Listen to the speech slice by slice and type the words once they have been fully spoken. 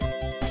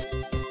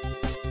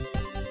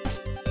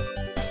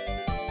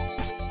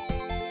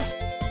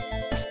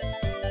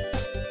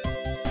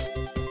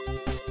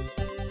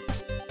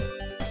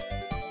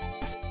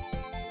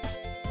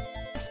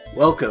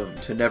Welcome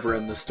to Never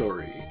End the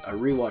Story, a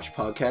rewatch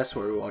podcast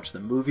where we watch the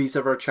movies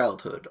of our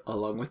childhood,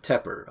 along with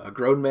Tepper, a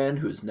grown man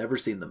who's never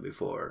seen them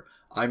before.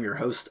 I'm your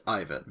host,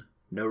 Ivan.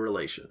 No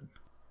relation.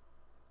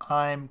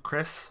 I'm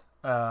Chris.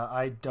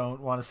 I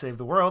don't want to save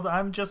the world.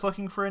 I'm just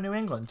looking for a New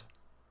England.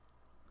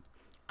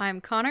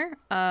 I'm Connor.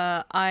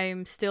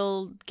 I'm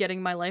still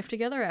getting my life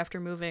together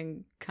after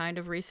moving kind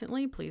of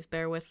recently. Please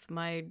bear with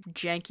my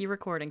janky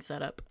recording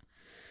setup.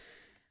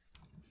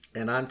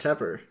 And I'm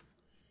Tepper.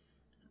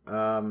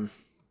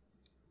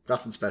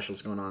 Nothing special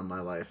is going on in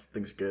my life.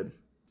 Things are good.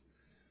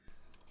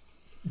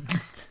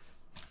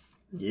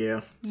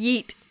 Yeah.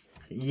 Yeet.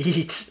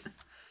 Yeet.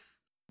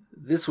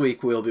 This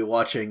week we'll be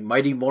watching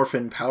Mighty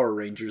Morphin Power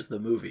Rangers the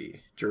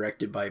movie,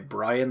 directed by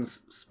Brian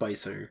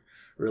Spicer,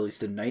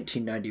 released in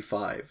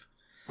 1995.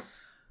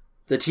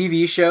 The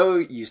TV show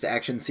used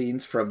action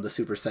scenes from the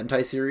Super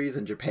Sentai series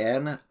in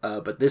Japan,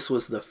 but this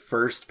was the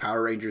first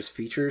Power Rangers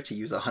feature to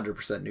use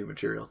 100% new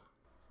material.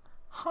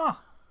 Huh.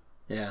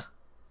 Yeah.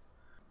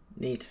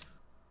 Neat.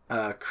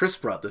 Chris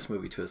brought this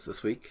movie to us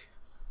this week.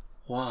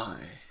 Why?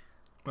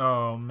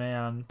 Oh,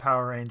 man.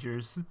 Power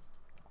Rangers.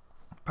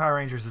 Power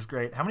Rangers is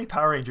great. How many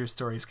Power Rangers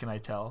stories can I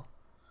tell?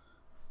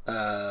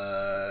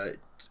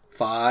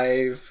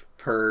 5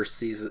 per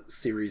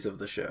series of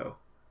the show.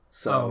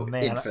 So, oh,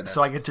 man. infinite.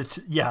 So I get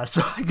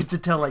to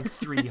tell like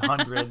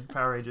 300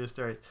 Power Rangers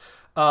stories.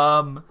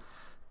 The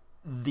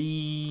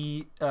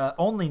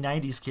only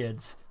 90s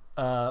kids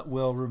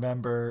will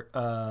remember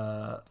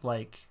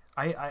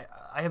I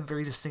have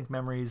very distinct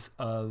memories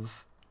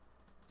of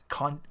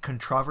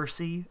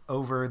controversy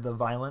over the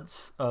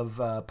violence of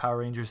Power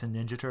Rangers and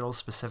Ninja Turtles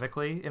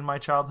specifically in my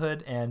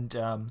childhood, and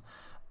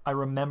I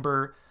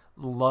remember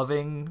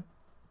loving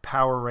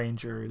Power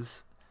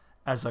Rangers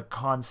as a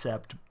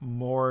concept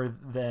more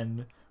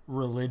than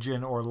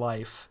religion or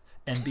life,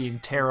 and being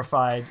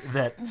terrified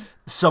that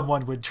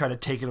someone would try to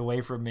take it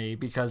away from me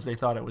because they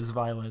thought it was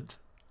violent.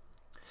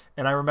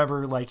 And I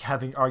remember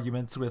having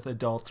arguments with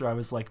adults where I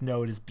was like,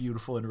 no, it is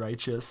beautiful and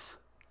righteous.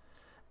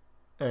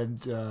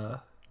 And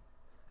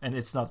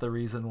it's not the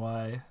reason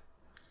why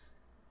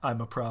I'm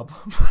a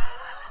problem.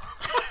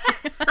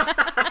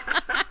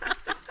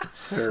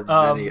 There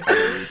are many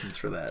other reasons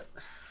for that.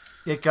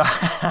 It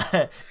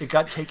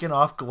got taken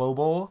off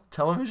Global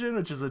Television,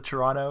 which is a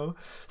Toronto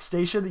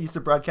station that used to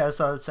broadcast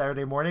on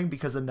Saturday morning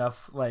because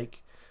enough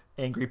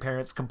angry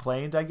parents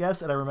complained, I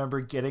guess. And I remember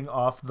getting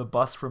off the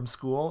bus from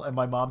school, and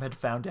my mom had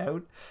found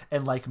out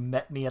and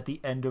met me at the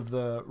end of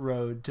the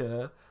road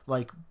to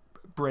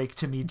break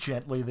to me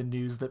gently the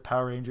news that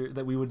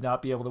that we would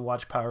not be able to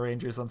watch Power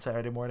Rangers on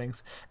Saturday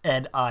mornings,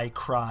 and I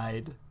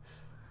cried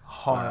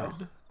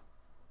hard. Wow.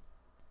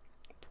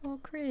 Poor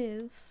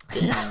Chris.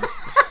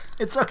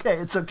 It's okay.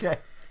 It's okay.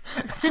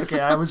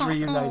 I was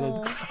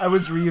reunited. I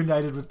was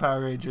reunited with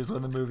Power Rangers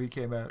when the movie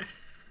came out.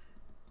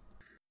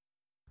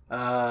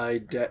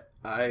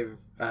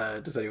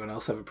 Does anyone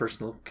else have a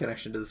personal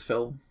connection to this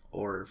film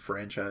or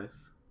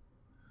franchise?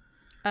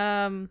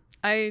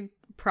 I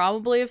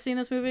probably have seen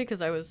this movie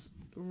because I was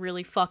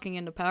really fucking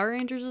into Power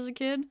Rangers as a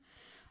kid.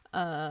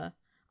 I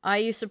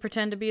used to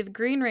pretend to be the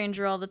Green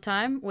Ranger all the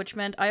time, which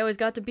meant I always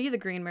got to be the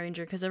Green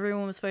Ranger because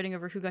everyone was fighting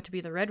over who got to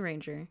be the Red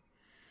Ranger.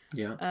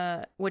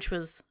 Yeah. Which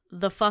was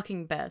the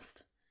fucking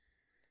best.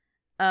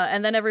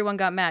 And then everyone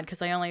got mad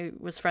because I only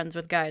was friends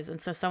with guys,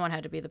 and so someone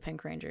had to be the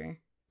Pink Ranger.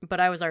 But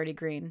I was already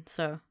green,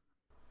 so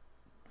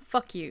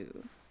fuck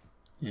you.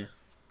 Yeah.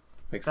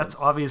 Makes That's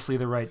sense. obviously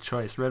the right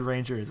choice. Red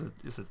Ranger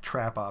is a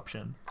trap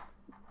option.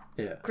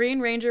 Yeah. Green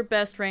Ranger,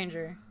 best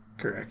Ranger.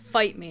 Correct.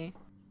 Fight me.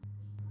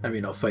 I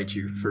mean, I'll fight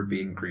you for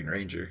being Green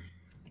Ranger.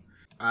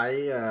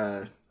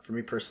 For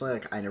me personally,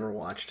 I never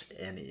watched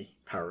any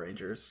Power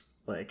Rangers,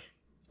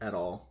 at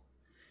all.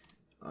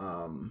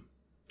 I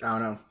don't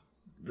know.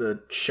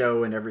 The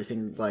show and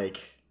everything,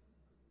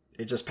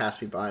 it just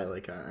passed me by. I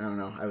don't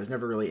know. I was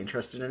never really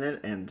interested in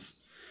it, and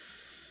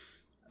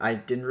I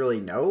didn't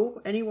really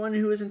know anyone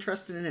who was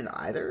interested in it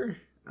either.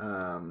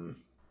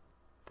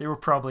 They were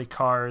probably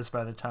cars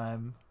by the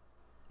time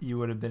you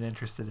would have been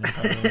interested in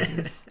Power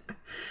Rangers.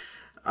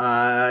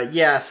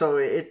 Yeah, so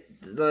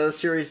the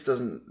series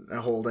doesn't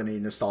hold any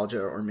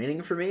nostalgia or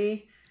meaning for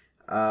me.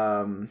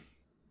 I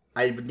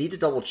would need to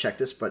double check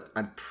this, but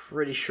I'm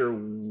pretty sure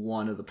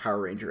one of the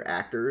Power Ranger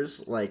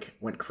actors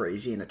went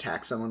crazy and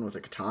attacked someone with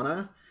a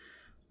katana.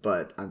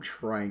 But I'm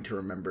trying to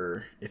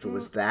remember if it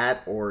was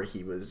that or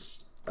he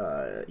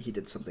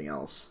did something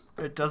else.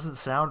 It doesn't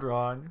sound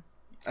wrong.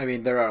 I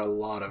mean, there are a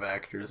lot of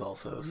actors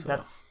also.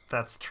 So.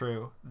 That's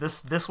true.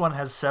 This one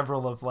has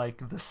several of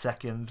the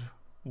second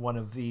one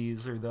of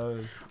these or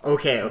those.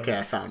 Okay,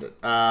 I found it.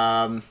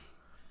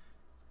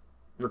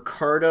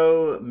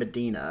 Ricardo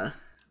Medina.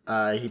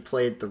 He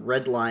played the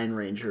Red Line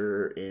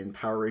Ranger in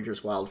Power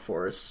Rangers Wild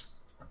Force.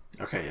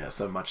 Okay, yeah,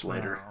 so much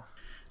later.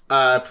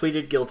 Wow.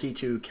 Pleaded guilty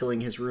to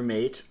killing his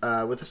roommate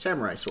with a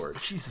samurai sword.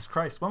 Jesus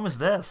Christ, when was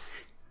this?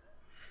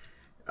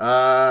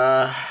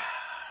 When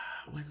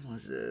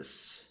was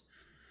this?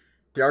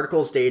 The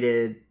article's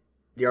dated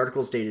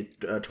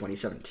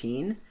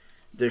 2017.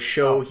 The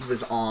show he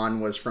was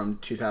on was from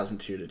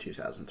 2002 to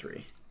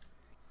 2003.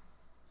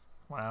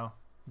 Wow.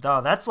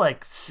 No, that's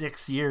like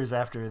 6 years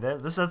after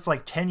that. That's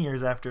like 10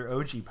 years after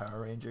OG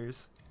Power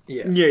Rangers.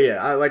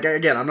 Yeah.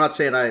 Again, I'm not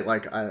saying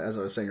as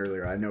I was saying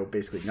earlier, I know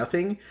basically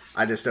nothing.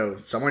 I just know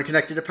someone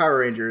connected to Power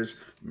Rangers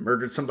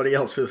murdered somebody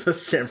else with a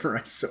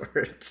samurai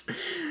sword.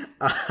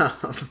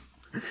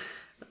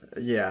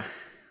 Yeah.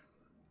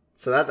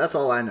 So that's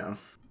all I know.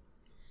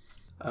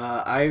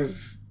 I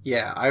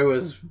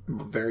was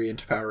very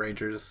into Power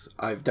Rangers.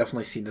 I've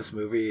definitely seen this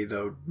movie,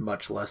 though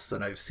much less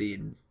than I've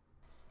seen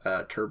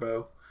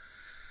Turbo.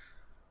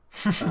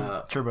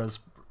 Turbo's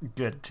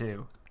good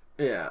too.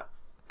 Yeah,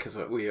 because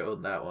we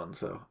own that one.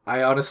 So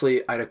I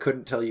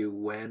couldn't tell you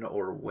when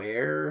or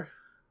where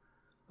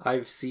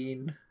I've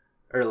seen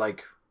or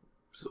like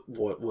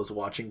what was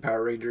watching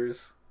Power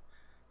Rangers.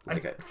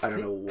 Like I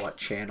don't know what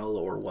channel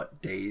or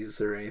what days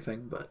or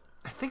anything, but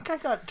I think I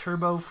got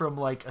Turbo from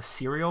like a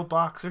cereal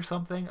box or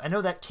something. I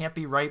know that can't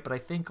be right, but I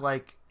think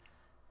like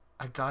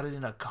I got it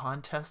in a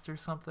contest or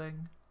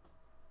something.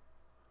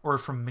 Or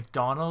from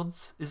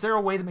McDonald's. Is there a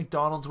way that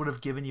McDonald's would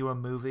have given you a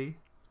movie?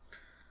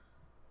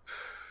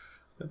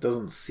 That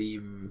doesn't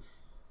seem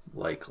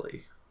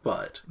likely,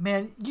 but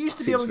man, you used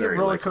to be able to get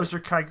Roller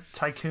Coaster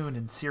Tycoon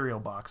in cereal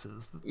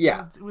boxes.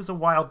 Yeah, it was a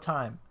wild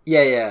time.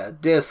 Yeah,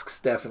 discs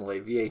definitely.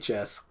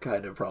 VHS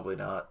kind of probably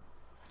not.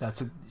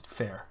 That's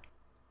fair.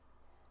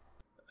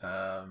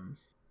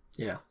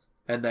 Yeah,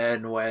 and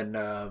then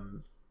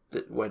when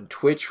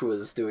Twitch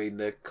was doing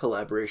the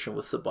collaboration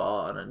with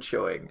Saban and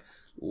showing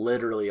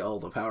literally all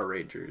the Power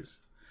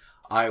Rangers,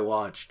 I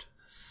watched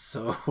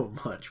so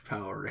much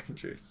Power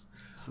Rangers,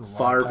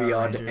 far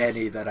beyond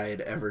any that I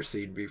had ever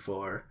seen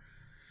before.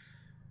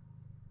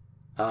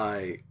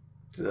 There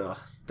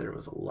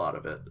was a lot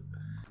of it.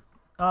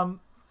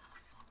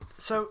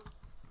 So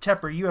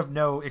Tepper, you have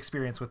no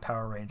experience with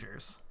Power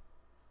Rangers.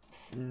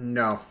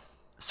 No.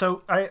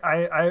 So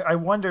I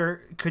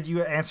wonder, could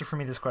you answer for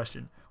me this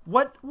question?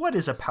 What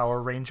is a Power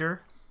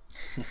Ranger?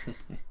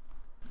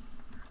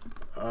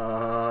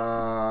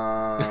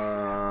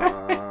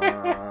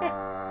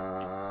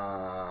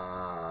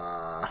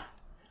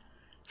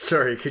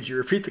 Sorry, could you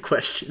repeat the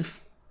question?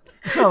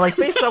 No, like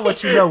based on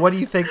what you know, what do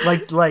you think?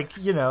 Like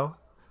you know,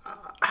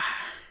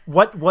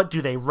 what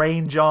do they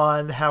range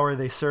on? How are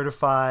they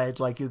certified?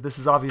 Like this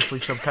is obviously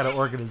some kind of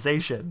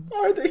organization.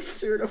 Are they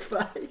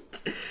certified?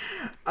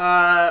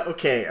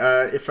 Okay.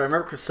 If I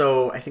remember,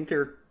 so I think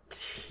they're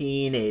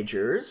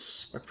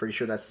teenagers. I'm pretty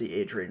sure that's the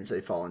age range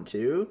they fall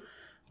into,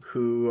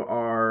 who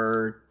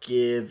are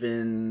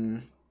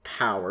given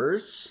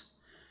powers,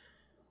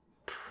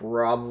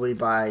 probably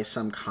by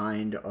some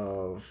kind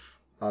of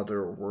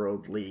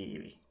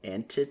otherworldly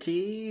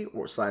entity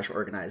or /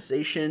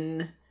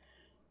 organization,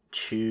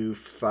 to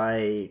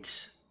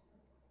fight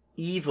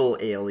evil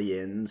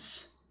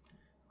aliens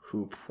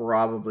who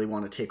probably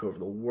want to take over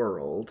the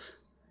world.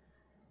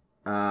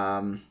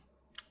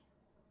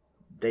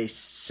 They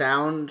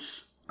sound,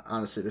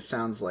 honestly, this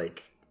sounds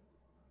like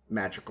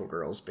magical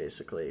girls,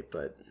 basically,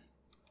 but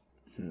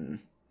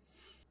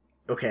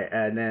okay,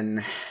 and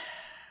then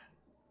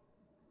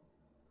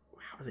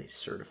how are they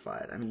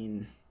certified? I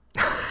mean,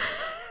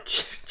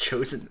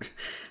 chosen.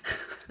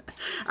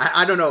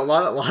 I don't know. A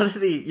lot of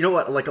the, you know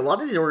what? Like a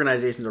lot of these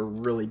organizations are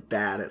really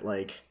bad at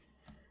like,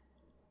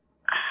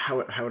 how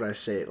would I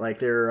say it? Like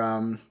they're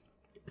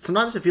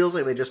sometimes it feels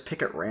like they just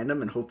pick at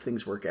random and hope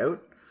things work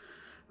out.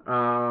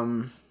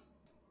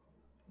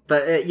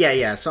 But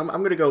yeah. So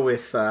I'm gonna go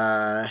with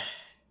they're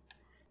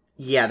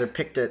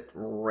picked at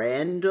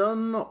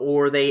random,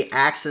 or they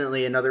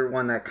accidentally. Another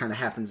one that kind of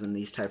happens in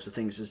these types of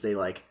things is they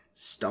like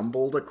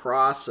stumbled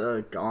across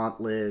a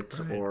gauntlet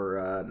or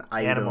an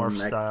item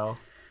Animorph style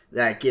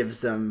that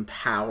gives them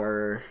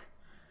power,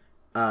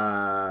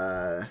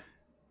 and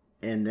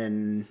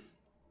then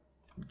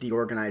the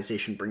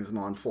organization brings them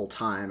on full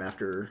time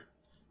after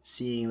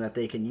seeing that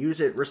they can use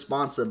it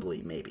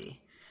responsibly,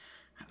 maybe.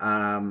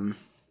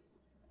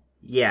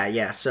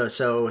 Yeah.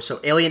 So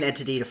alien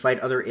entity to fight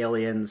other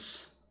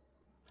aliens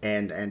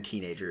and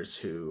teenagers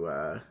who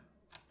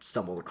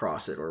stumbled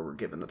across it or were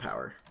given the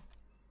power.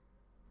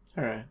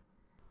 All right.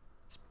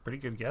 It's pretty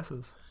good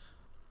guesses.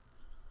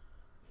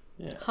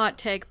 Yeah. Hot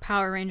take: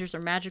 Power Rangers are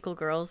magical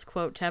girls.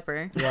 Quote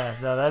Tepper. Yeah,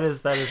 no, that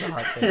is a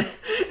hot take.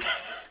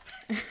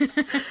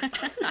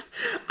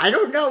 I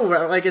don't know.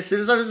 Like as soon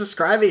as I was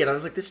describing it, I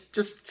was like, this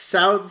just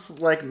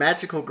sounds like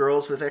magical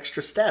girls with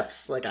extra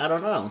steps. Like I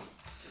don't know.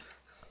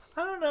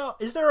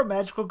 Is there a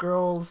magical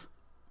girls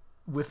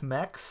with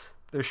mechs?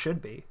 There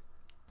should be.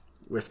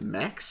 With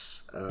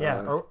mechs?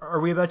 Yeah. Are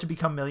we about to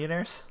become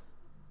millionaires?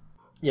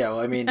 Yeah,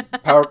 well, I mean,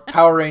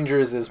 Power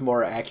Rangers is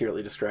more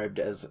accurately described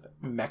as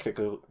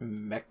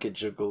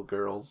mechagical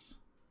girls.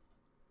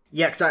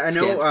 Yeah, because I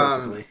know.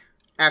 Perfectly.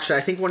 Actually,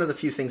 I think one of the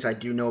few things I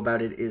do know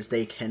about it is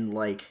they can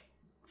like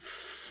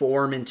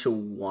form into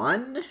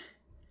one,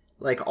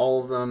 like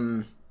all of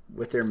them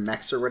with their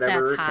mechs or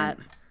whatever. That's hot.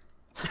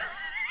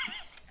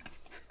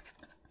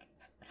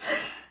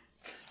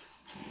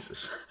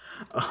 Jesus.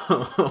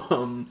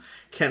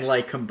 can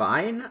like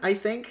combine. I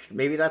think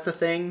maybe that's a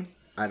thing.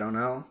 I don't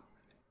know.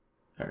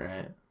 All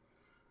right.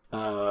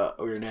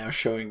 We're now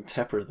showing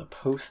Tepper the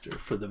poster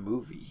for the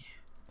movie.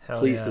 Hell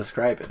Please yeah.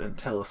 describe it and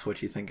tell us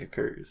what you think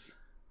occurs.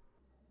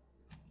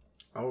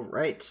 All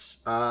right.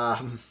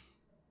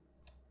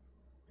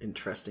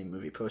 Interesting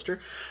movie poster.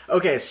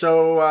 Okay,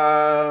 so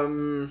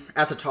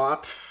at the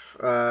top,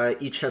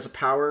 each has a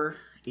power,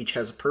 each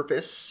has a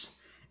purpose,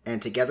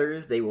 and together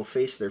they will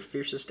face their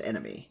fiercest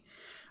enemy.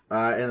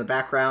 In the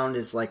background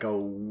is like a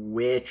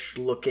witch-looking,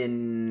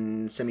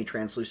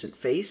 semi-translucent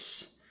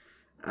face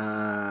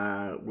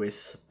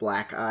with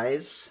black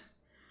eyes.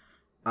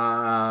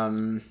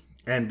 And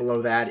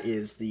below that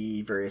is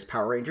the various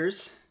Power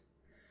Rangers.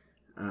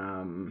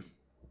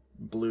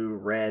 Blue,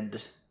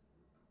 red.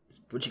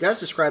 Would you guys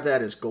describe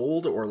that as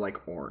gold or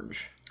like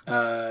orange?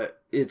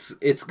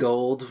 It's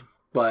gold,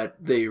 but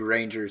the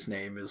Ranger's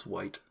name is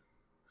white.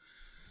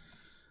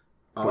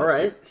 All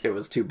right. It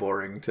was too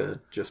boring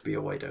to just be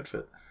a white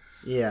outfit.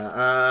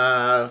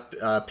 Yeah.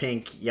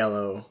 Pink,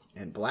 yellow,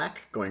 and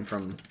black, going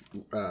from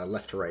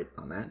left to right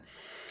on that.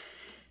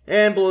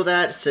 And below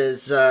that it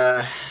says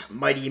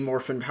Mighty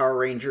Morphin Power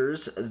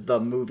Rangers, the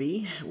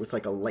movie, with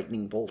like a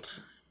lightning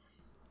bolt.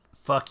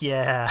 Fuck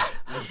yeah.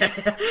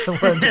 I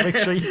wanted to make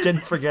sure you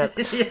didn't forget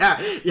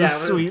Yeah. the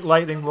sweet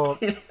lightning bolt.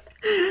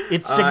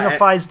 It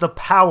signifies the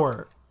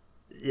power.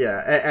 Yeah,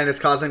 and it's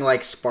causing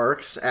like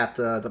sparks at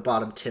the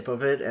bottom tip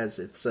of it as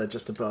it's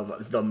just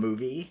above the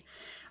movie.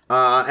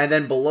 And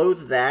then below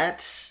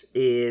that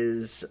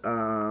is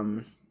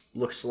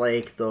looks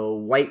like the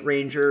White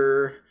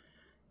Ranger,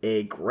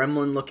 a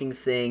gremlin-looking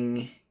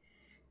thing.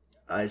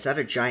 Is that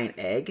a giant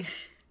egg?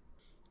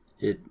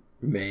 It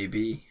may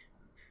be.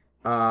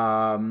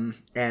 And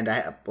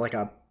like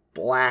a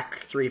black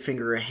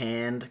three-finger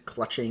hand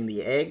clutching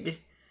the egg.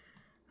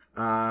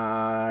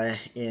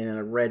 In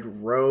a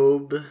red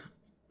robe,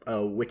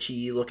 a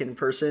witchy-looking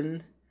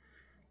person.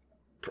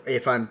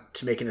 If I'm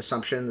to make an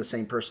assumption, the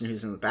same person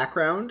who's in the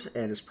background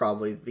and is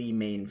probably the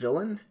main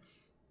villain.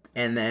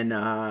 And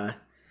then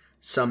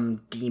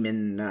some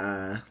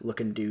demon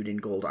looking dude in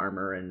gold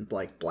armor and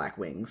like black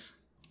wings.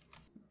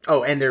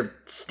 Oh, and they're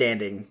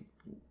standing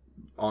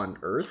on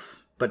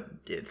Earth, but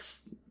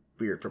it's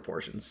weird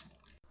proportions.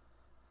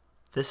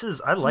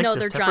 I like No,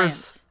 this. they're Tepper's,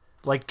 giants.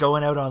 like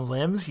going out on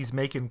limbs. He's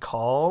making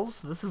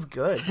calls. This is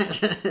good.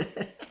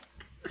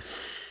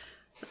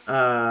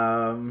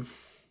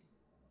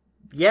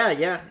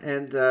 Yeah,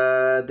 and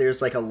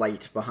there's like a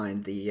light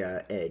behind the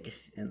egg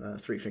and the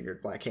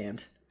three-fingered black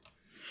hand.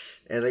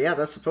 And yeah,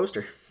 that's the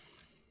poster.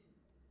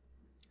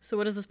 So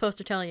what does this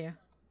poster tell you?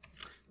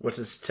 What does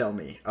this tell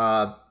me?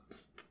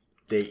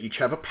 They each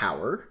have a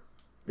power.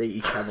 They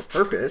each have a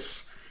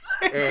purpose.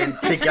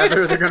 And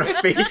together they're going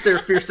to face their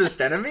fiercest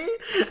enemy?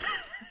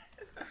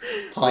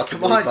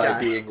 Possibly come on, by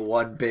guys. being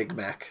one Big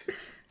Mac.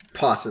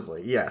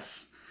 Possibly,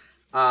 yes.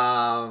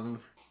 I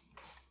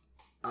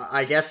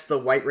guess the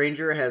White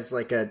Ranger has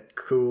like a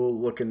cool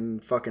looking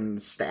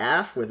fucking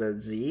staff with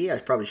a Z. I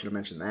probably should have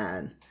mentioned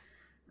that.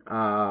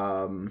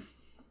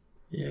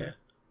 Yeah,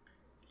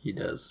 he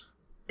does.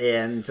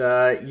 And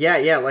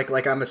yeah,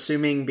 like I'm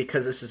assuming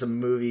because this is a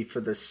movie for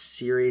the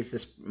series,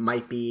 this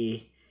might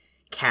be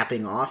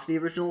capping off the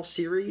original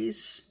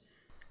series.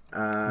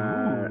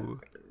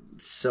 Ooh.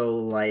 So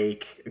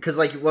like, because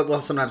like what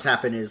will sometimes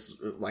happen is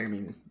like, I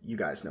mean, you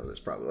guys know this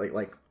probably.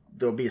 Like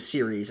there'll be a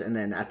series, and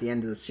then at the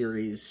end of the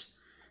series,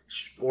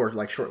 or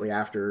like shortly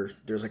after,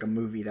 there's like a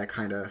movie that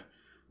kind of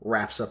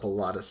wraps up a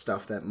lot of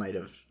stuff that might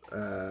have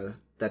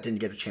that didn't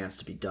get a chance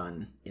to be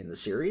done in the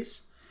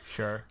series.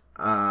 Sure.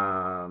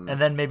 And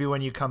then maybe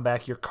when you come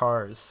back, your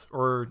cars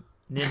or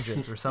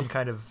ninjas or some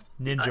kind of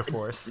ninja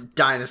force.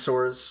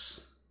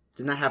 Dinosaurs.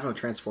 Didn't that happen with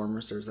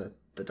Transformers? Or is that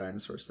the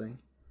dinosaurs thing?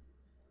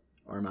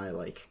 Or am I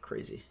like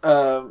crazy?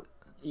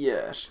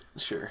 Yeah,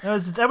 sure.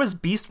 That was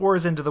Beast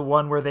Wars into the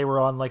one where they were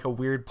on like a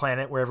weird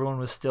planet where everyone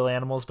was still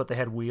animals, but they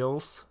had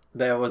wheels.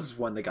 That was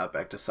when they got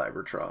back to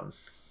Cybertron.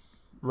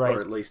 Right.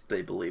 Or at least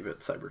they believe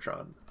it's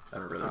Cybertron. I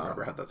don't really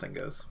remember how that thing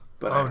goes.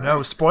 But Oh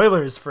no,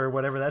 spoilers for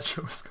whatever that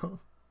show was called.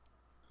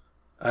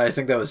 I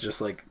think that was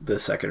just like the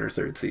second or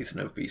third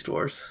season of Beast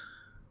Wars.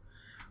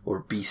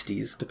 Or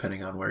Beasties,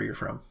 depending on where you're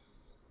from.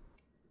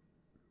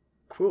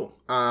 Cool.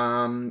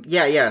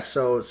 Yeah.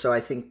 So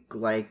I think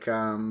like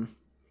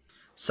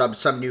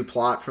some new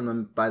plot from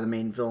them by the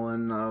main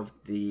villain of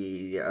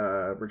the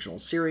original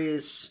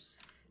series,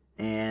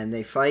 and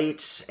they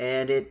fight,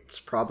 and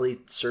it probably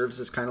serves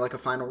as kind of like a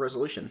final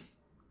resolution.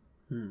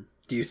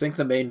 Do you think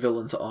the main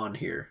villain's on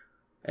here?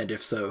 And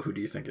if so, who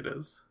do you think it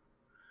is?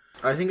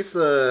 I think it's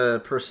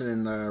the person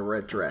in the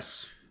red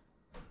dress.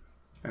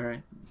 All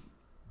right.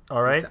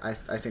 All right.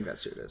 I think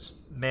that's who it is.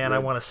 Man, I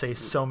want to say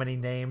so many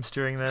names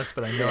during this,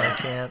 but I know I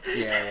can't.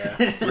 Yeah.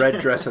 Red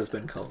dress has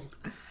been called.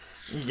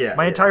 Yeah.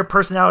 My entire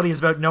personality is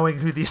about knowing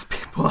who these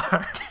people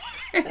are.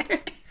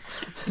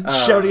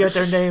 Shouting out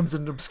their names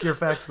and obscure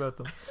facts about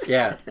them.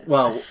 Yeah.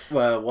 Well,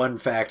 one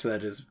fact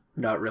that is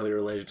not really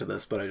related to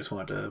this, but I just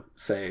want to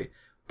say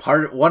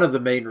one of the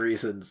main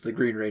reasons the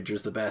Green Ranger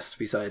is the best,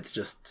 besides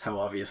just how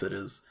obvious it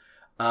is,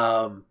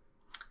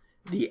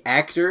 the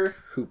actor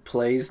who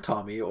plays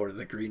Tommy, or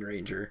the Green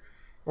Ranger,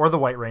 or the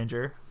White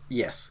Ranger,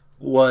 yes,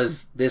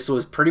 this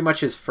was pretty much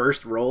his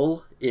first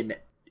role in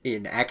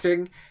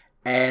acting,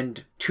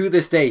 and to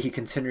this day he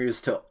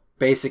continues to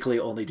basically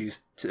only do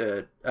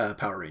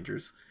Power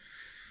Rangers.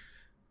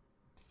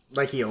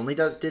 Like, he only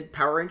did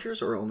Power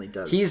Rangers, or only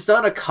does... He's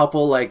done a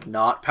couple, like,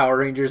 not Power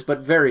Rangers,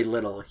 but very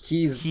little.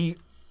 He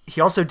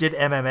also did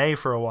MMA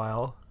for a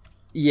while.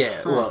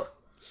 Yeah, well...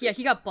 Yeah,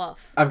 he got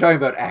buff. I'm talking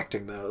about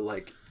acting, though.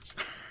 Like,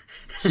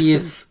 he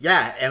is...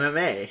 yeah,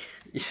 MMA.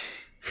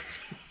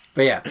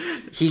 But yeah,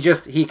 he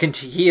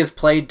has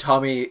played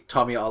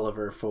Tommy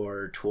Oliver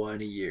for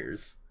 20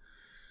 years.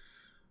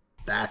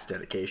 That's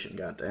dedication,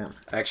 goddamn.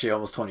 Actually,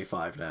 almost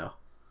 25 now.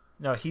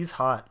 No, he's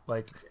hot.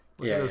 Like,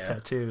 look at those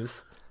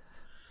tattoos.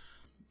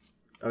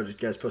 Oh,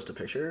 did you guys post a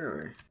picture,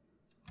 or?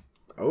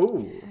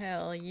 Oh.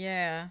 Hell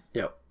yeah.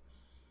 Yep.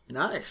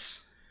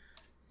 Nice.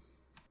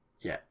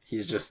 Yeah,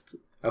 he's just...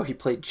 Oh, he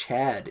played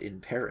Chad in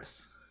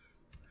Paris.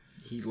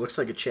 He looks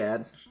like a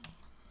Chad.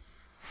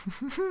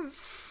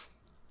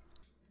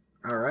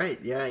 All right,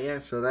 yeah.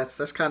 So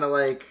that's kind of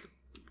like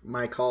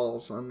my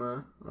calls on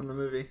the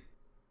movie.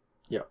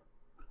 Yep.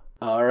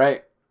 All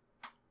right.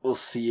 We'll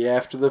see you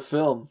after the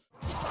film.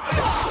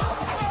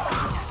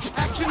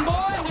 Action boy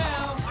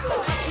now,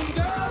 action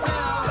girl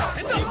now.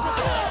 It's a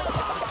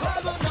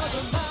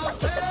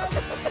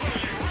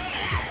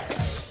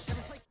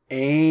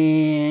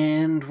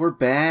And we're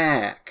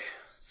back.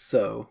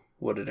 So,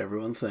 what did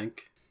everyone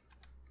think?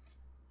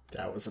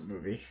 That was a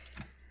movie.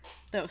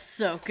 That was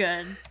so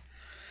good.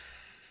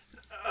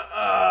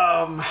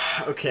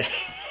 Okay.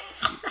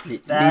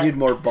 Needed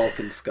more bulk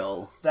and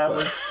skull. That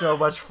was so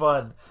much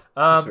fun.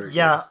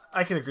 Yeah,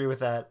 I can agree with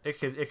that. It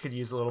could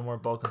use a little more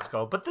bulk and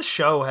skull, but the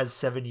show has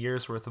 7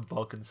 years worth of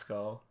bulk and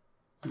skull.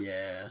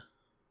 Yeah,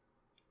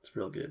 it's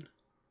real good.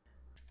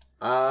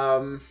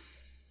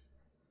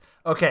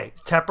 Okay,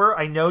 Tepper,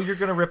 I know you're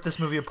gonna rip this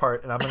movie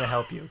apart, and I'm gonna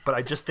help you, but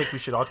I just think we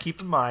should all keep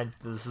in mind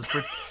this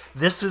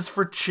is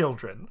for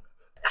children.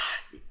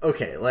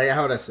 Okay, like,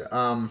 how would I say?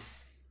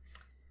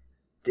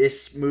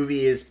 This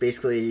movie is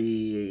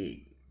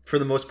basically, for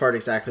the most part,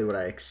 exactly what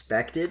I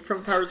expected from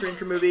a Power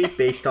Ranger movie,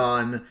 based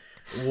on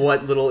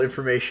what little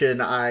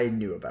information I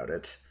knew about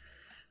it.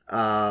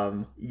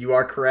 You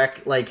are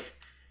correct. Like,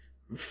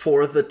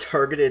 for the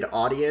targeted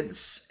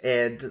audience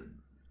and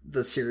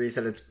the series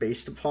that it's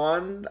based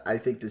upon, I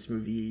think this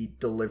movie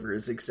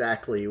delivers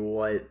exactly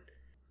what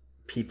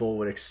people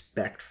would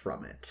expect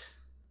from it.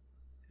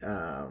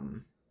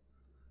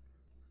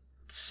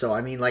 So,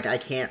 I mean, like, I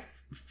can't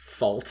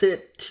fault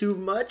it too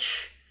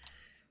much.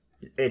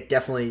 It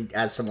definitely,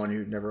 as someone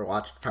who never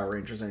watched Power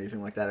Rangers or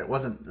anything like that, it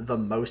wasn't the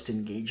most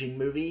engaging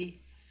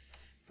movie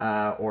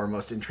or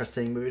most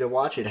interesting movie to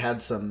watch. It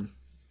had some,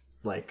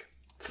 like,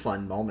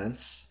 fun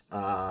moments.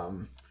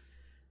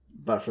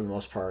 But for the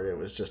most part, it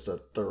was just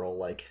a thorough,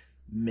 like,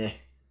 meh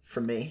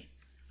for me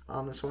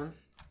on this one.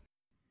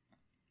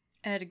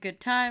 I had a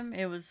good time.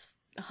 It was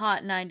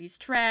hot 90s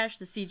trash.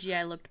 The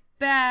CGI looked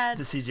bad.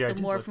 The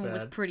Morphin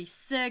was pretty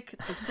sick.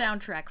 The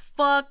soundtrack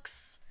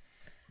fucks.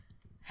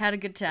 Had a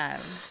good time.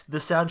 The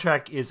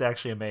soundtrack is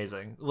actually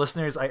amazing.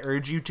 Listeners, I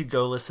urge you to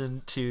go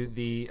listen to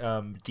the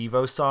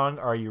Devo song,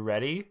 Are You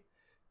Ready?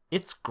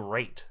 It's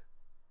great.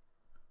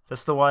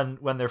 That's the one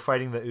when they're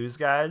fighting the Ooze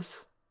guys.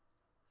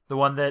 The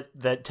one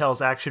that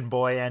tells Action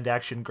Boy and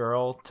Action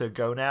Girl to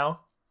go now.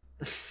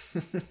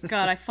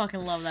 God, I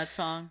fucking love that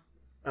song.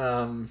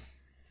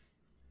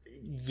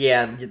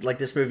 Yeah, like,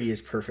 this movie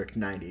is perfect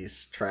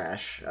 90s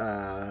trash.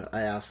 I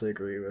absolutely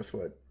agree with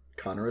what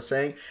Connor was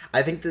saying.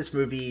 I think this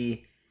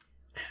movie,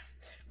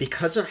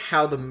 because of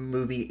how the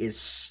movie is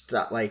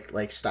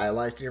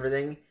stylized and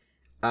everything,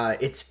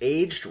 it's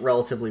aged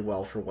relatively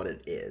well for what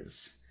it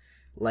is.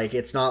 Like,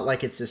 it's not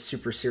like it's this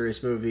super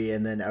serious movie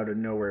and then out of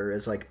nowhere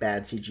is, like,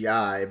 bad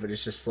CGI, but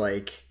it's just,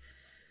 like,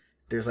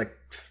 there's, like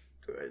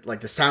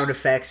the sound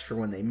effects for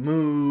when they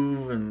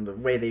move and the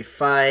way they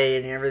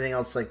fight and everything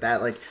else like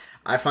that. Like,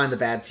 I find the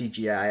bad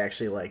CGI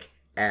actually, like,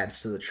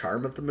 adds to the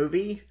charm of the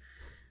movie,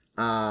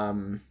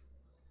 and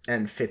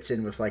fits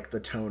in with, like,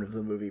 the tone of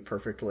the movie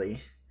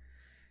perfectly.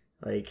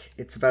 Like,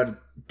 it's about a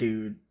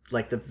dude,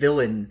 like, the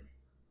villain's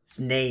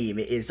name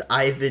is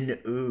Ivan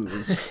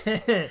Ooze.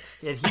 And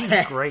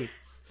he's great.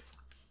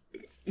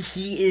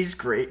 He is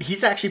great.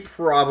 He's actually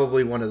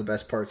probably one of the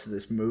best parts of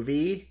this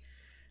movie.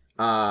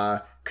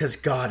 Cause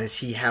God, is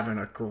he having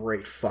a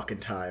great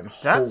fucking time.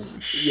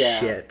 Holy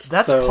shit.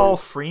 That's Paul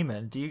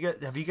Freeman.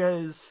 Have you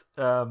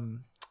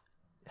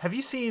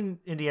seen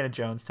Indiana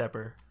Jones,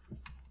 Tepper?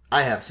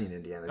 I have seen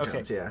Indiana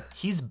Jones, yeah.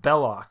 He's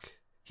Belloc.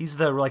 He's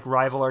the, like,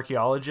 rival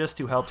archaeologist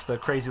who helps the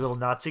crazy little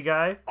Nazi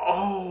guy.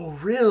 Oh,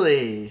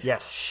 really?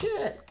 Yes.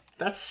 Shit.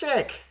 That's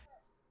sick.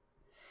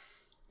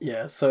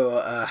 Yeah,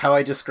 so how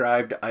I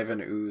described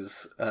Ivan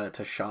Ooze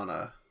to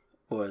Shauna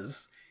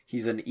was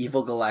he's an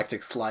evil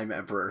galactic slime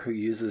emperor who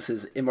uses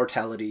his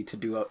immortality to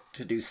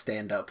do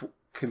stand-up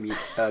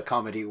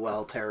comedy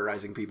while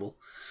terrorizing people.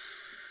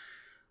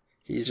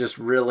 He's just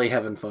really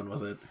having fun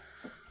with it.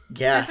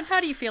 Yeah. Ivan, how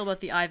do you feel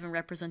about the Ivan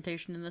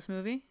representation in this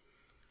movie?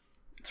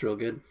 It's real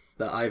good.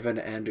 The Ivan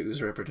and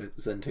Ooze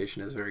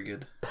representation is very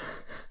good.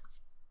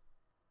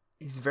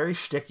 He's very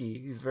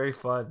shticky. He's very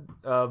fun.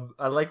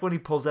 I like when he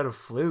pulls out a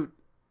flute.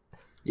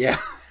 Yeah.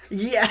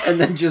 Yeah. And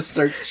then just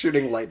starts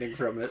shooting lightning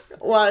from it.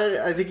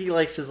 Well, I think he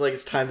likes his like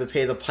it's time to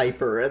pay the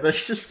piper, and then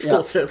just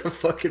pulls out the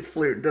fucking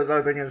flute and does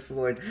everything. It's just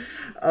like,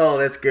 oh,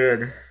 that's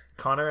good.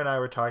 Connor and I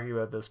were talking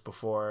about this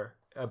before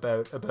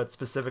about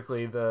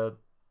specifically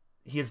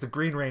he is the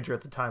Green Ranger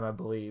at the time, I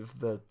believe,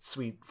 the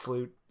sweet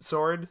flute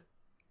sword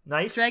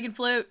knife. Dragon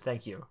flute.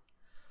 Thank you.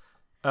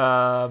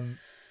 And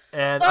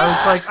I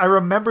was like, I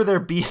remember there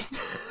being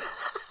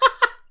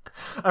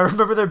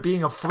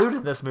a flute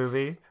in this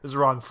movie. It was the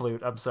wrong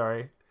flute. I'm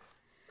sorry.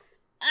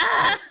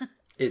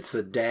 It's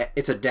a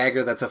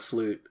dagger that's a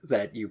flute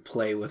that you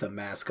play with a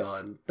mask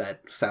on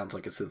that sounds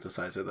like a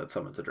synthesizer that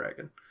summons a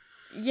dragon.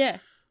 Yeah.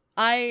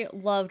 I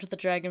loved the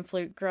dragon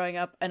flute growing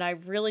up, and I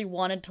really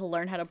wanted to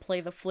learn how to play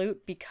the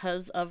flute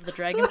because of the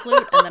dragon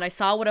flute, and then I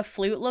saw what a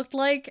flute looked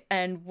like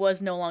and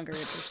was no longer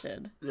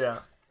interested. Yeah.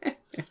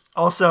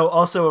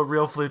 Also,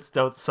 real flutes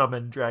don't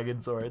summon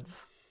dragon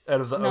swords out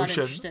of the Not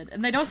ocean. interested.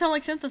 And they don't sound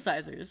like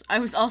synthesizers. I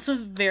was also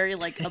very,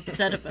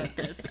 upset about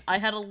this. I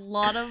had a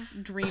lot of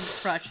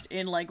dreams crushed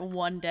in,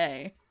 one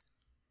day.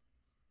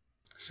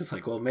 It's just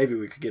like, well, maybe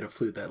we could get a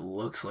flute that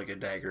looks like a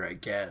dagger, I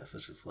guess.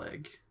 It's just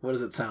like, what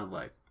does it sound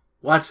like?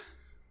 What?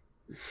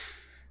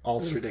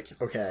 Also,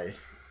 ridiculous. Okay.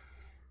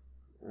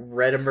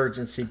 Red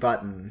emergency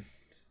button.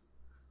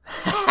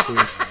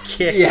 To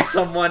kick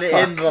someone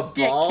in the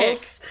Dick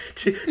balls.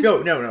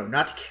 No,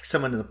 not to kick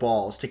someone in the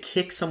balls. To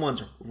kick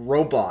someone's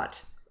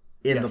robot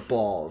in the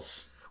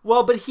balls.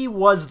 Well, but he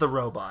was the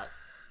robot.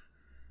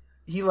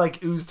 He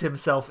oozed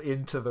himself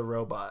into the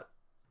robot.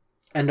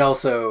 And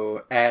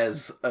also,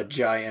 as a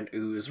giant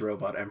ooze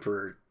robot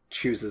emperor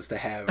chooses to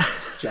have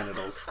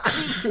genitals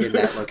in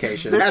that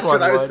location. That's one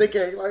what I was would.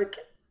 thinking.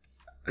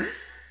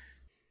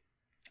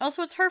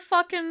 Also, it's her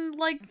fucking,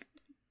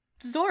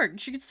 Zorg.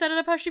 She can set it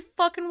up how she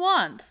fucking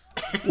wants.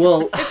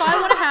 Well, If I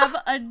want to have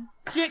a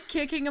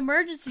dick-kicking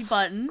emergency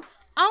button,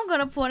 I'm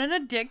gonna put in a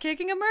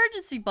dick-kicking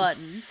emergency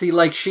button.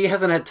 see, she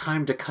hasn't had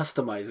time to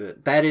customize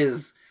it. That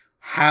is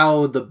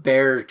how the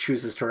bear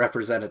chooses to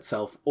represent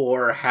itself,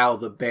 or how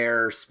the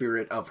bear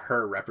spirit of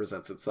her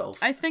represents itself.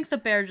 I think the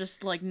bear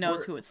just,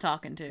 knows who it's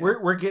talking to.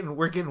 We're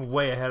getting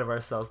way ahead of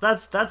ourselves.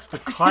 That's the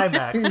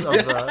climax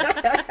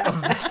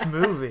of this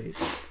movie.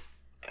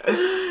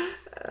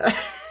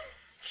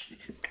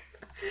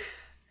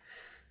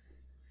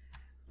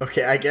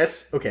 Okay, I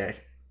guess. Okay.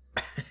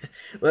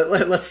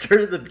 Let's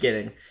start at the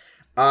beginning.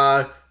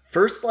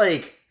 First,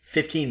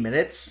 15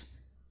 minutes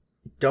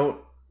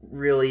don't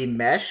really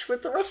mesh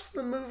with the rest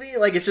of the movie.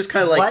 It's just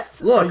kind of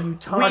What look, are you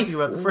talking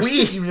about? The first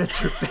we, 15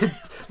 minutes are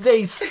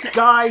they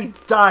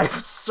skydive,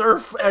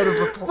 surf out of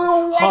the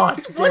pool.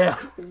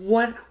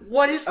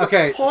 What is the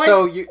Okay, point?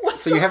 so you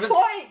What's you the haven't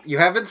point? you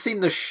haven't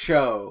seen the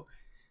show.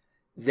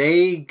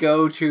 They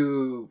go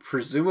to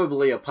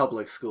presumably a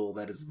public school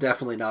that is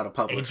definitely not a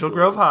public Angel school.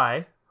 Grove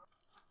High.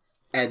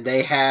 And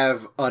they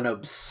have an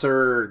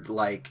absurd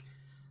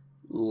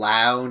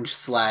lounge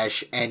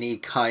 / any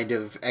kind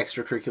of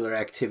extracurricular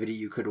activity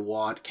you could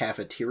want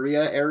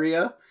cafeteria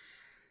area,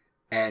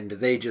 and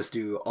they just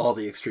do all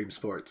the extreme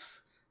sports.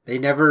 They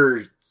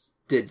never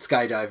did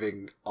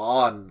skydiving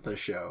on the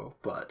show,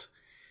 but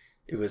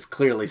it was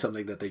clearly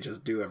something that they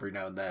just do every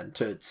now and then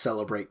to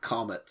celebrate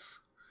comets.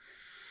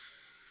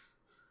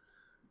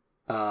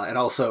 And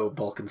also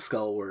Bulk and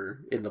Skull were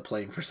in the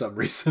plane for some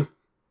reason.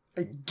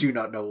 I do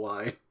not know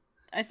why.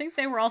 I think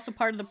they were also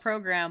part of the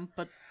program,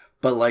 but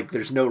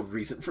There's no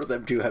reason for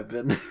them to have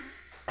been.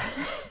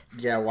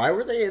 Yeah, why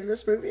were they in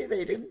this movie?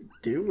 They didn't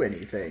do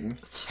anything.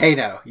 Hey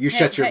now, you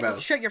shut your hey,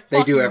 mouth. shut your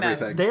They do fucking mouth.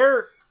 everything.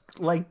 They're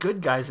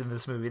good guys in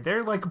this movie.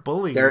 They're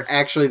bullies. They're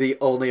actually the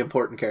only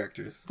important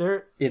characters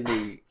They're in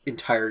the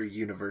entire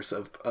universe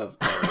of Power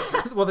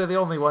Rangers, well, they're the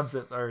only ones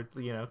that are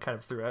kind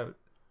of throughout.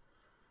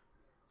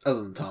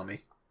 other than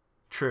Tommy.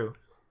 True.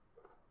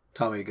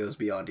 Tommy goes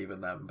beyond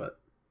even them, but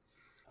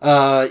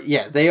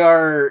yeah, they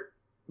are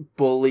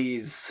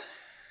bullies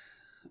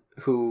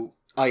who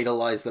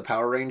idolize the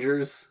Power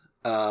Rangers,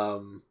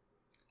 and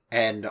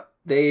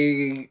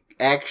they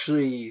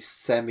actually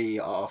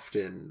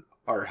semi-often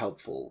are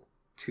helpful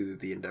to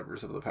the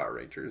endeavors of the Power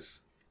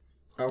Rangers.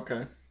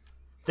 Okay.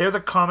 They're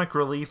the comic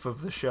relief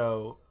of the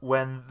show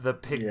when the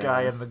pig Yeah.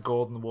 guy and the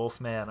golden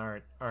wolf man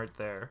aren't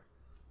there.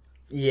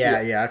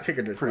 Yeah, I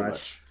figured as Pretty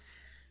much.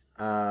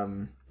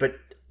 But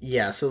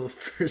yeah, so the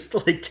first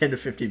 10 to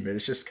 15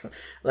 minutes just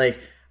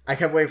I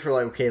kept waiting for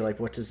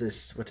what does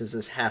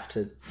this have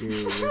to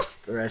do with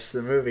the rest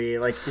of the movie?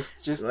 It's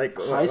just high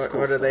high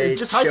school what are stuff. they It's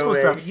just high school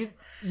showing? stuff.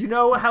 You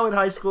know how in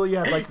high school you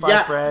had five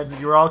Yeah. friends,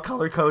 you were all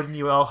color coded, and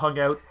you all hung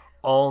out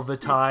all the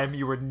time.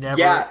 You were never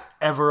Yeah.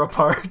 ever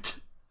apart.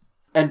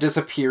 And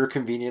disappear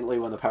conveniently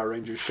when the Power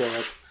Rangers show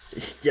up.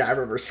 Yeah, I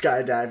remember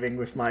skydiving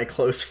with my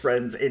close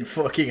friends in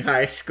fucking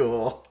high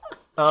school.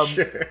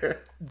 Sure.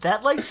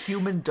 That like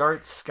human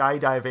darts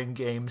skydiving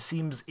game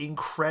seems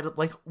incredible.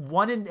 Like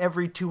 1 in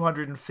every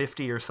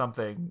 250 or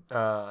something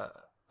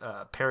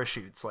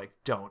parachutes like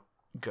don't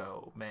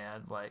go,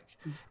 man. Like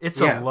it's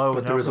a low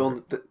but number. there was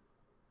only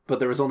but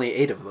there was only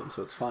 8 of them,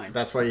 so it's fine.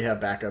 That's why you have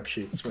backup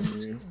sheets when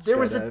you There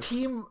was a skydive.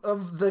 team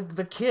of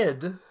the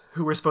kid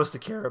who we're supposed to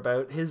care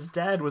about. His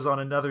dad was on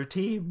another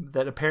team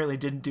that apparently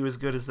didn't do as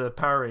good as the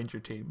Power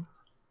Ranger team.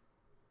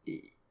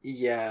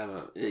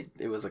 Yeah,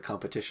 it was a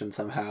competition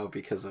somehow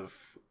because of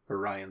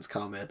Orion's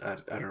comet.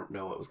 I don't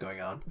know what was going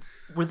on.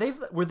 Were they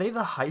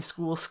the high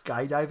school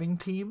skydiving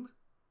team?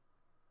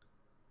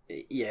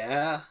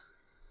 Yeah.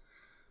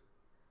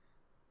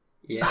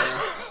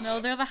 Yeah. No,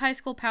 they're the high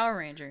school Power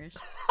Rangers.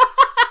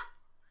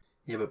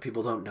 Yeah, but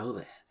people don't know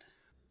that.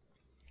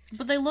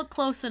 But they look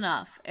close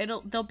enough.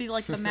 They'll be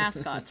like the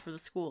mascots for the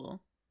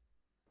school.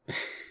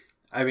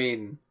 I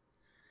mean,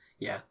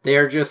 yeah, they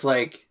are just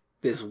like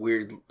this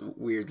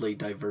weirdly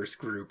diverse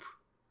group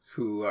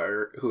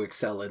who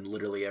excel in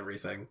literally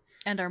everything.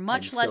 And are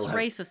much And less still have-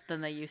 racist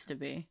than they used to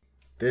be.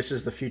 This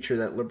is the future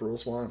that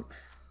liberals want.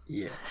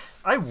 Yeah.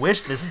 I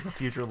wish this is the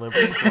future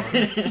liberals one.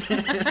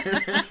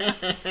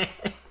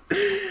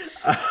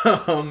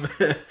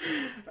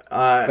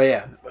 But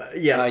yeah,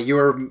 Yeah. you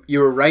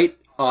were right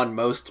on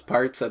most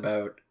parts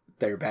about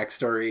their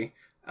backstory.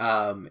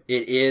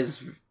 It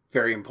is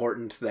very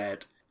important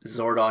that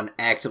Zordon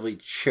actively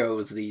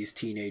chose these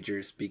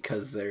teenagers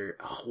because they're...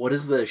 Oh, what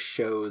is the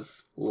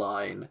show's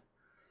line?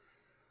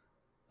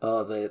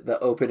 The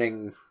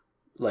opening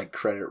like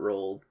credit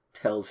roll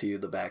tells you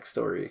the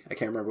backstory. I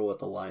can't remember what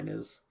the line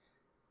is.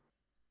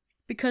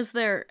 Because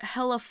they're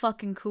hella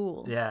fucking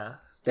cool. Yeah.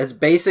 That's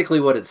basically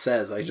what it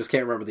says. I just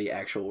can't remember the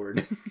actual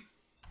word.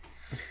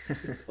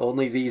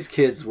 Only these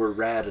kids were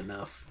rad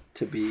enough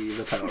to be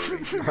the Power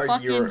Rangers.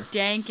 Fucking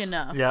dank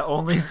enough. Yeah,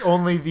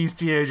 only these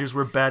teenagers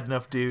were bad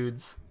enough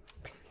dudes.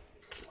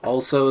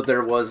 Also,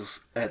 there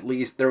was at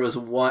least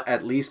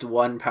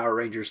one Power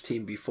Rangers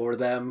team before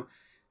them,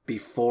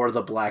 before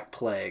the Black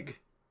Plague,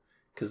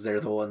 because they're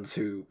the ones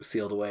who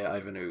sealed away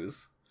Ivan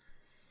Ooze.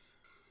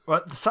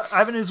 Well,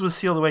 Ivan Ooze was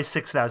sealed away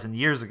 6,000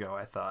 years ago,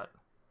 I thought.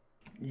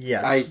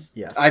 Yes.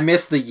 Yes. I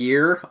missed the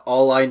year.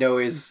 All I know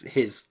is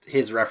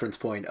his reference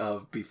point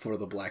of before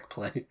the Black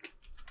Plague.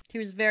 He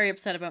was very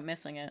upset about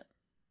missing it.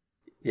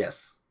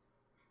 Yes.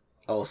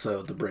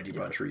 Also, the Brady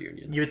Bunch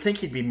reunion. You would think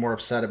he'd be more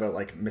upset about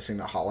like missing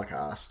the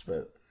Holocaust,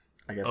 but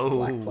I guess the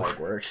Black Oh. Plague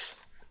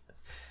works.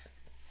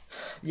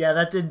 Yeah,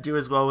 that didn't do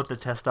as well with the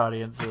test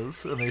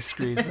audiences when they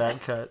screened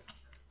that cut.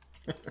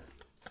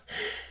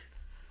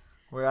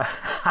 Where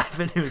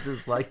Ivan Ooze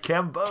is like,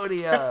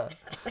 Cambodia!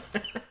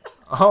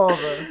 All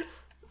the...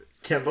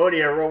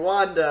 Cambodia,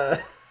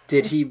 Rwanda.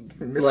 Did he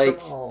Missed like?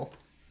 them all.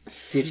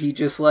 Did he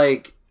just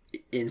like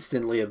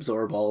instantly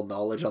absorb all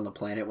knowledge on the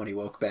planet when he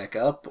woke back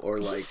up, or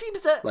like? He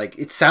seems that... Like,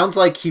 it sounds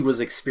like he was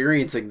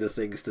experiencing the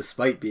things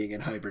despite being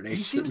in hibernation.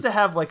 He seems to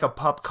have like a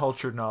pop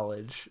culture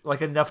knowledge,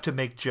 like enough to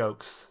make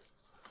jokes.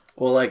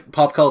 Well, like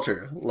pop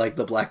culture, like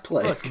the Black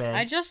Plague. Look, man.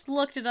 I just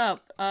looked it up.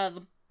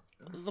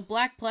 The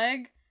Black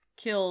Plague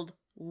killed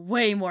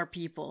way more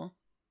people.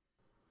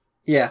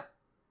 Yeah,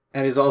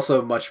 and is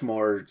also much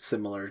more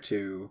similar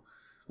to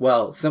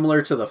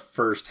the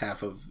first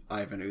half of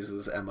Ivan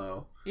Ooze's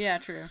MO. Yeah,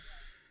 true.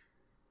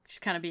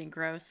 Just kind of being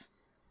gross.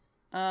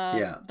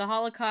 Yeah. The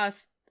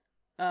Holocaust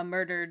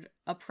murdered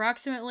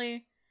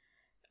approximately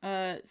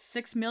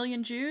 6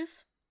 million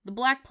Jews. The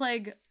Black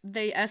Plague,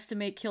 they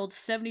estimate, killed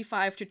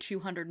 75 to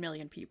 200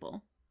 million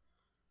people.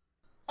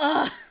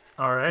 Ugh!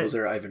 All right. Those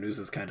are Ivan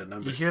Ooze's kind of You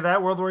numbers. hear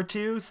that, World War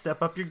II?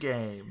 Step up your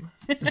game.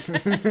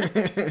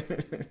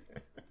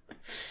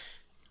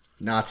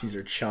 Nazis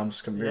are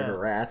chumps compared to Yeah.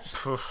 rats.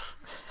 Poof.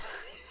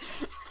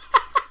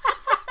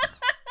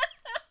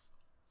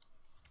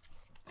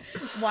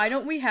 Why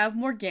don't we have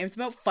more games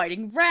about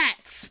fighting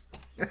rats?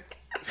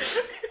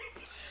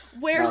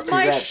 Where's Nazi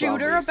my rat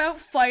shooter zombies. about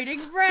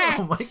fighting rats?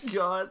 Oh my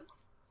god.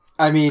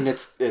 I mean,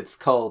 it's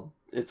called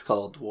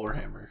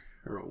Warhammer.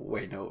 Or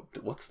wait, no,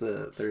 what's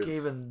the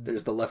Skaven-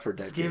 there's the Left 4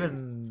 Dead game.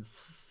 Skaven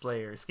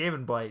Slayer,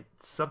 Skaven Blight,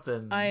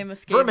 something. I am a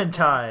Skaven.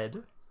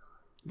 Vermintide.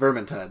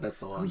 Vermintide, that's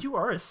the one. Oh, you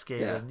are a Skaven.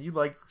 Yeah. You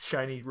like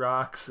shiny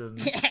rocks and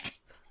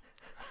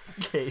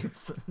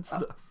caves and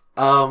stuff.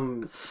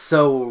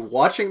 So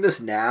watching this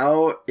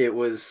now, it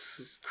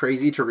was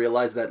crazy to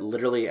realize that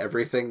literally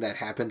everything that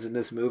happens in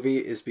this movie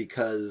is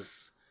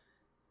because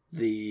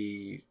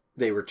they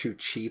were too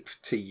cheap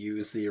to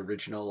use the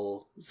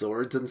original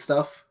Zords and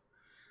stuff.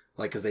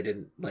 Like, because they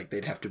didn't, like,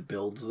 they'd have to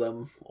build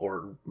them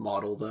or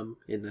model them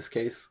in this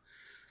case.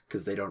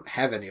 Because they don't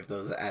have any of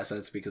those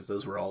assets because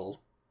those were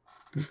all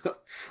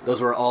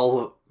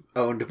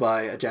owned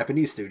by a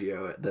Japanese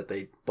studio that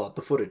they bought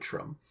the footage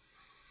from.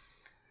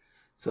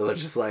 So they're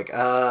just like,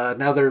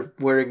 now they're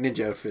wearing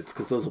ninja outfits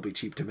because those will be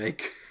cheap to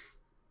make.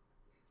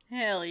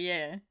 Hell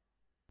yeah.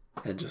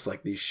 And just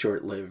like these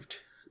short-lived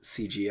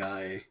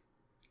CGI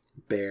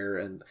bear,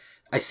 and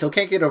I still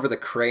can't get over the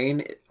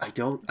crane. I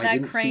didn't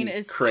crane see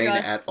is crane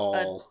just at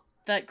all.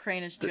 That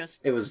crane is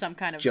just it was some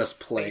kind of just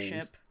plain.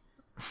 spaceship.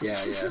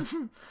 Yeah.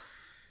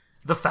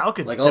 The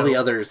Falcon. Like all the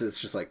others, it's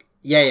just like,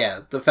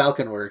 yeah, the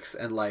Falcon works,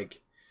 and like,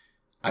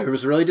 I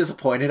was really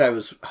disappointed. I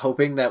was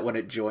hoping that when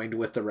it joined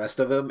with the rest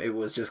of them, it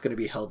was just going to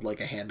be held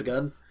like a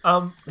handgun.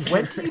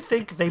 When do you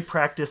think they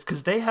practice?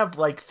 Because they have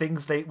like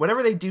things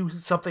whenever they do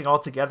something all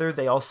together,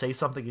 they all say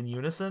something in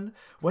unison.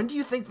 When do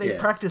you think they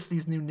practice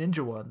these new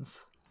ninja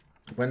ones?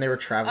 When they were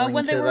traveling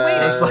when they to were the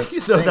waiting.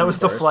 It's like, that was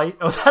the flight.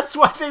 Oh, that's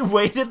why they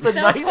waited the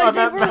night on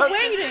that mountain.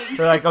 waiting.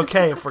 They're like,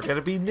 okay, if we're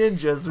gonna be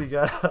ninjas, we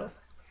gotta.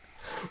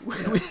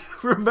 We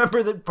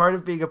remember that part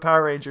of being a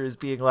Power Ranger is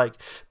being like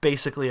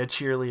basically a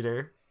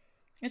cheerleader.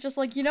 It's just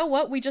like, you know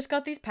what? We just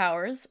got these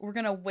powers. We're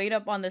gonna wait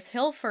up on this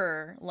hill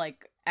for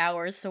like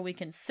hours so we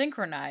can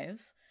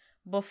synchronize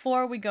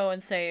before we go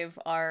and save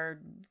our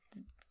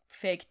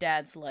fake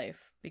dad's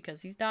life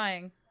because he's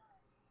dying.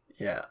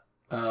 Yeah.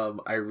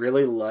 I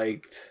really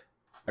liked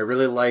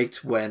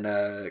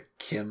when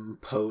Kim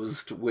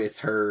posed with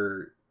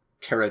her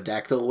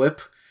pterodactyl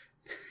whip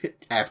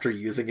after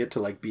using it to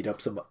like beat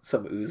up some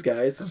ooze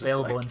guys. It's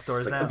Available like, in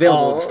stores now.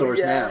 Available in stores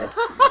yeah. now.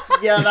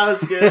 Yeah, that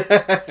was good.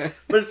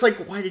 But it's like,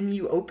 why didn't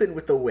you open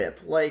with the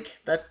whip?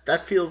 Like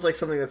that feels like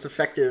something that's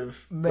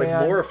effective, like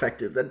Man. more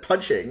effective than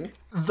punching.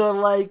 The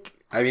like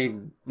I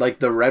mean, like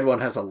the red one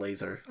has a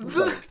laser.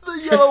 Like,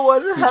 the yellow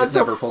one has just a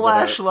never pulled it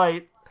out.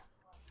 flashlight.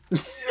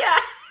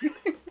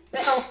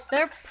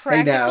 They're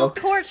practical now.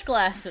 torch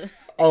glasses.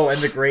 Oh,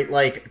 and the great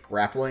like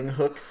grappling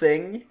hook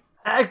thing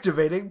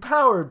Activating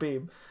power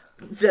beam.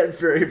 that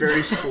very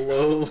very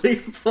slowly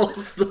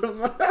pulls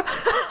them up.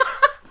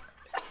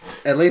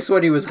 at least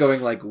when he was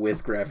going like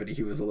with gravity,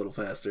 he was a little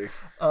faster.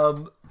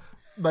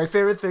 My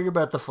favorite thing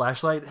about the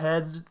flashlight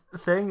head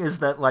thing is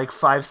that like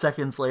 5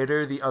 seconds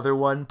later, the other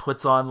one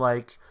puts on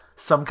like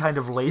some kind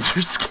of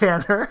laser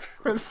scanner.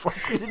 It's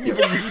like, we didn't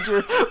even need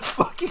your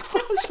fucking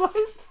flashlight.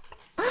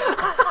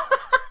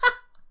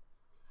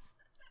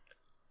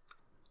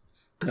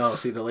 No,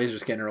 see, the laser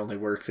scanner only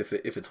works if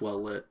it's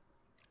well lit.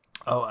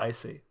 Oh, I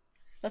see.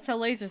 That's how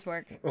lasers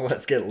work.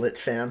 Let's get lit,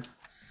 fam.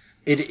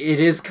 It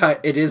is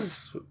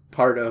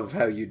part of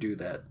how you do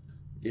that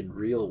in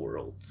real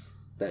worlds.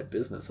 That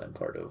business I'm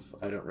part of.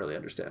 I don't really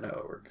understand how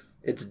it works.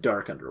 It's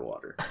dark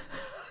underwater.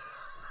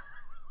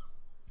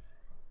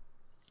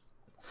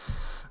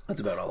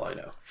 That's about all I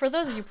know. For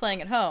those of you playing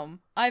at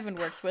home, Ivan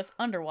works with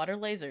underwater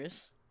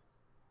lasers.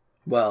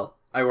 Well,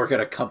 I work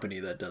at a company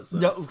that does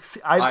this. No,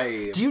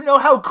 see, do you know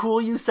how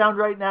cool you sound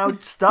right now?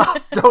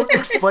 Stop! Don't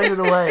explain it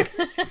away.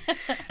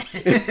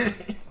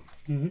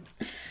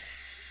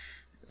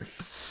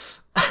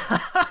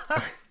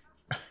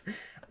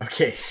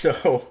 Okay,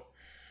 so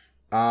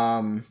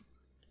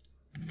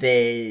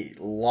they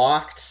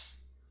locked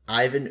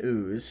Ivan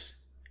Ooze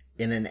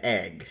in an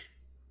egg.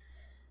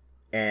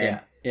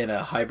 And in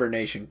a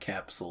hibernation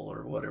capsule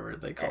or whatever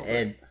they call it.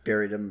 and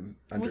buried him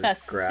With a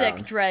underground.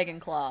 sick dragon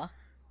claw.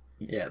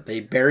 Yeah, they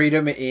buried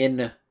him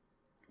in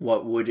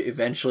what would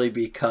eventually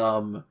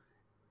become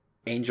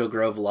Angel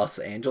Grove, Los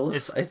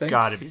Angeles, It's I think.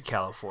 got to be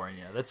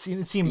California. It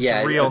seems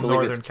I real believe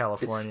Northern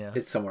California.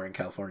 It's somewhere in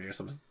California or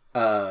something.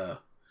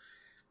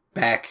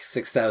 Back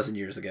 6,000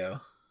 years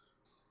ago.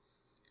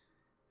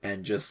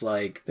 And just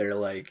like, they're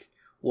like,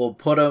 we'll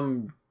put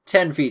him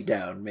 10 feet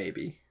down,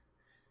 maybe.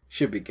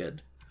 Should be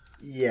good.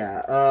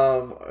 Yeah.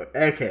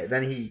 Okay.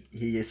 Then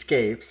he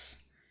escapes.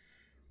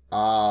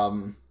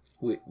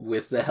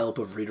 With the help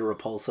of Rita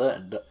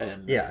Repulsa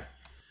and Yeah.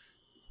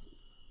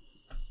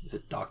 Is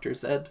it Dr.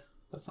 Zed?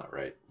 That's not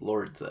right.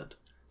 Lord Zed.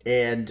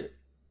 And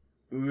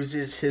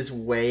oozes his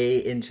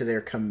way into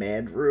their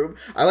command room.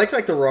 I like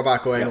the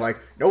robot going like,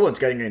 no one's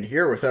getting in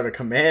here without a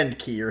command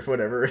key or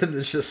whatever. And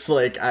it's just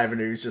like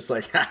Ivan Ooze just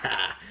like,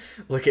 haha,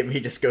 look at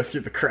me just go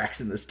through the cracks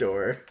in this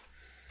door.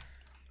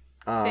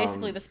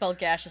 Basically the spell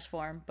gaseous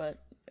form,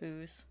 but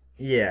ooze.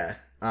 Yeah.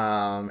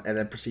 And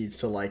then proceeds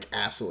to like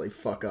absolutely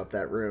fuck up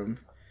that room.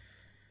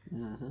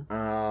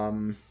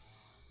 Mm-hmm.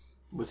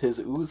 With his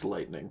ooze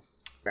lightning.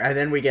 And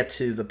then we get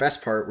to the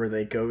best part where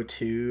they go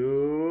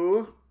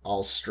to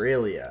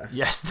Australia.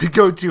 Yes, they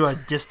go to a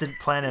distant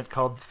planet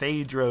called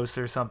Phaedros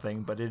or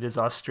something, but it is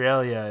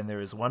Australia, and there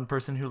is one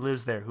person who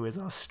lives there who is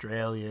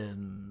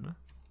Australian.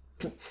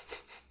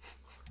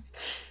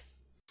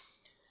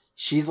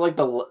 She's like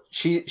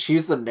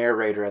she's the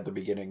narrator at the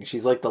beginning.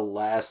 She's like the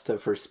last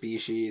of her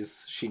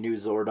species. She knew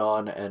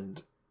Zordon,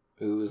 and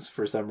Ooze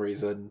for some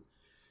reason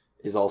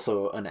is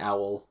also an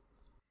owl.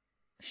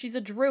 She's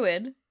a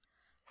druid,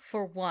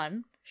 for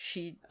one.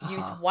 She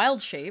used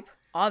wild shape,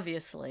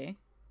 obviously.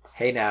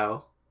 Hey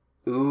now,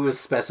 Ooze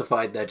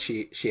specified that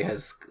she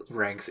has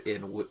ranks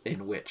in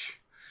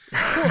witch.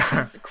 Cool,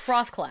 she's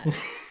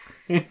cross-class.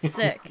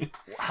 Sick.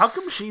 How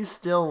come she's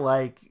still,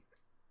 like,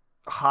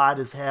 hot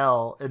as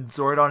hell, and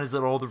Zordon is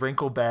an old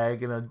wrinkle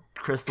bag and a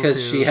crystal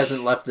Because tube? she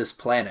hasn't left this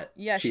planet.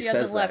 Yeah, she says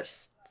hasn't that.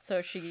 left,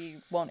 so she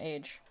won't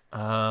age.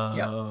 Oh.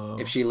 Yeah.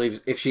 If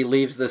she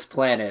leaves this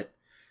planet,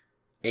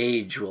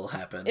 age will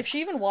happen. If she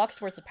even walks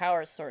towards the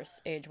power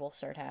source, age will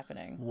start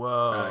happening.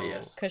 Whoa.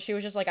 Yes. Because she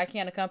was just like, I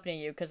can't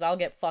accompany you because I'll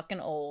get fucking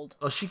old.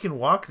 Well, she can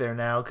walk there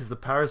now because the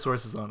power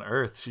source is on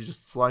Earth. She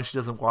just, as long as she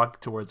doesn't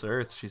walk towards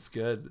Earth, she's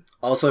good.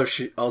 Also,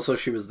 she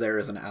was there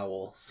as an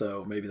owl,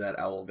 so maybe that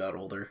owl got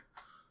older.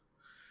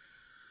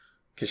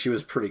 Because she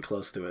was pretty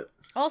close to it.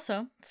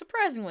 Also,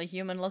 surprisingly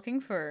human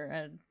looking for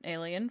an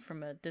alien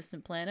from a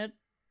distant planet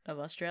of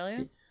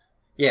Australia.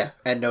 Yeah,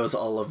 and knows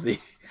all of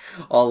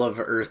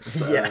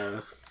Earth's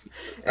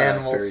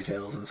Animals. fairy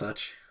tales and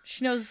such.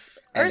 She knows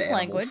And Earth animals.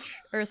 language,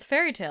 Earth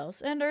fairy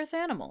tales, and Earth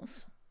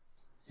animals.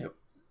 Yep.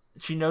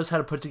 She knows how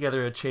to put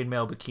together a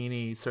chainmail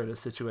bikini sort of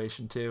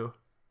situation, too.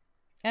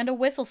 And a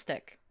whistle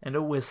stick. And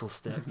a whistle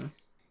stick.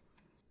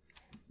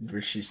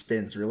 Which she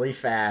spins really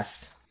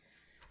fast.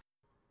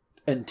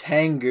 And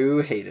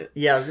Tengu hate it.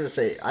 Yeah, I was gonna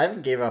say, I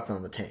gave up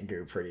on the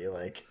Tengu pretty,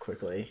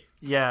 quickly.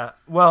 Yeah.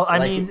 Well, I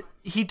Like mean,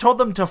 he told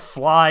them to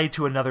fly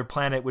to another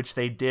planet, which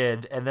they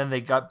did, and then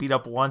they got beat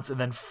up once and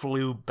then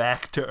flew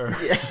back to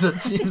Earth. That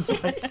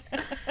seems like...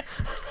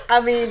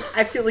 I mean,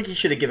 I feel like you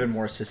should have given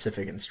more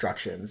specific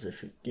instructions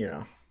if,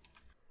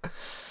 I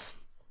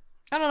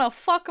don't know,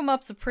 fuck 'em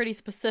up's a pretty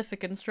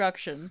specific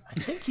instruction. I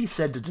think he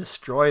said to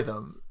destroy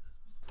them.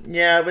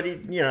 Yeah, but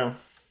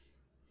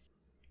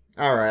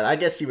Alright, I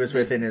guess he was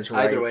within his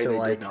right Either way, they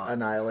to, did not.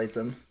 annihilate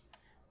them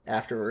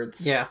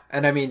afterwards. Yeah,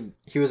 and I mean,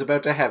 he was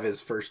about to have his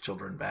first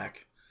children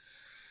back.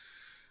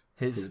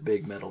 His His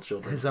big metal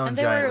children. own And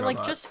they giant were,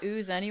 robots. just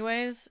ooze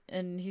anyways,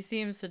 and he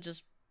seems to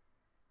just,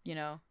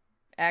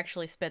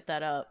 actually spit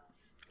that up.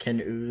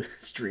 Can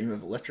ooze dream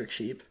of electric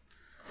sheep?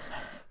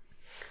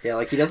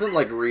 Yeah, he doesn't,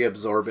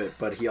 reabsorb it,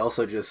 but he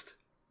also just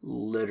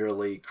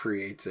literally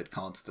creates it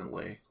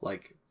constantly.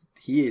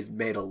 He has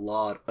made a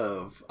lot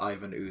of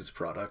Ivan Ooze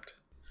product.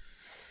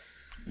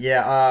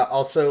 Yeah,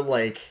 also,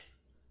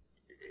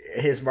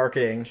 his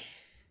marketing.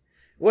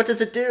 What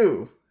does it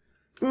do?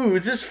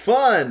 Ooze is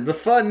fun! The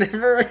fun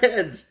never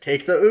ends!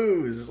 Take the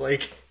ooze!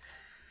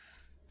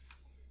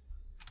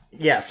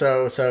 Yeah,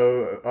 so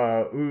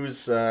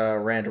Ooze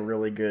ran a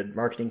really good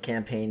marketing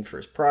campaign for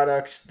his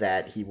product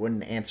that he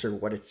wouldn't answer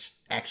what it's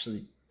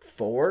actually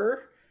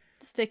for.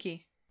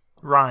 Sticky.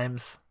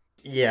 Rhymes.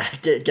 Yeah,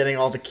 getting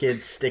all the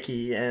kids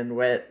sticky and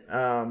wet.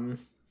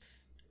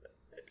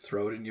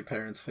 Throw it in your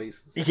parents'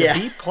 faces. Yeah. The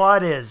beat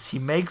plot is he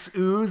makes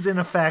ooze in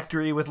a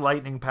factory with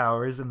lightning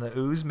powers, and the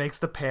ooze makes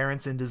the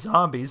parents into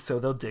zombies so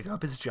they'll dig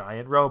up his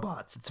giant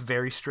robots. It's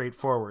very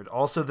straightforward.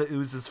 Also, the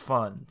ooze is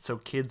fun, so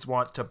kids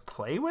want to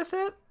play with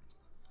it?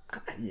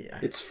 Yeah.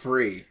 It's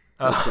free.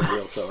 That's the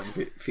real selling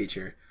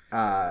feature.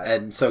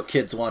 And so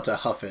kids want to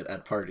huff it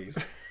at parties.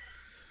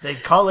 They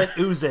call it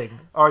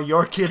oozing. Are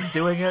your kids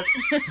doing it?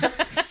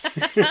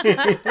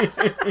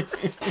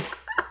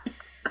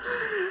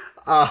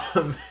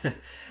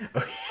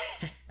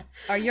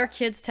 Are your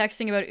kids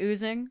texting about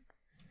oozing?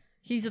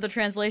 These are the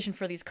translation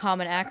for these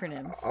common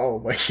acronyms. Oh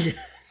my god.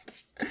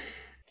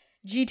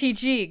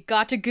 GTG,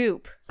 got to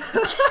goop.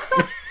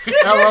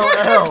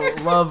 LOL,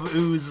 love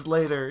ooze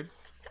later.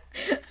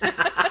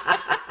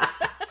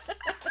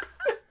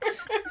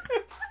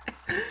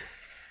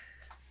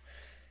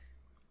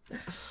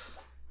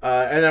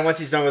 And then once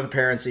he's done with the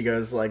parents, he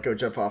goes go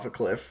jump off a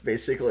cliff,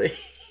 basically.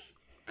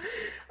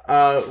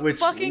 Which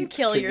Fucking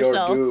kill To your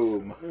yourself.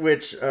 doom.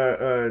 which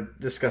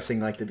discussing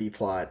the B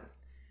plot.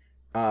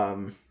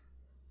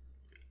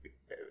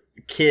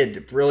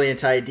 Kid,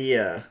 brilliant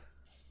idea.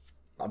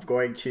 I'm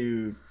going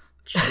to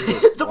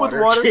shoot them with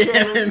water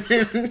cannons.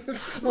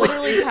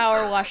 Literally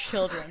power wash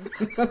children.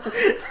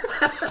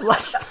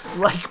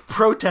 like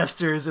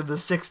protesters in the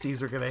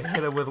 60s were gonna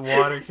hit him with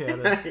water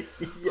cannons.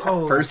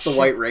 Holy First, the shit.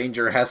 White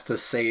Ranger has to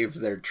save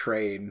their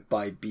train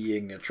by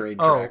being a train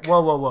Oh, track.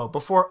 whoa.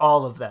 Before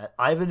all of that,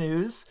 Ivan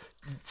Ooze,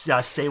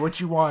 say what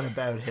you want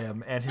about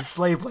him and his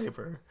slave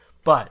labor,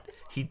 but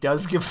he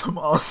does give them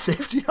all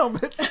safety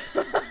helmets.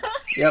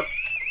 Yep.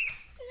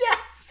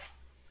 Yes!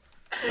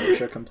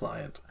 OSHA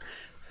compliant.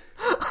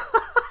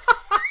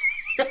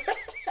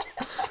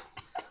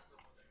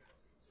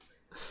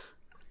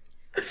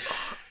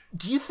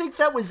 Do you think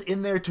that was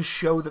in there to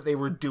show that they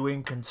were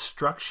doing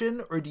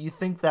construction, or do you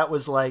think that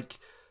was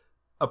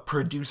a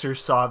producer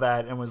saw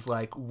that and was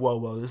like,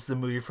 whoa, this is a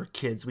movie for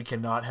kids. We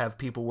cannot have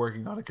people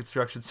working on a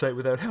construction site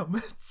without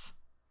helmets.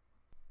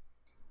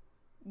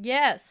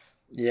 Yes.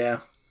 Yeah.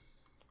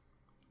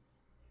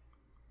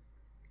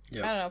 I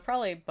Yep. don't know,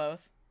 probably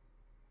both.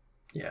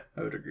 Yeah,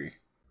 I would agree.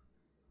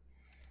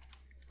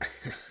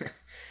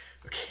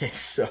 Okay,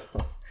 so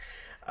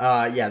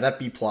yeah, that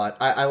B plot.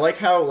 I like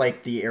how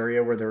the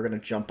area where they were gonna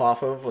jump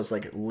off of was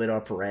lit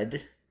up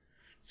red.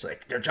 It's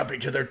they're jumping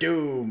to their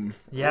doom.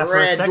 Yeah, red for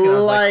a second I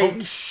was like, holy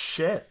light.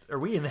 shit, are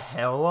we in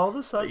hell all of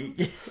a sudden?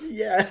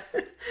 Yeah.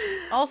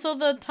 Also,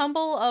 the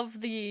tumble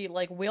of the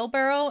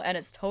wheelbarrow, and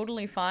it's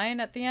totally fine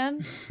at the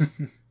end.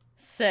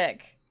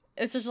 Sick.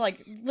 It's just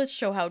let's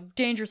show how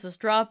dangerous this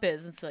drop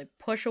is. It's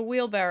push a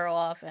wheelbarrow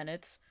off, and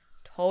it's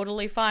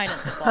totally fine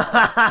at the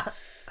bottom.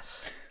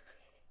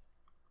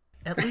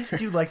 At least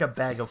do a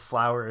bag of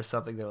flour or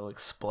something that'll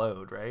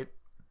explode, right?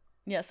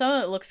 Yeah, some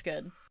of it looks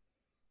good.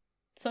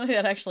 Something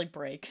that actually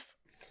breaks.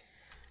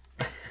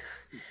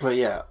 But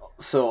yeah,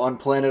 so on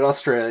planet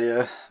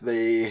Australia,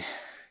 they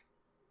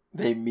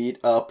meet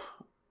up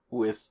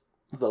with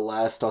the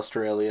last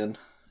Australian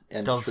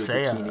and her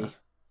Dulcea. bikini,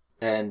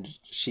 and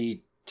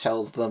she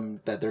tells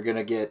them that they're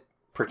gonna get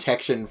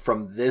protection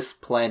from this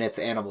planet's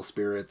animal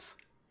spirits,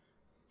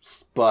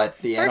 but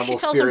the First, animal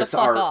she tells him to spirits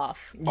fuck are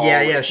off.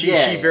 Yeah, she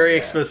very yeah.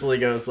 explicitly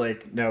goes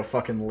like, "No,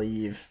 fucking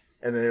leave,"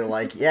 and they're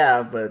like,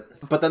 "Yeah,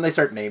 but." But then they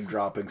start name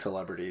dropping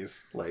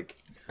celebrities, like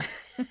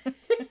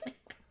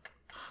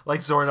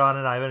Like Zordon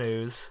and Ivan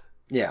Ooze.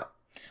 yeah.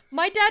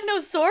 My dad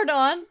knows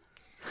Sordon.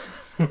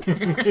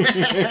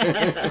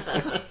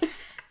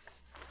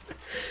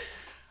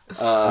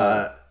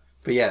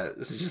 But yeah,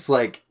 it's just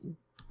like,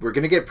 we're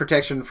gonna get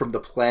protection from the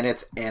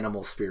planet's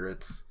animal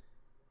spirits.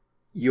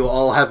 You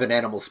all have an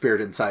animal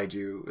spirit inside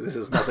you. This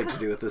has nothing to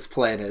do with this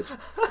planet.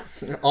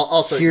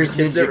 Also, Here's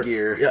you kids ninja ever,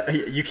 gear. Yeah,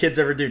 you kids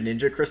ever do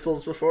ninja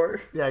crystals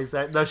before? Yeah,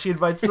 exactly. No, she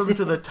invites them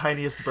to the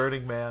tiniest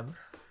Burning Man.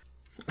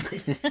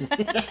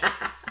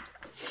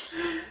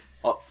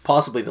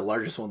 Possibly the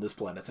largest one this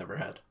planet's ever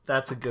had.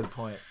 That's a good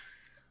point.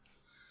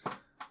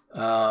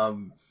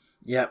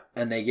 Yep,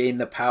 and they gain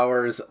the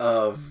powers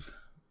of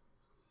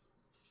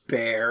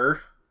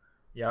bear,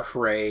 Yep.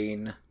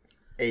 crane,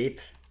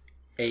 Ape.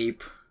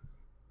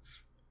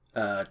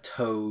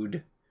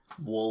 toad,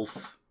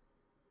 wolf,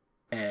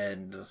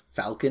 and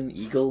falcon,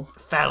 eagle,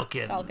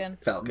 Falcon. Falcon.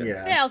 falcon.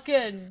 Yeah.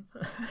 Falcon.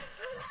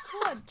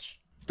 Touch.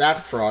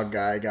 That frog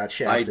guy got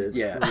shafted.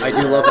 I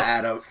do love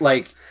Adam.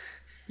 Like,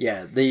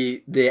 yeah,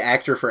 the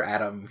actor for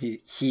Adam,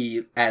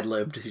 he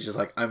ad-libbed. He's just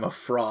like, I'm a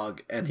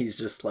frog, and he's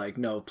just like,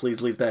 no,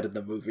 please leave that in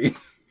the movie.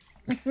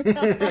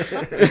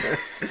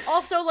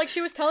 Also, like,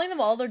 she was telling them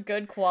all their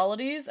good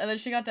qualities, and then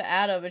she got to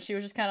Adam, and she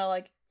was just kind of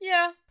like,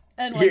 yeah,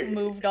 and, like,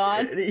 moved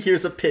on.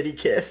 Here's a pity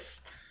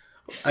kiss.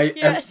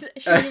 Yeah,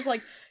 she was just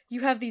like,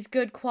 you have these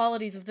good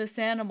qualities of this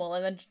animal,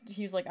 and then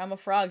he was like, I'm a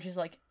frog. She's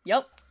like,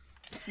 yep.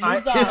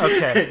 Moves on.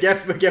 Okay.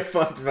 Get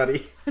fucked,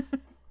 buddy.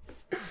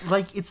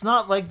 Like, it's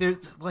not like there's,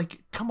 like,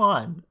 come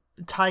on.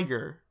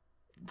 Tiger.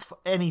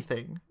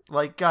 Anything.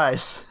 Like,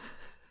 guys.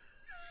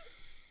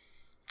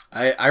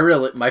 I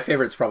really, my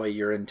favorite's probably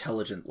you're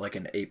intelligent like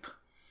an ape.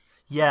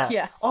 Yeah.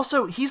 Yeah.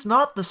 Also, he's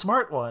not the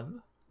smart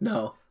one.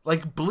 No.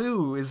 Like,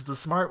 Blue is the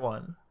smart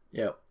one.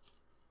 Yep.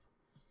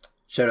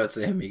 Shout out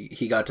to him.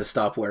 He got to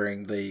stop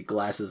wearing the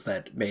glasses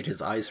that made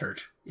his eyes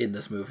hurt in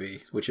this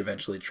movie, which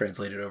eventually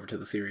translated over to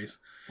the series.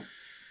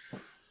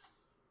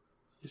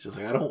 He's just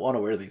like, I don't want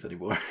to wear these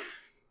anymore.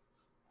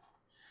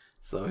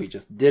 So he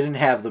just didn't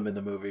have them in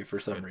the movie for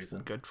some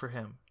reason. Good for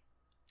him.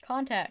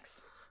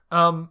 Contacts.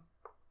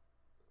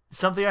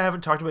 Something I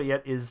haven't talked about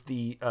yet is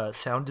the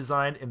sound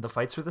design in the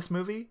fights for this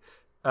movie.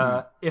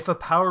 If a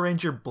Power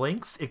Ranger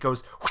blinks, it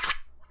goes...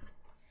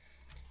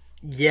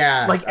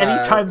 Yeah. Like,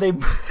 anytime they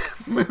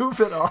move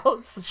at all,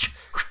 it's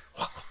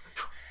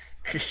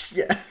like...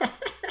 Yeah.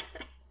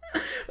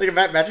 Like,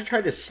 imagine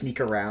trying to sneak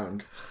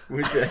around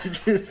with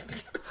that.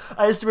 Just...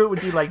 I assume it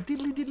would be like...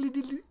 diddly, diddly,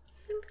 diddly.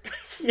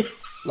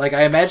 Like,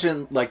 I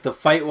imagine, like, the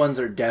fight ones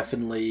are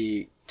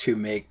definitely to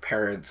make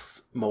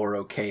parents more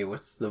okay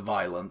with the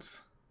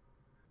violence.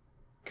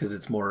 Because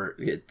it's more...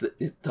 It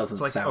doesn't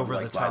It's like sound over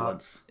like the top.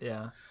 violence.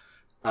 Yeah.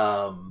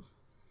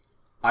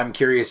 I'm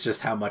curious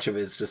just how much of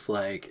it's just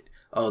like,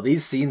 oh,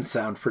 these scenes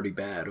sound pretty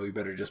bad. We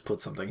better just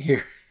put something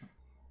here.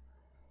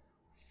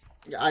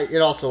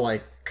 It also,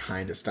 like,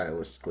 kind of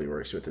stylistically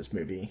works with this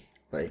movie.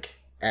 Like,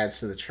 adds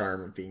to the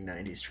charm of being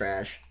 90s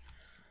trash.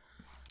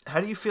 How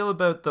do you feel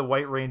about the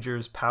White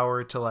Ranger's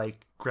power to,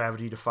 like,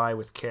 gravity defy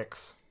with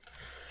kicks?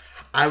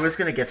 I was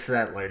gonna get to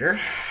that later.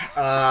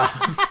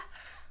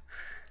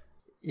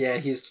 Yeah,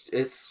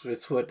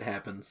 it's what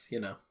happens, you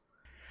know.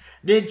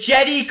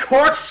 Ninjetti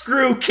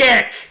corkscrew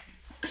kick!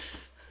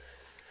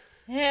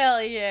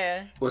 Hell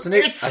yeah. Wasn't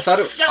it? It's I thought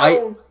it. so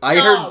I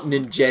heard dumb.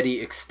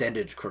 Ninjetti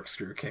extended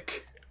corkscrew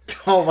kick.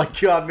 Oh my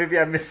god, maybe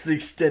I missed the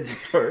extended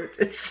part.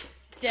 It's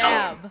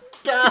Dab.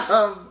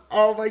 dumb.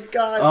 Oh my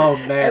god. Oh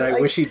man, And, I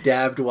like, wish he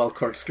dabbed while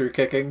corkscrew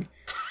kicking.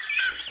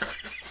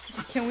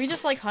 Can we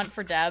just, like, hunt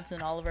for dabs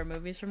in all of our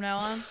movies from now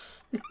on?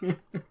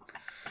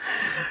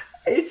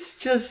 it's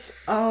just,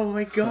 oh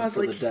my god,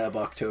 For the like, dab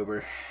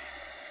October.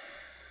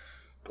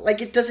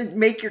 like it doesn't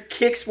make your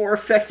kicks more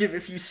effective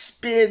if you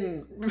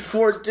spin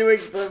before doing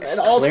them, and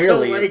also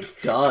Clearly like,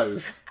 it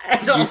does. and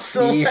Did you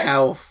also, see like-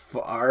 how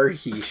far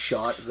he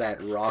shot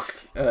that rock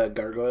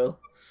gargoyle?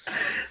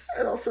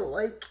 and also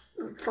like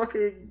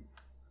fucking,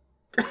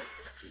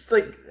 just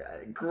like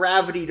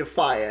gravity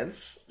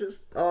defiance.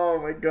 Just, oh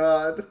my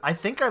god. I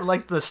think I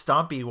like the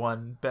Stompy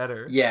one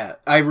better. Yeah,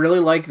 I really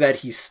like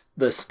that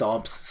the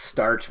stomps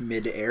start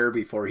mid-air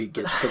before he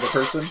gets to the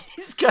person.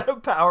 He's gotta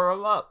power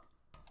him up.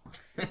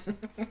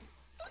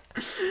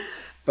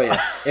 But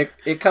yeah,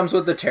 it comes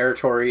with the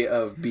territory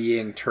of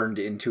being turned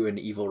into an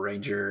evil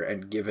ranger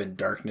and given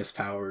darkness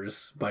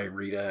powers by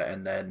Rita,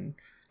 and then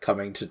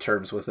coming to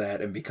terms with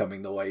that and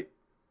becoming the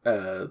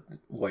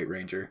white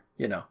ranger.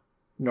 You know,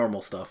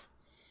 normal stuff.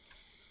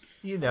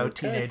 You know,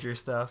 Okay. teenager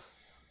stuff.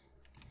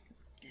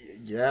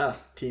 Yeah,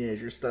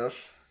 teenager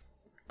stuff.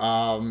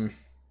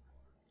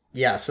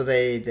 Yeah, so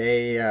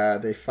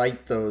they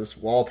fight those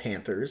wall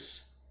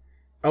panthers.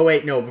 Oh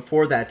wait, no,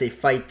 before that they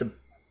fight the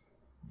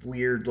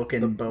weird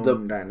looking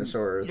bone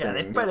dinosaur Yeah,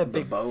 thing. they fight a The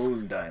big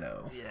bone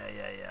dino.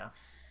 Yeah.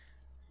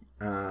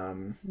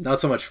 Not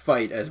so much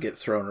fight as get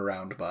thrown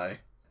around by.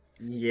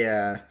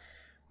 Yeah.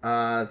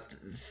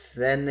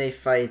 Then they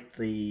fight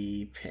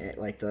the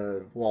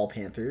wall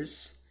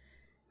panthers,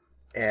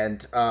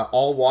 and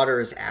all water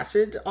is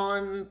acid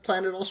on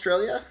planet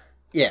Australia.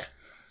 Yeah.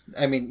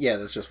 I mean, yeah,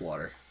 that's just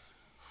water.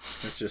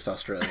 It's just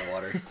Australian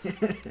water.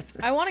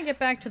 I want to get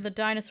back to the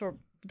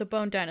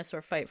bone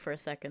dinosaur fight for a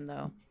second,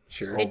 though.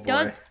 Sure. It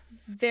does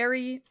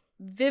very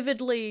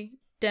vividly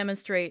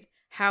demonstrate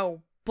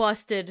how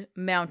busted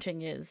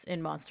mounting is in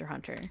Monster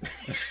Hunter.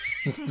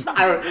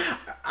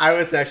 I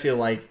was actually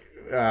like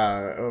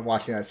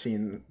watching that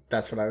scene.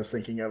 That's what I was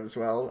thinking of as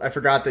well. I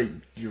forgot that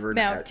you were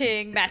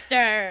Mounting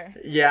master.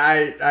 Yeah,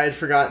 I had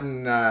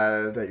forgotten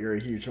that you're a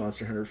huge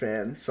Monster Hunter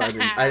fan, so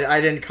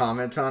I didn't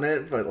comment on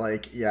it. But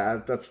like,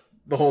 yeah, that's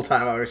the whole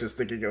time I was just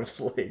thinking of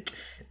like,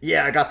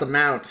 yeah, I got the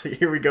mount.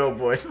 Here we go,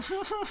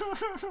 boys.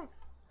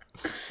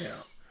 Yeah.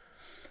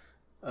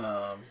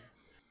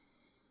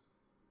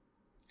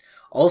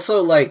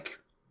 Also, like,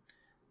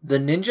 the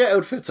ninja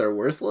outfits are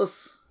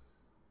worthless.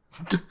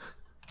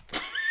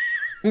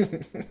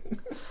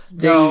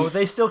 No,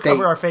 they still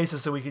cover our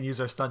faces so we can use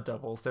our stunt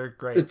doubles. They're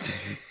great.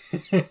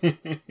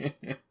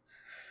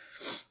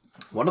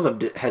 One of them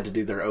had to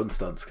do their own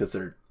stunts because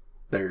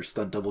their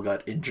stunt double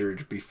got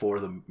injured before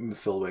the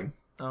filming.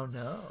 Oh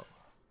no!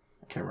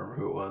 I can't remember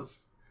who it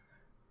was.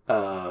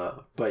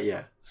 But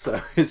yeah,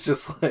 so it's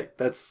just like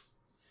that's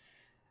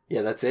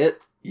it.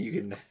 You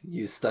can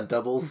use stunt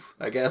doubles,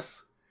 I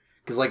guess,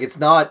 because like it's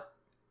not.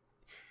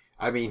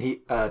 I mean,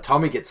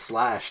 Tommy gets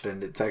slashed,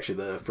 and it's actually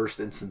the first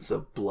instance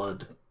of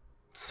blood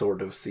sort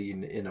of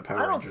seen in a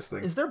Power Rangers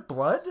thing. Is there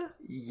blood?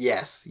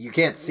 Yes, you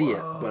can't see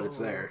it, but it's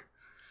there.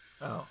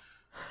 Oh.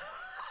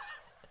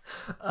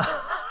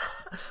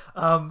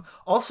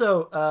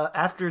 Also,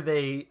 after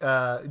they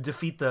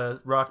defeat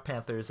the Rock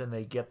Panthers and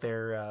they get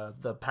their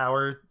the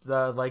power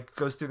like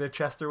goes through their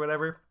chest or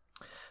whatever,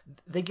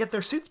 they get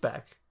their suits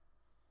back.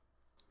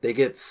 They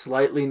get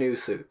slightly new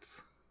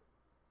suits,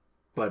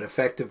 but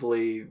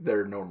effectively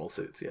they're normal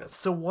suits. Yes.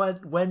 So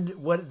what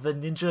the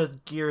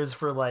ninja gear is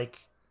for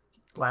like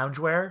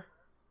loungewear?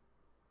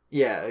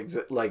 Yeah,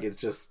 like it's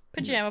just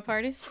Pajama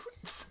parties.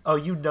 Oh,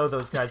 you know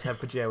those guys have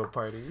pajama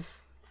parties.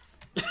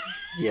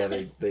 Yeah,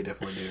 they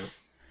definitely do.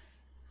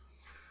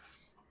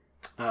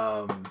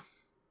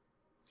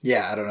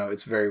 Yeah, I don't know.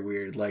 It's very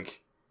weird. Like,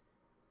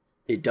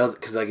 it does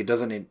because like it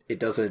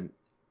doesn't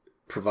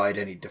provide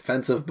any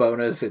defensive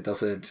bonus. It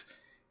doesn't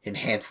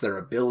enhance their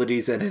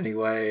abilities in any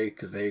way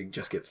because they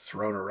just get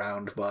thrown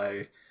around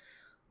by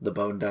the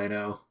bone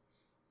dino,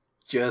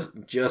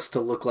 just to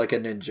look like a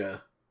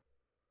ninja.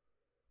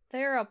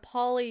 They're a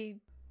polyhexuple?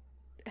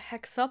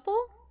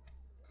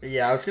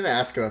 Yeah, I was gonna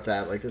ask about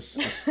that. Like,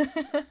 this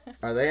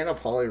are they in a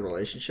poly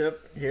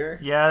relationship here?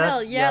 Yeah,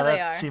 Hell yeah, they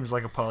that are. seems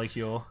like a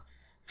polycule.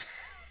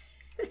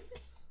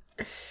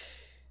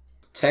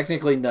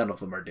 Technically, none of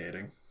them are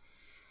dating.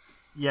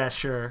 Yeah,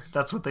 sure.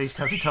 That's what they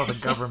have to tell the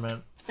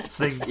government,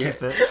 so they can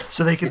keep it.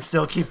 So they can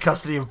still keep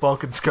custody of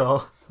Bulk and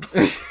Skull.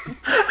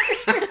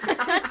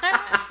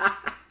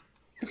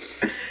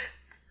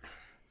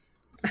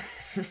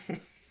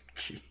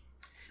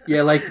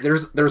 Yeah, like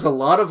there's a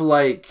lot of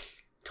like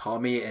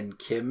Tommy and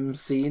Kim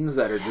scenes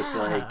that are just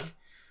like,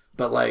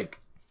 but like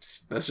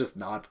that's just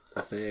not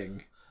a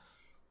thing.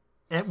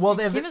 And well,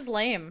 Kim is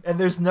lame. and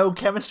there's no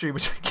chemistry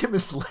between Kim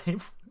is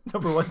lame.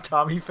 Number one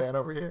Tommy fan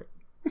over here.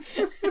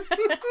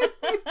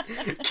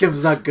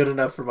 Kim's not good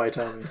enough for my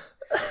Tommy.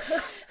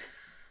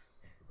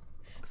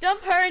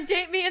 Dump her and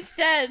date me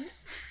instead.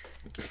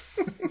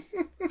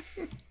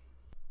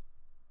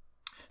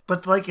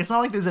 But like, it's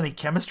not like there's any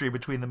chemistry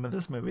between them in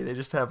this movie. They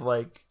just have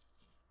like,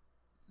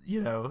 you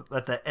know,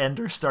 at the end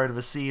or start of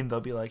a scene, they'll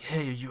be like,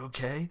 "Hey, are you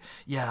okay?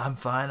 Yeah, I'm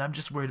fine. I'm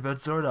just worried about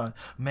Zordon.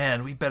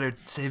 Man, we better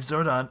save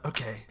Zordon.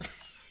 Okay."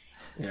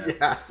 Yeah.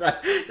 Yeah,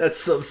 that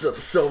sums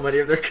up so many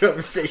of their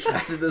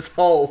conversations in this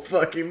whole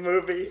fucking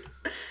movie.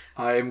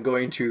 I'm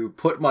going to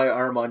put my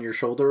arm on your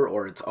shoulder,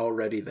 or it's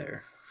already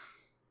there.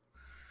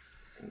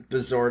 The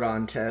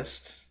Zordon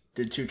test.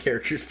 Did two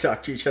characters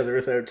talk to each other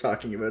without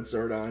talking about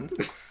Zordon?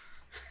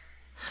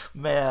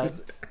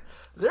 Man,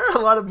 there are a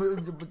lot of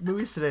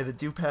movies today that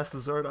do pass the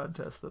Zordon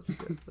test. That's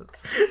good.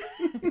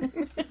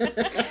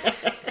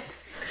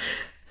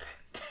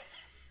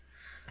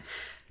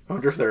 I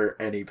wonder if there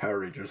are any Power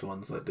Rangers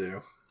ones that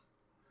do.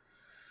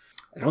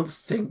 I don't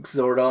think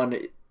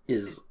Zordon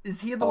is.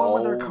 Is he in the one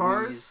with their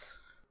cars?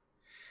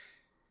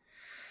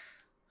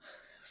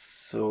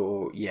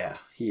 So yeah,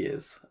 he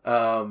is.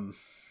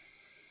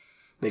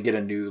 They get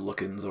a new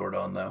looking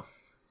Zordon though.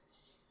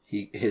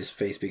 His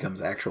face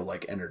becomes actual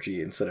like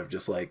energy instead of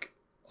just like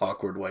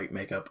awkward white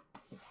makeup.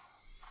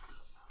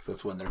 So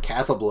that's when their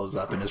castle blows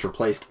up and is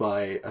replaced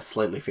by a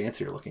slightly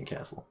fancier looking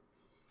castle.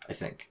 I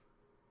think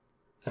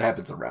that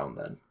happens around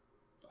then.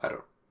 I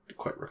don't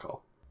quite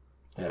recall.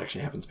 That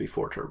actually happens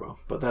before Turbo,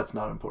 but that's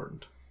not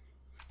important.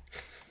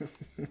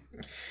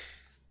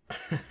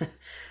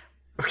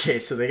 Okay,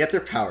 so they get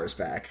their powers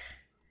back.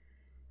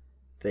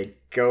 They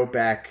go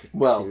back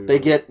to... they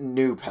get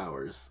new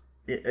powers.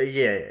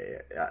 Yeah.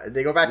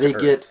 They go back They to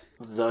Earth. get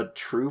the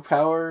true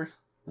power,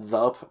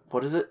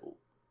 what is it?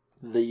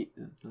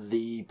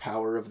 The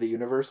power of the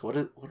universe? What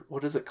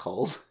is it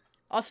called?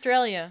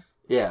 Australia.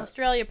 Yeah.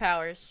 Australia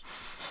powers.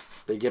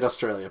 They get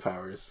Australia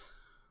powers.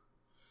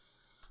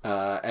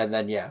 And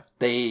then,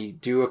 they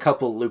do a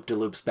couple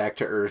loop-de-loops back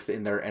to Earth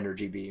in their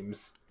energy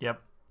beams.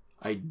 Yep.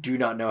 I do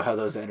not know how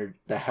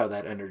how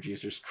that energy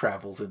just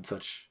travels in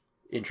such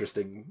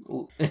interesting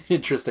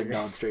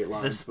non-straight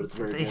lines, but it's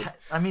very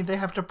good. They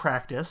have to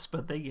practice,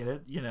 but they get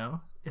it.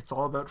 It's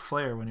all about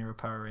flair when you're a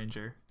Power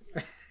Ranger.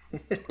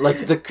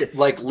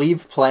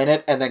 Leave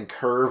planet and then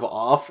curve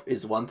off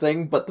is one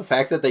thing, but the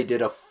fact that they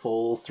did a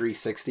full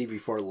 360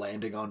 before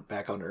landing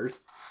back on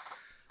Earth,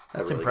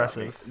 that's really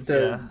impressive.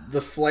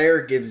 The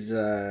flare gives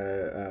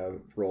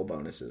roll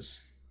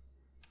bonuses.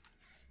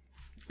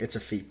 It's a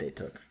feat they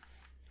took.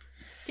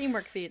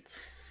 Teamwork feats.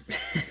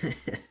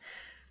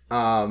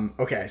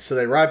 Okay, so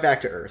they ride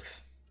back to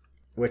Earth,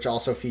 which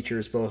also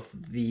features both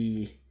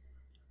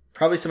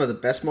probably some of the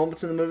best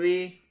moments in the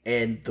movie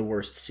and the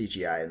worst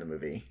CGI in the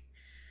movie.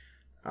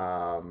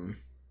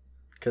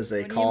 Because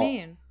they What do you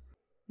mean?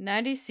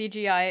 90s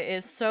CGI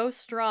is so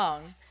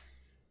strong.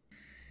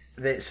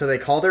 They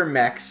call their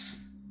mechs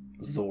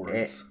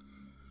Zords.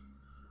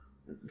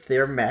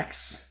 They're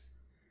mechs,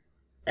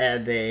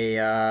 and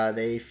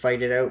they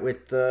fight it out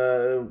with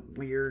the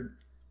weird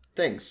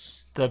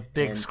things. The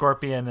big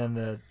scorpion and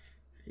the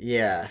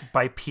Yeah.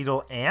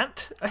 bipedal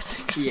ant, I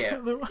think. Is Yeah. the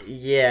other one.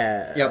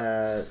 Yeah.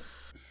 Yep.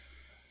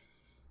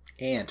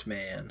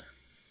 Ant-Man.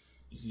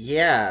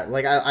 Yeah.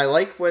 Like, I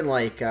like when,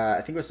 like,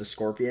 I think it was the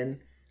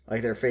scorpion,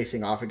 like, they're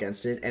facing off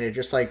against it, and it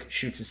just, like,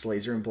 shoots its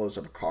laser and blows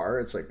up a car.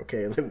 It's like,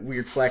 okay, like,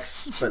 weird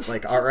flex, but,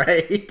 like,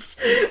 alright.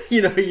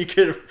 You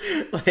could,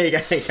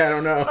 like, I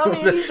don't know. I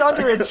mean, he's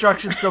under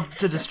instructions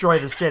to destroy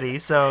the city,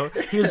 so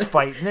he was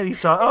fighting it. He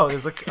saw,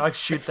 there's I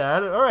shoot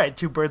that. All right,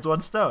 2 birds,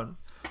 1 stone.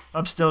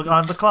 I'm still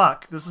on the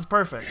clock. This is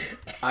perfect.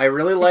 I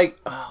really like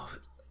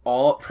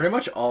pretty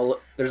much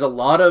all. There's a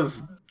lot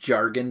of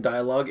jargon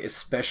dialogue,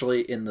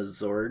 especially in the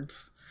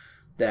Zords,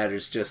 that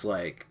is just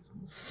like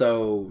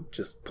so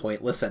just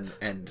pointless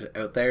and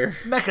out there.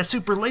 Mecha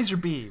super laser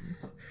beam.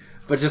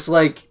 But just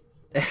like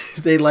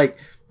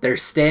they're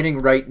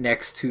standing right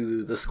next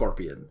to the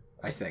scorpion.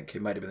 I think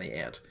it might have been the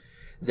ant.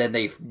 Then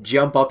they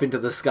jump up into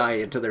the sky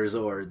into their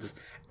Zords,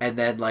 and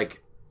then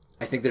like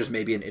I think there's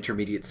maybe an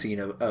intermediate scene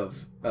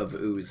of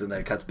ooze, and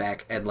then it cuts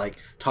back, and like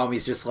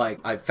Tommy's just like,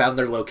 I found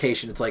their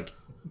location. It's like,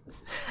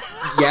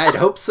 yeah, I'd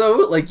hope so.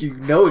 Like, you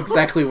know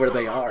exactly where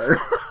they are.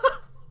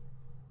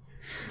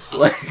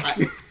 Like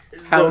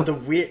how the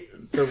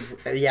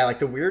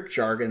weird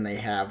jargon they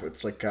have.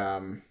 It's like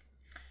I'd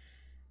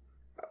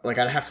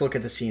have to look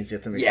at the scenes to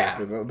get them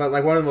exactly. Yeah. But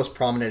like one of the most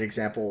prominent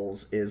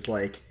examples is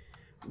like,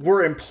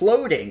 we're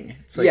imploding.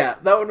 It's like, yeah,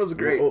 that one was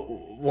great.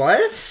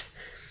 What?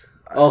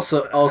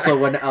 Also,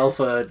 when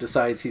Alpha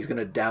decides he's going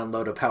to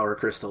download a power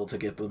crystal to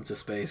get them to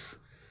space.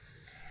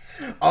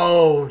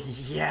 Oh,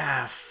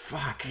 yeah,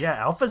 fuck. Yeah,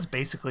 Alpha's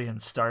basically in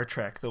Star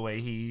Trek, the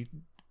way he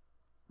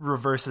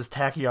reverses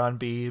tachyon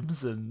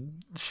beams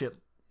and shit,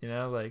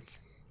 like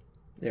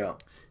Yeah.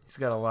 he's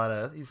got a lot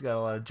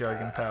of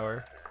jargon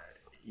power.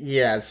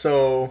 Yeah,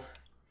 so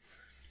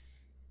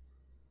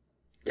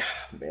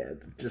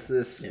man, just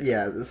this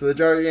so the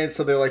jargon,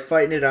 so they're like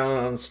fighting it out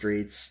on the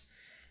streets.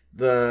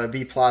 The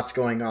B plot's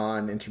going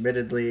on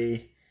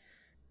intermittently,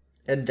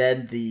 and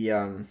then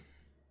the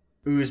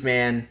Ooze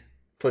Man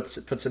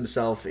puts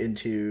himself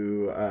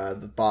into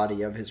the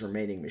body of his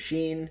remaining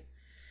machine,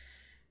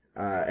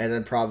 and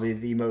then probably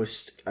the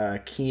most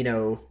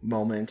Kino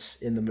moment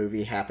in the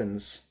movie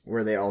happens,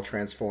 where they all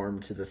transform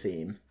to the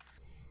theme.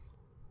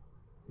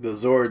 The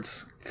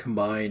Zords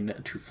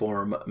combine to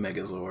form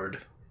Megazord,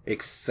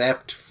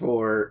 except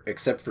for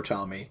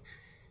Tommy.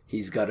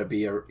 He's got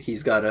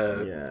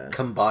to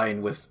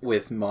combine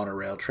with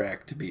monorail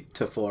track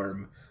to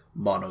form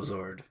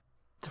Monozord.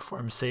 To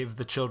form Save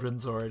the Children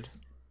Zord.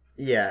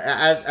 Yeah,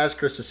 as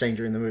Chris was saying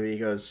during the movie, he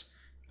goes,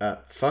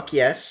 fuck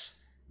yes,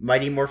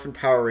 Mighty Morphin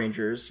Power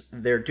Rangers,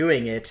 they're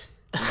doing it,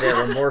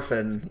 they're a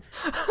Morphin,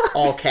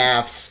 all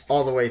caps,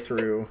 all the way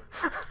through.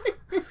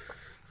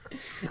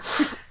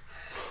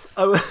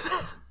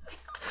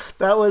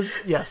 That was,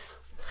 yes.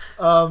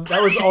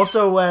 That was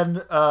also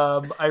when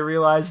I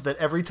realized that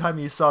every time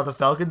you saw the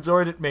Falcon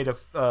Zord, it made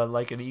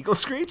like an eagle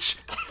screech.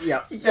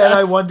 Yeah, yes. And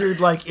I wondered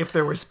like if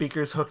there were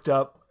speakers hooked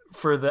up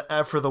for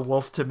the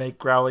wolf to make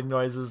growling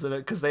noises in it,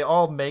 because they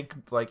all make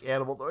like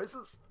animal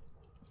noises.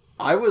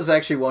 I was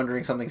actually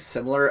wondering something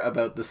similar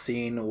about the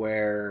scene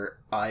where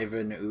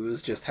Ivan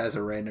Ooze just has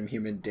a random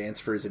human dance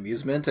for his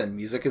amusement and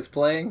music is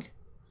playing.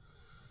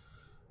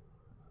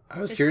 I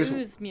was curious.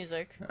 Ooze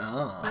music.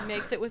 Oh. He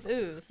makes it with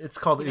ooze. It's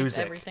called he makes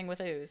oozing. everything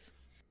with ooze.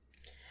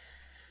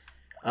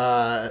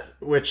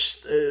 Which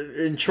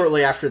and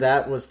shortly after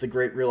that was the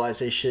great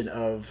realization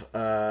of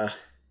Ninja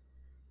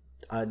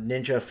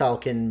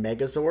Falcon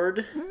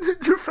Megazord.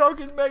 Ninja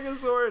Falcon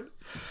Megazord.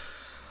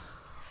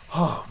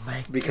 Oh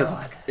my Because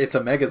god. it's a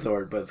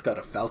Megazord, but it's got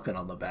a falcon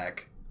on the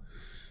back.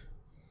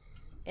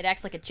 It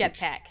acts like a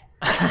jetpack.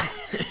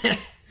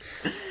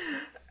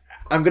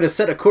 I'm gonna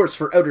set a course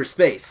for outer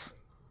space.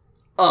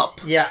 Up.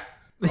 Yeah.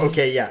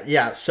 Okay.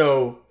 Yeah.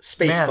 So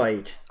space Man,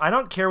 fight. I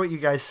don't care what you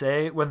guys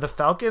say. When the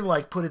Falcon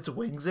like put its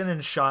wings in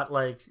and shot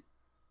like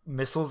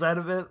missiles out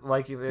of it,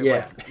 like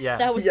Yeah. yeah.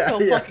 That was Yeah, so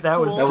yeah. fucking That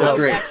was- cool. that was I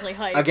great. actually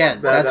hyped.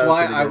 Again, That that's was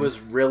why really I good. was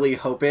really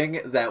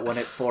hoping that when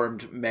it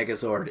formed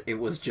Megazord, it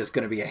was just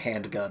going to be a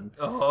handgun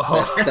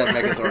Oh. that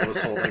Megazord was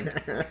holding.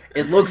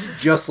 It looks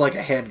just like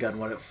a handgun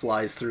when it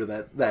flies through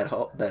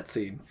that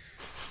scene.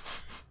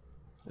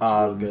 It's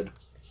real good.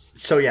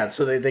 So yeah.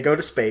 So they go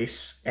to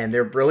space, and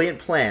their brilliant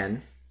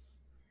plan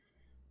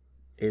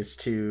is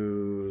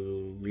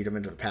to lead them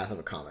into the path of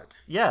a comet.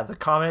 Yeah, the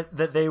comet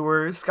that they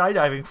were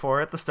skydiving for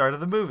at the start of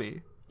the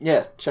movie.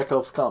 Yeah,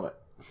 Chekhov's comet.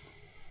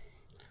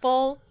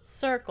 Full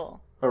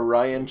circle.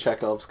 Orion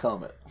Chekhov's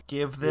comet.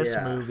 Give this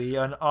Yeah. movie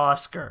an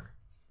Oscar.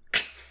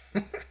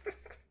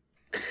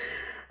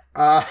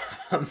 And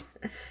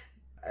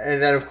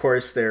then, of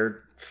course,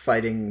 they're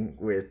fighting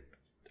with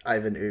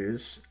Ivan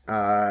Ooze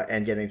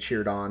and getting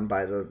cheered on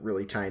by the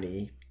really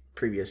tiny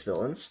previous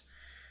villains.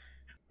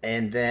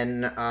 And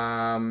then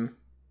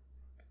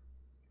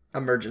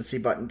emergency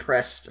button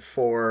pressed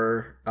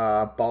for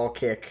ball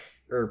kick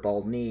or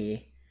ball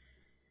knee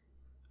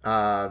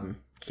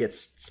gets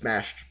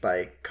smashed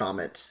by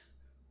Comet.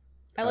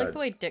 I like the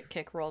way dick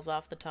kick rolls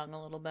off the tongue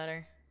a little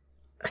better.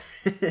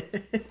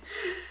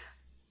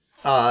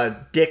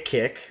 Dick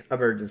kick,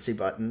 emergency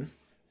button,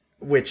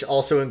 which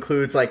also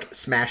includes like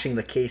smashing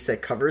the case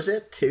that covers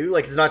it too.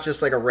 Like it's not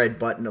just like a red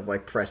button of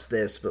like press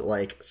this, but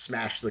like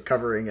smash the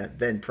covering and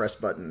then press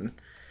button.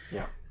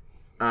 Yeah.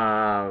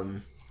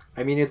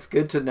 I mean, it's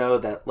good to know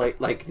that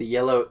like the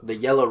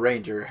Yellow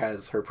Ranger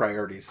has her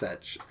priorities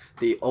set.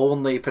 The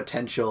only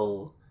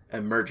potential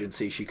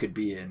emergency she could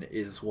be in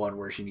is one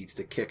where she needs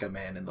to kick a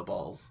man in the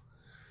balls.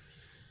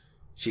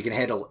 She can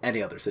handle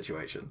any other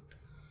situation.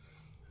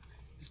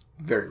 It's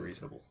very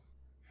reasonable.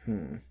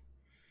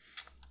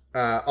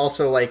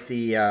 Also, like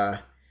the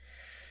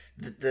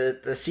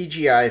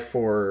CGI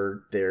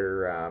for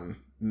their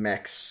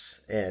mechs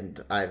and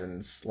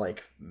Ivan's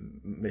like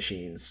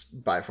machines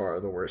by far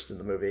the worst in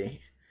the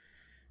movie.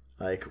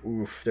 Like,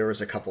 oof, there was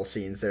a couple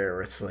scenes there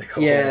where it's like,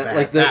 oh, Yeah,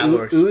 like the that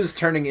looks... ooze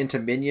turning into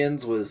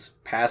minions was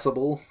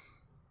passable,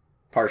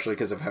 partially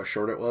because of how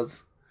short it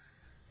was.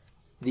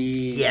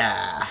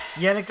 Yeah.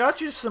 Yeah, and it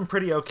got you some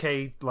pretty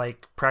okay,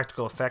 like,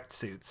 practical effect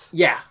suits.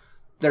 Yeah,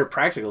 their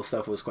practical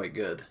stuff was quite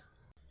good.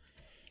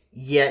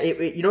 Yeah,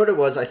 you know what it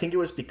was? I think it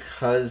was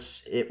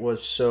because it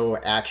was so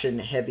action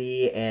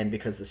heavy and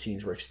because the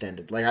scenes were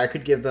extended. Like, I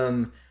could give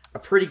them a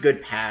pretty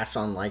good pass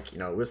on, like, you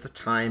know, it was the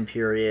time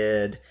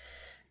period,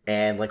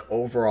 and, like,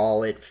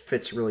 overall it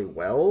fits really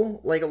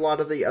well, like a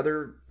lot of the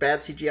other bad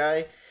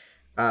CGI,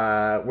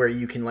 where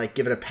you can, like,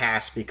 give it a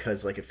pass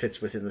because, like, it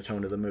fits within the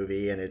tone of the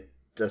movie and it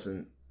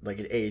doesn't, like,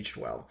 it aged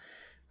well.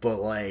 But,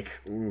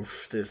 like,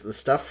 oof, the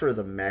stuff for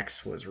the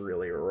mechs was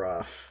really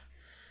rough.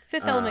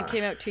 Fifth Element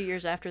came out 2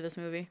 years after this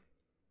movie.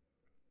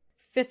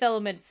 Fifth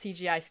Element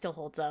CGI still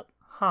holds up.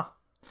 Huh.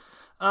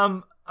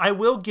 I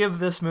will give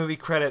this movie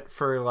credit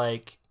for,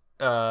 like,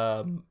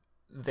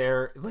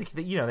 their, like,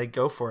 you know, they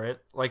go for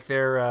it. Like,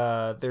 their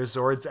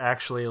Zords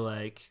actually,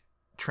 like,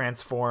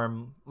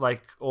 transform,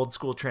 like, old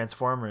school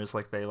Transformers.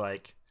 Like, they,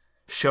 like,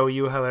 show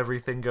you how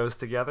everything goes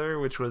together,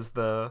 which was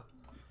the...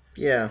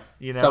 Yeah.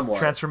 You know, Somewhat.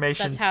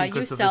 transformation That's how you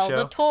sequence of sell the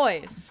the show.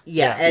 toys.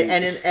 Yeah,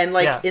 and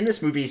like, Yeah. in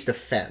this movie's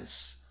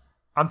defense...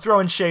 I'm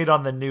throwing shade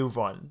on the new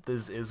one.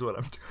 This is what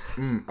I'm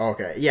doing.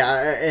 Okay,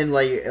 yeah, and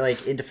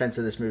like in defense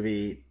of this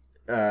movie,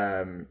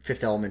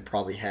 Fifth Element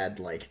probably had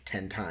like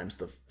 10 times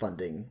the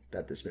funding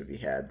that this movie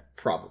had,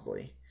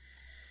 probably.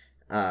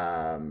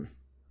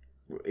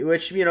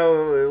 Which, you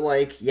know,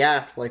 like,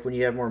 yeah, like when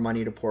you have more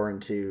money to pour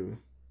into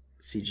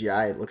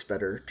CGI, it looks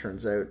better,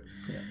 turns out.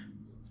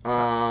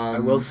 I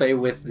will say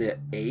with the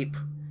ape,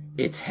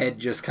 its head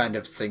just kind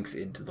of sinks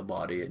into the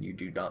body and you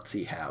do not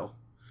see how.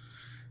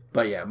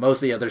 But yeah, most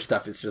of the other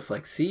stuff is just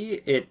like, see,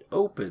 it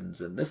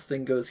opens and this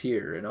thing goes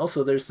here. And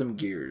also there's some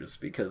gears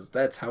because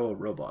that's how a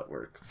robot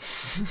works.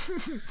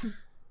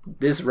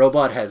 This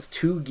robot has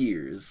 2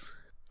 gears.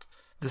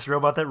 This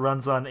robot that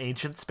runs on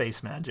ancient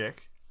space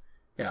magic.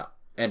 Yeah.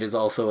 And is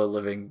also a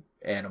living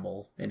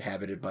animal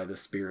inhabited by the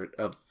spirit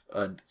of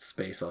a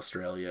Space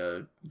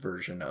Australia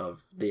version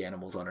of the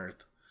animals on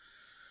Earth.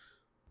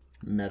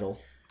 Metal.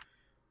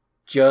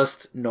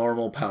 Just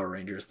normal Power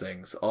Rangers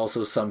things.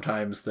 Also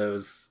sometimes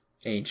those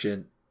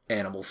ancient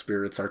animal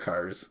spirits are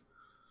cars.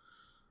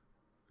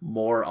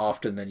 More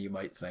often than you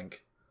might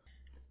think.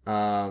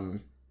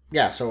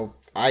 Yeah, so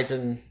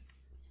Ivan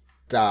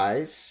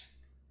dies,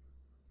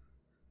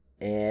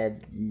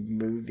 and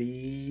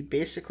movie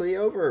basically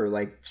over.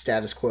 Like,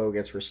 status quo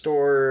gets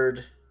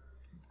restored.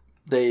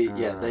 They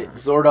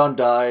Zordon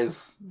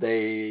dies.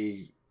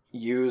 They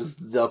use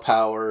the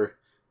power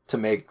to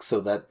make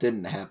so that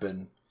didn't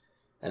happen,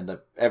 and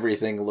that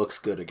everything looks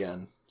good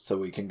again. So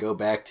we can go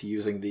back to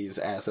using these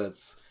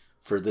assets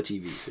for the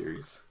TV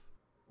series,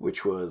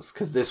 which was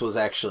because this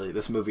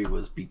movie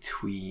was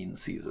between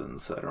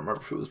seasons. So I don't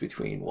remember if it was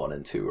between 1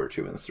 and 2 or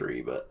 2 and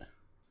 3, but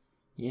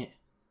yeah.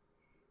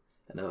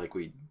 And they're like,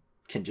 we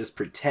can just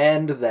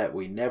pretend that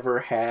we never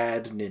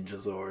had Ninja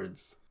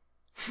Zords.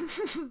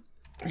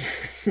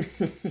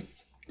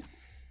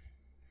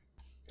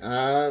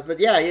 But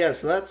yeah,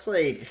 so that's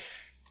like,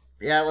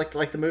 yeah,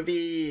 like the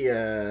movie,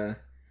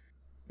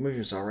 movie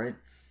was alright.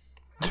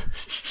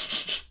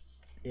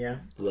 Yeah.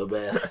 The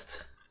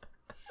best.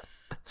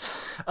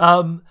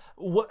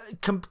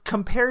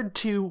 Compared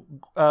to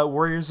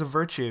Warriors of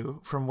Virtue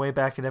from way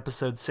back in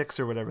episode 6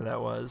 or whatever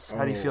that was,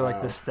 how do you feel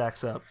like this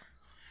stacks up?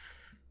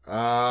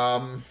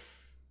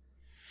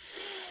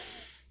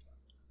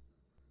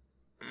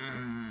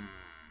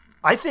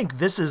 I think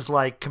this is,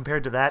 like,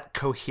 compared to that,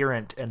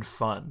 coherent and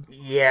fun.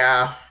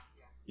 Yeah.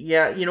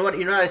 You know what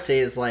I say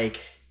is,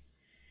 like,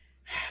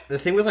 the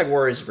thing with, like,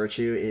 Warriors of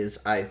Virtue is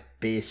I've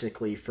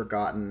basically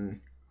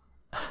forgotten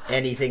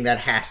anything that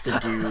has to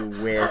do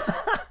with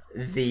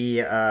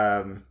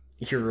the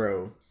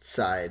hero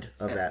side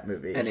of that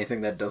movie.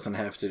 Anything that doesn't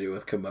have to do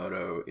with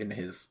Komodo in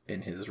his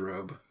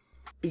robe.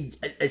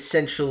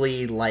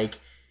 Essentially, like,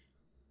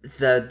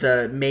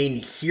 the main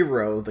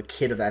hero, the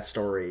kid of that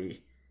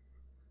story,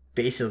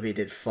 basically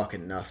did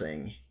fucking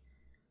nothing.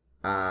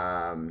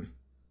 And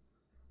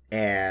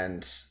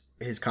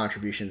his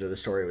contribution to the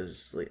story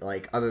was,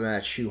 like, other than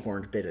that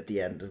shoehorned bit at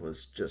the end,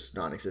 was just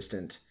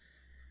non-existent.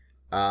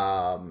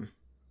 And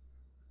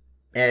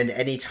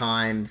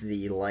anytime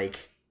the,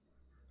 like,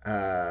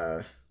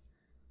 what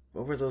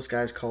were those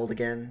guys called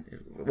again?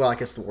 Well, I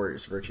guess the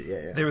Warriors of Virtue,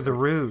 yeah. They were the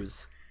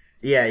Ruse.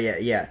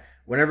 Yeah.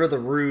 Whenever the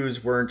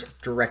Ruse weren't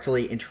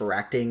directly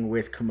interacting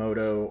with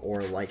Komodo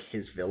or, like,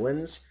 his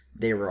villains,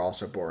 they were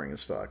also boring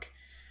as fuck.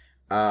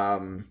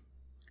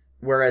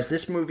 Whereas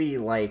this movie,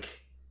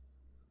 like,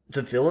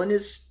 the villain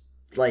is,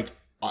 like,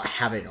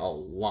 having a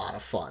lot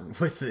of fun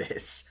with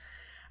this.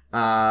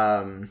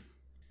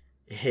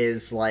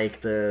 His,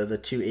 like, the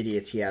two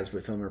idiots he has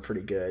with him are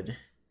pretty good.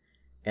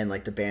 And,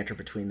 like, the banter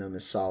between them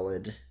is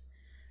solid.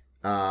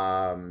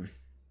 The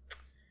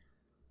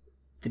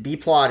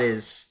B-plot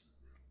is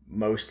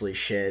mostly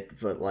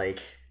shit, but, like,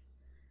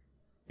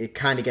 it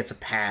kind of gets a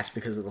pass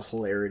because of the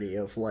hilarity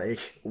of,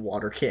 like,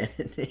 water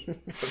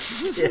cannoning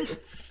of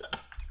kids.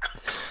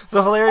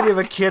 The hilarity of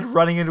a kid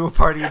running into a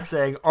party and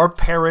saying, "Our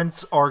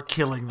parents are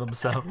killing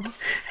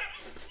themselves.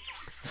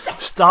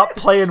 Stop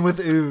playing with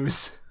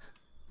ooze."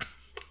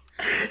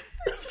 It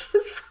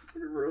just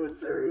fucking ruins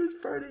their ooze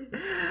party.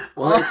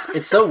 Well,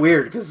 it's so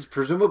weird because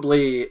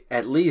presumably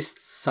at least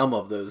some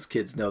of those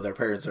kids know their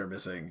parents are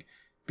missing,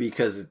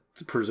 because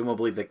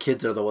presumably the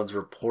kids are the ones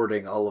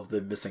reporting all of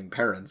the missing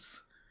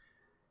parents.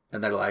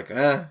 And they're like,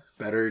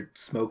 better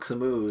smoke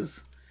some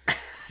ooze.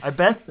 I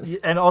bet,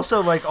 and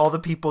also, like, all the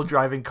people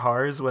driving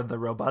cars when the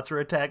robots were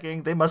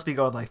attacking, they must be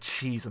going like,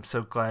 "Jeez, I'm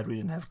so glad we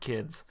didn't have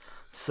kids.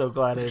 So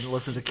glad I didn't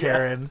listen to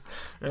Karen."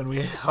 And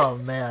we, oh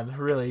man,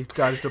 really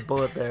dodged a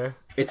bullet there.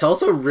 It's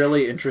also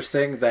really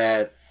interesting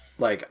that,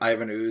 like,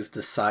 Ivan Ooze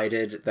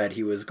decided that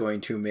he was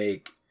going to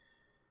make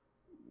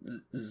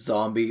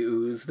zombie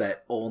ooze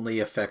that only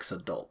affects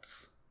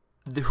adults.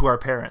 Who are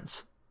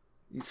parents.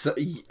 So,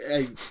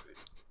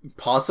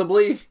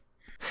 possibly?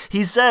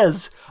 He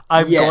says,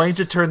 "I'm Yes. going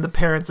to turn the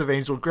parents of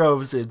Angel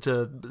Groves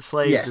into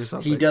slaves," or Yes,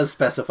 something. he does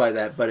specify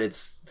that, but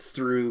it's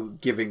through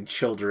giving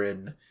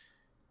children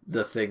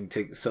the thing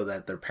so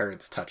that their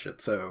parents touch it.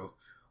 So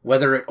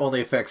whether it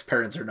only affects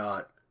parents or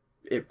not,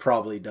 it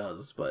probably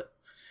does. But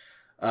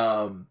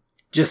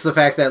just the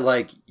fact that,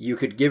 like, you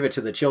could give it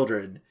to the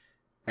children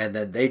and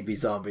then they'd be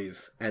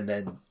zombies and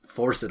then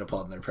force it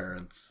upon their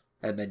parents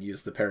and then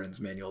use the parents'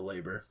 manual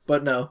labor.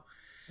 But no.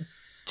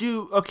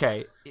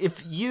 Okay,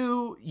 if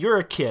you're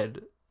a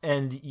kid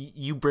and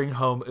you bring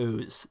home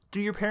ooze, do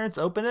your parents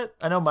open it?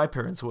 I know my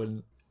parents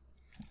wouldn't.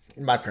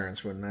 My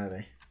parents wouldn't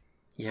either.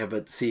 Yeah,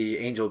 but see,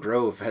 Angel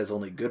Grove has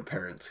only good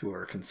parents who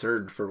are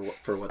concerned for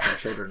what their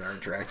children are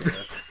interacting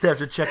with. They have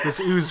to check this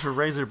ooze for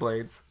razor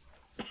blades.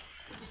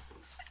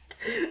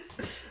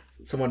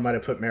 Someone might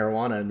have put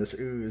marijuana in this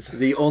ooze.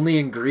 The only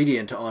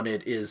ingredient on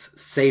it is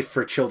safe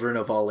for children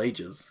of all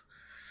ages.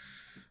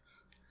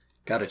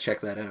 Gotta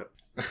check that out.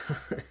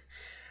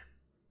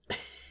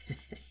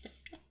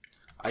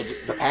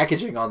 The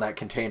packaging on that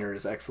container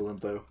is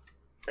excellent, though.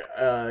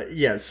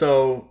 Yeah,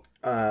 so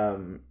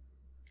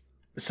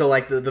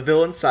like the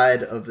villain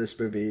side of this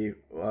movie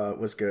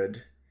was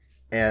good,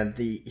 and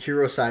the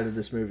hero side of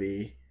this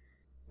movie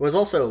was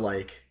also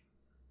like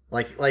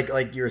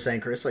you were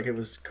saying, Chris, like, it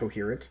was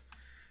coherent.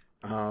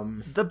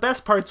 The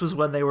best parts was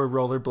when they were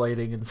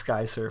rollerblading and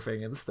sky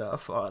surfing and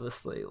stuff.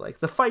 Honestly, like,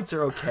 the fights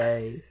are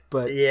okay,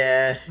 but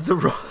Yeah,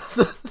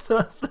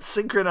 the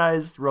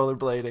synchronized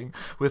rollerblading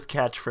with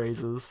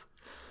catchphrases.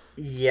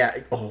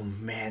 yeah. Oh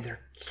man, they're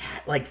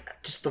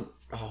like just the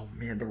Oh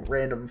man, the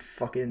random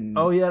fucking.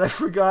 Oh yeah, and I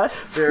forgot.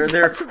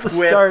 They're from the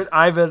quip. start,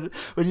 Ivan,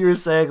 when you were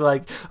saying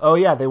like, oh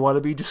yeah, they want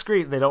to be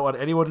discreet. They don't want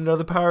anyone to know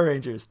the Power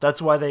Rangers.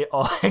 That's why they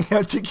all hang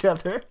out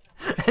together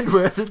and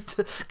wear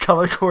the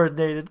color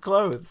coordinated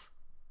clothes.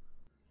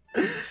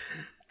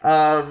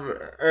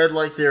 And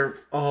like they're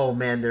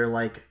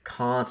like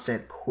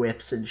constant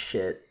quips and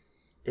shit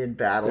in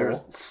battle.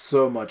 There's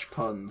so much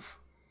puns.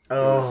 It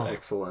was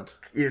excellent.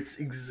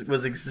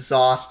 Was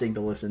exhausting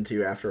to listen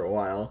to after a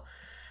while.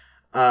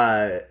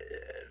 But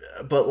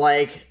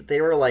like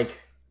they were like,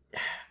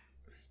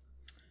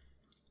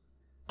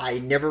 I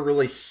never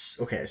really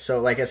okay. So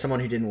like as someone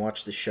who didn't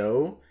watch the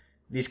show,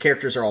 these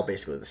characters are all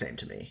basically the same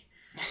to me.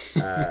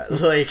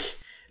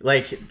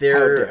 Like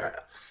they're.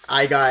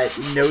 I got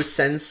no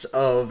sense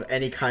of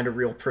any kind of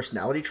real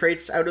personality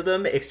traits out of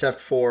them, except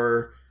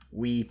for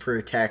we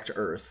protect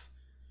Earth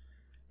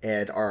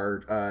and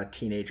our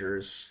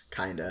teenagers,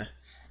 kinda.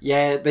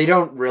 Yeah, they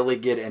don't really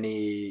get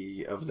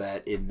any of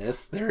that in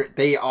this.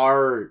 They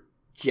are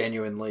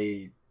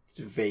genuinely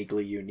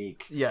vaguely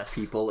unique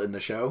people in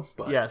the show.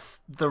 But yes,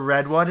 the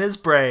red one is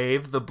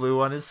brave, the blue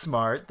one is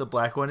smart, the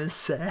black one is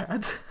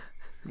sad.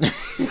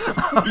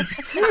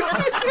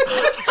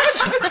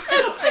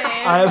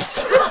 I'm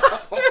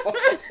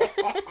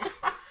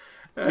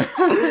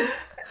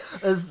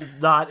That's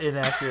not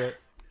inaccurate.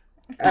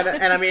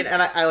 And I mean,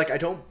 I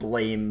don't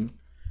blame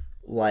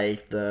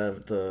like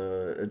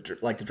the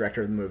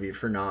director of the movie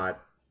for not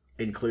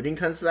including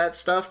tons of that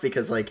stuff,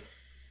 because like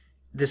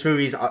this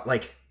movie's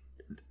like,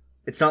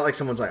 it's not like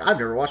someone's like, I've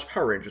never watched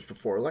Power Rangers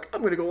before, like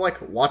I'm gonna go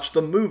like watch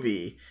the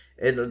movie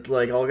and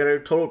like I'll get a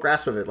total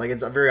grasp of it. Like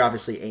it's very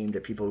obviously aimed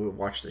at people who have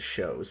watched the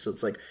show, so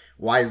it's like,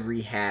 why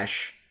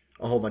rehash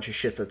a whole bunch of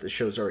shit that the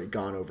show's already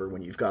gone over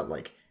when you've got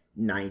like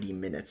 90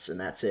 minutes and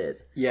that's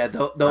it. Yeah,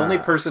 the only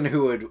person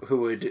who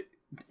would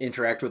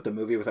interact with the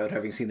movie without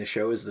having seen the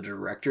show is the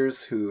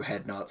directors, who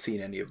had not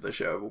seen any of the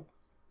show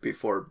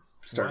before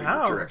starting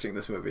directing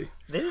this movie.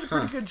 They did a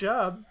pretty good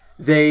job.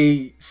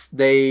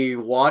 They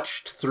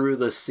watched through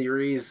the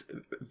series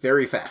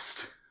very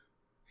fast.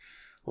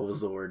 What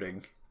was the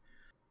wording?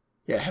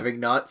 Yeah, having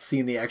not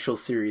seen the actual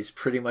series,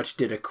 pretty much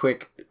did a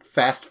quick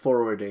fast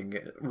forwarding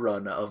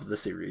run of the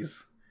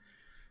series.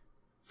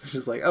 It's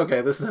just like,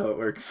 okay, this is how it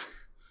works.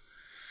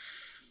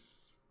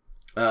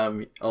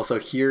 Also,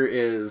 here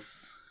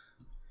is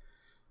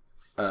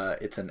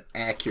it's an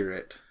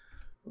accurate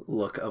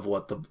look of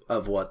what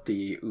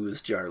the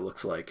ooze jar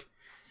looks like.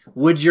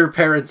 Would your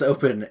parents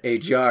open a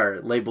jar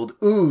labeled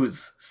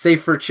ooze,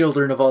 safe for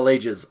children of all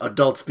ages,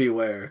 adults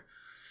beware?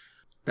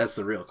 That's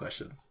the real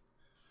question.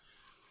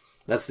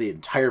 That's the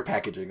entire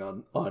packaging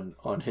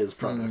on his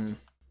product.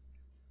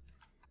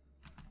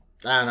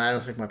 I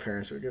don't think my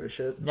parents would give a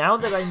shit. Now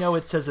that I know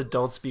it says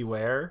adults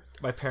beware,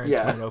 my parents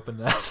might open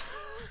that.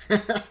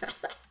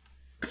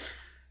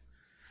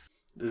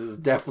 This is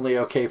definitely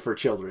okay for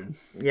children.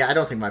 Yeah, I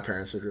don't think my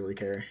parents would really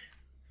care.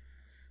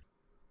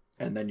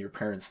 And then your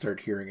parents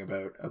start hearing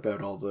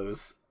about all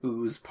those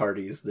ooze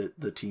parties that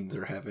the teens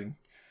are having.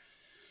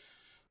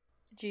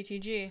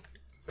 GTG.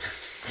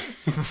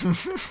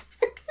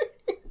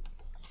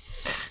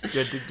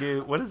 Good to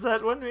goo. What does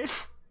that one mean?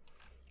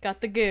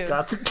 Got the goo.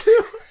 Got the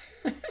goo.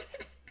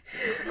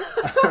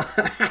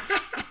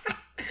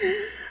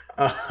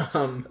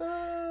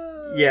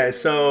 Yeah,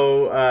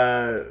 so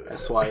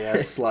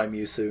SYS, slime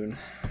you soon.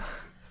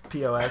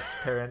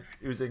 POS, parent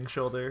oozing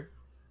shoulder.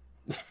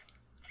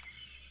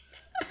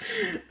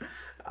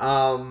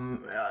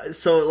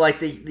 So like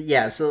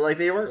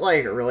they weren't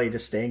like really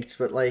distinct,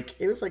 but like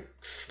it was like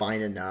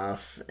fine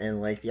enough,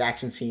 and like the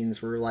action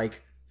scenes were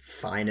like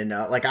fine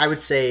enough. Like I would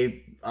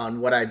say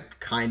on what I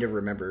kind of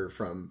remember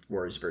from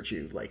Warriors of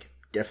Virtue, like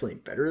definitely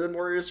better than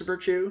Warriors of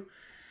Virtue.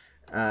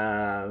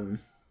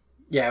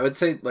 Yeah, I would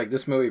say like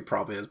this movie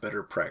probably has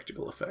better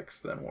practical effects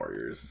than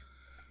Warriors.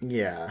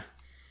 Yeah.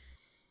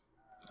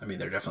 I mean,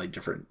 they're definitely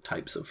different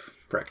types of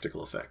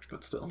practical effect,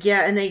 but still.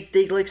 Yeah, and they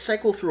like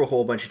cycle through a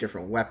whole bunch of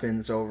different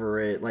weapons over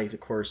it, like the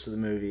course of the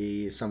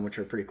movie, some which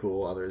are pretty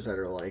cool, others that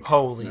are like...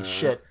 Holy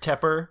shit,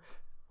 Tepper.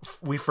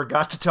 We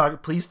forgot to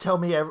talk. Please tell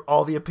me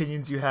all the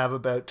opinions you have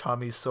about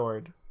Tommy's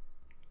sword.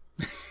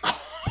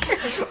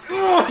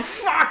 Oh,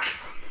 fuck!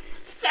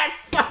 That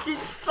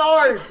fucking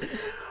sword!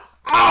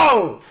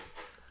 Oh!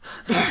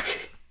 Fuck.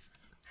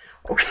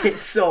 Okay,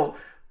 so...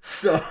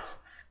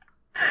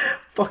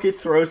 fucking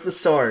throws the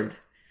sword.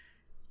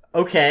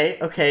 Okay,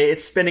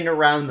 it's spinning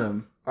around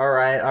them.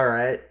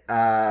 Alright.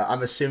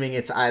 I'm assuming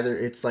it's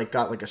like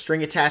got like a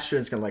string attached to it,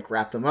 it's gonna like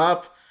wrap them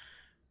up.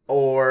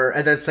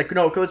 And then it's like,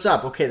 no, it goes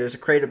up. Okay, there's a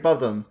crate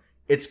above them.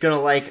 It's gonna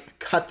like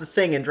cut the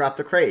thing and drop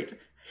the crate.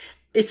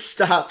 It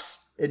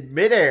stops in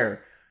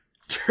midair,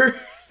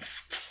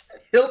 turns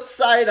hilt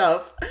side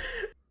up,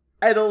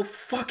 and a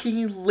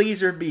fucking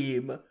laser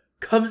beam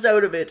comes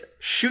out of it,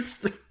 shoots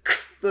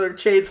the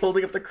chains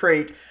holding up the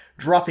crate,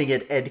 dropping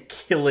it and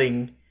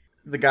killing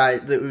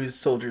the ooze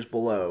soldiers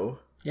below.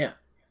 Yeah.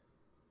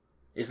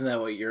 Isn't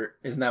that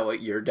what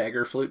your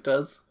dagger flute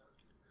does?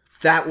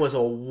 that was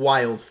a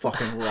wild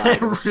fucking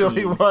ride. It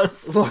really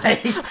was.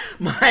 Like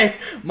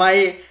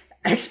my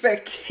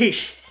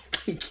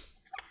expectation,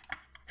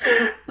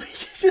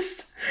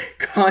 just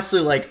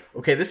constantly like,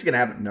 okay, this is gonna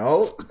happen.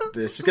 No,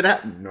 this is gonna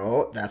happen.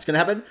 No, that's gonna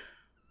happen.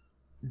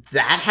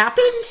 That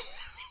happened?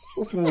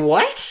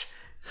 What?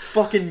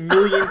 Fucking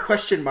million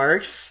question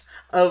marks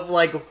of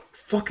like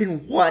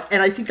fucking what?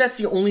 And I think that's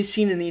the only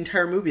scene in the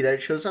entire movie that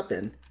it shows up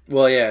in.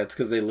 Well, yeah, it's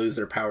because they lose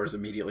their powers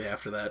immediately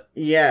after that.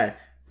 Yeah,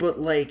 but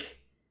like,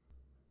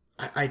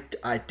 I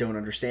don't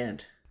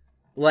understand.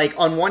 Like,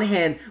 on one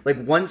hand,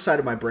 like, one side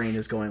of my brain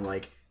is going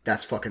like,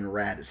 that's fucking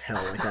rad as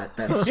hell. Like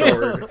that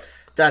sword,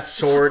 that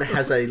sword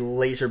has a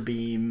laser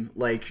beam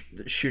like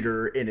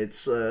shooter in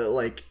its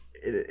like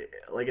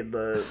in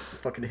the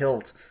fucking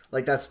hilt.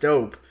 Like, that's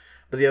dope.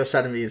 But the other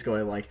side of me is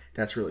going like,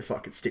 that's really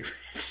fucking stupid.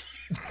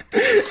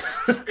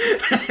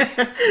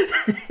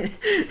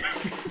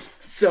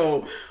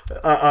 So,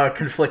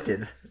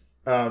 conflicted,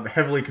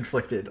 heavily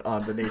conflicted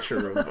on the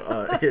nature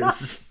of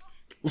his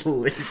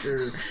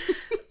laser.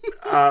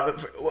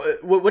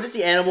 What is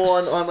the animal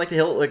on like the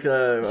hilt? Like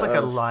It's like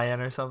a lion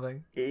or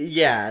something.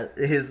 Yeah,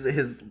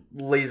 his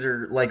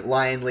laser, like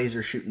lion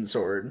laser shooting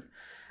sword.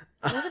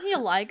 Wasn't he a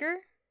liger?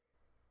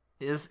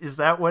 Is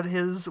that what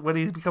when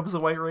he becomes a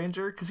White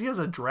Ranger? Because he has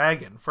a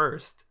dragon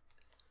first.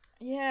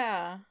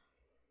 Yeah.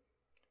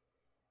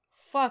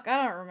 Fuck,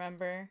 I don't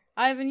remember.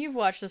 Ivan, you've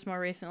watched this more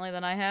recently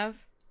than I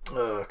have.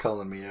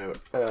 Calling me out.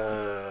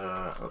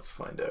 Let's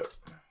find out.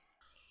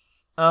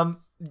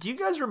 Do you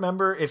guys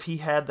remember if he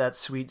had that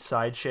sweet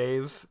side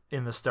shave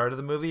in the start of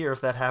the movie, or if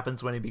that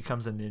happens when he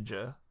becomes a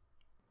ninja?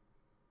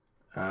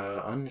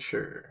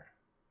 Unsure.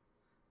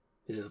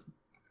 It's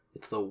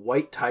the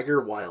White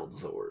Tiger Wild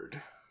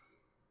Zord.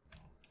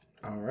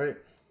 All right.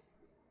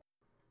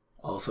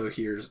 Also,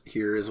 here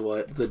is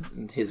what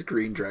his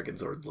green dragon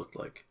Zord looked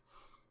like.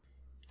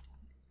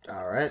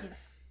 All right.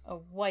 He's a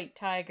white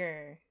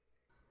tiger.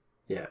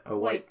 Yeah, a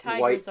White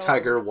white Tiger Zord.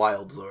 tiger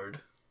wild Zord.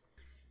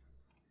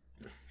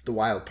 The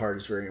wild part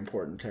is very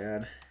important to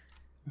add.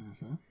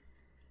 Mm-hmm.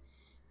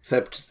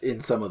 Except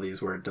in some of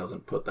these where it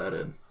doesn't put that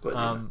in.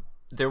 But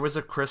there was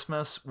a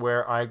Christmas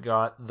where I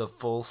got the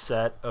full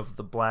set of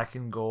the black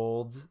and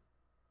gold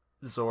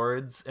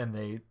Zords, and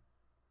they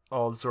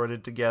all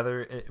Zorded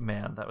together.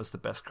 Man, that was the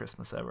best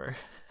Christmas ever.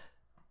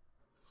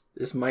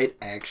 This might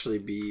actually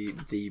be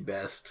the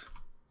best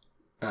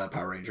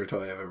Power Ranger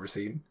toy I've ever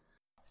seen.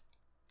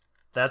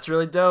 That's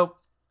really dope.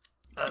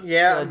 That's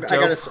Yeah, dope I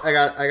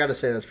gotta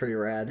say that's pretty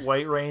rad.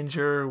 White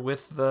Ranger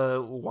with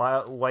the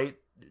White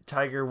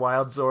Tiger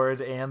Wild Zord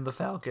and the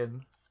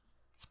Falcon.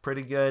 It's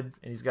pretty good,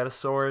 and he's got a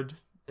sword.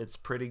 It's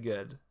pretty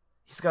good.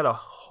 He's got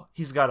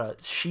a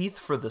sheath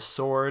for the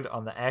sword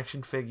on the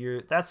action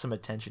figure. That's some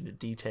attention to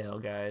detail,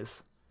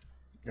 guys.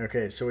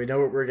 Okay, so we know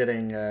what we're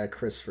getting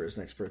Chris for his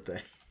next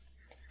birthday.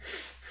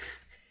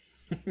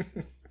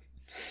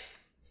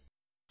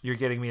 You're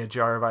getting me a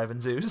jar of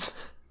Ivan Zoos.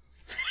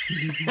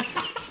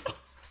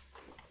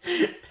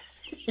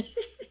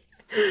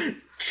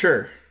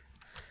 Sure.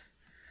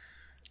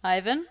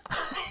 Ivan?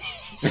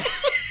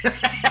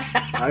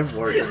 I'm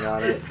working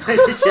on it.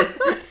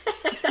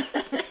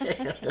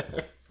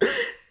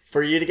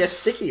 For you to get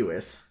sticky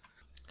with.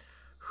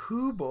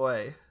 Hoo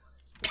boy.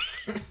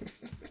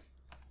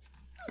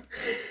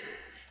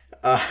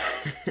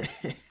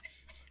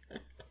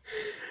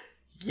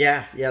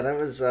 Yeah, that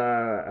was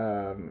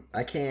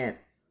I can't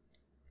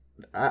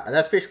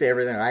that's basically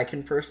everything I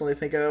can personally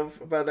think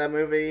of about that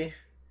movie.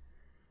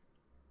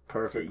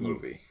 Perfect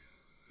movie.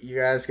 You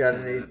guys got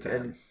 10 out of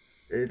 10.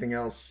 anything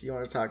else you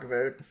want to talk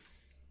about?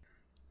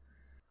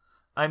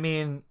 I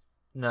mean,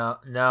 no,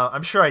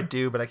 I'm sure I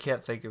do, but I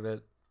can't think of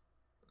it.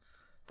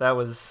 That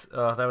was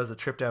a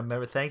trip down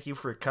memory. Thank you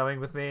for coming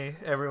with me,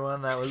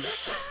 everyone. That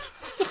was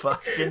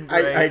fucking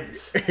great.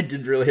 I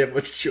didn't really have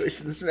much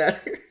choice in this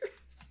matter.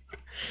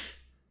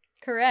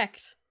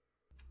 Correct.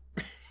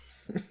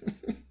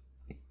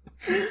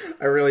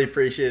 I really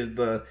appreciated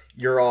the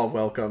 "you're all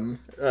welcome"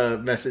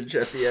 message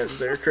at the end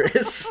there,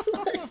 Chris.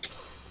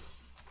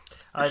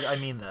 I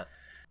mean that.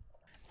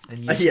 And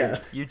you,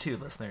 yeah, you too,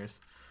 listeners.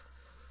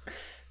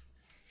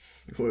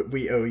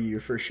 We owe you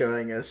for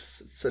showing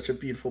us such a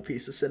beautiful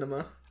piece of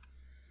cinema.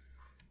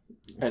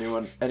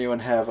 Anyone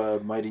have a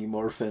Mighty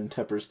Morphin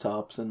Tepper's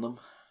tops in them?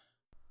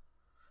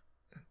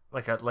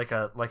 Like a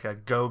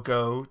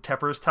go-go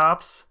Tepper's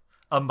tops?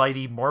 A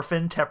Mighty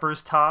Morphin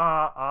Tepper's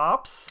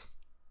tops?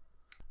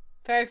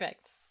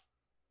 Perfect.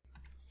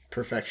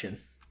 Perfection.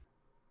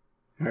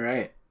 All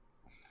right,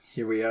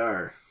 here we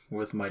are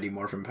with Mighty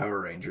Morphin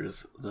Power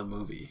Rangers, the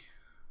movie.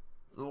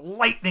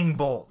 Lightning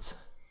bolt.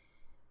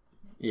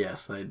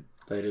 Yes, I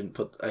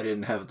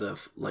didn't have the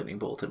lightning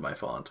bolt in my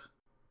font.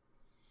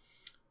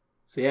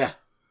 So yeah,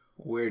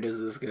 where does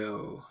this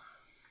go?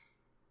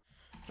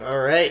 All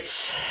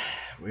right,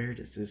 where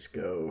does this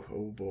go?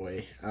 Oh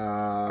boy,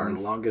 Our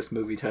longest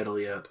movie title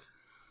yet.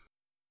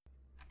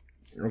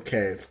 Okay,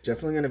 it's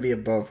definitely going to be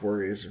above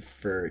Warriors of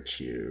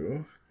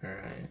Virtue. All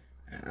right.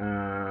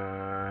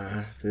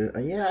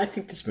 Yeah, I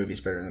think this movie's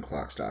better than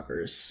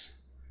Clockstoppers.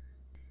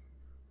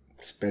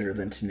 It's better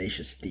than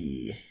Tenacious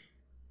D.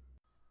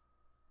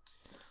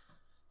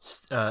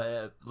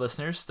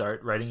 Listeners,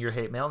 start writing your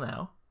hate mail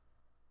now.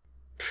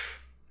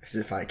 As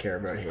if I care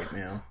about hate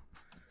mail.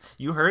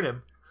 You heard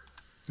him.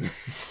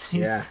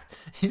 Yeah.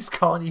 He's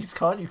calling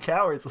you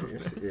cowards,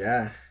 listeners.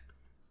 Yeah.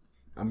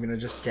 I'm gonna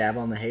just dab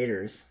on the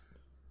haters.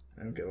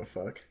 I don't give a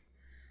fuck.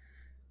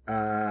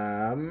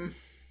 I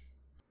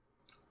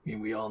mean,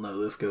 we all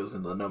know this goes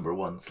in the number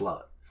 1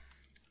 slot.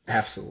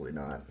 Absolutely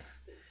not.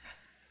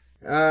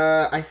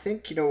 I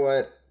think, you know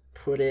what?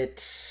 Put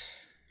it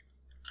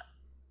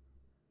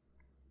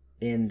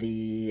in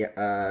the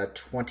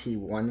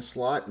 21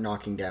 slot,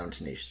 knocking down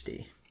Tenacious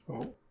D.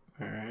 Oh,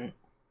 alright.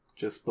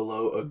 Just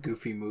below A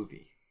Goofy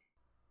Movie.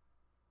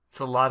 It's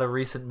a lot of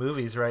recent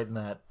movies right in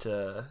that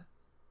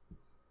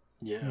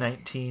Yeah.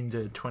 19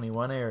 to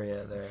 21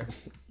 area there.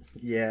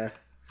 Yeah.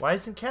 Why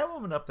isn't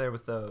Catwoman up there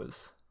with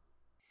those?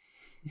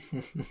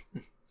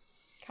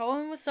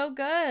 Cohen was so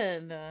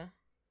good.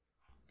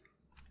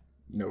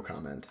 No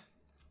comment.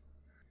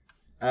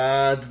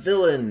 The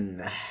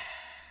villain.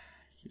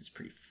 He was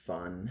pretty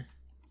fun.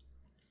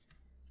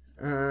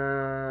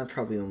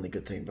 Probably the only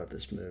good thing about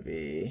this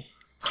movie.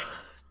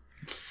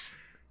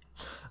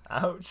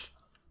 Ouch.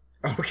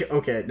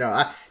 Okay.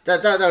 No,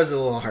 that was a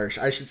little harsh.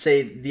 I should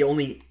say the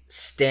only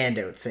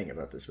standout thing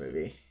about this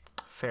movie.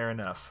 Fair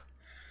enough.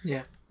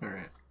 Yeah,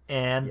 alright.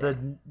 And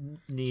the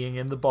kneeing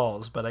in the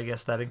balls, but I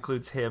guess that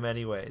includes him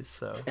anyways,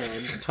 so.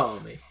 And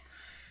Tommy.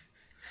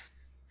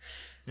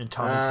 And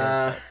Tommy's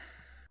haircut.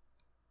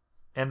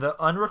 And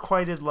the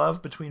unrequited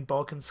love between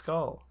Bulk and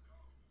Skull.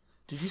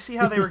 Did you see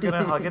how they were going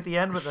to hug at the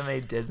end, but then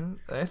they didn't?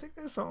 I think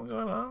there's something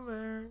going on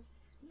there.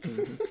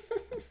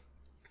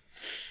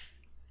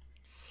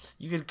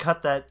 You could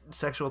cut that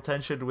sexual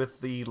tension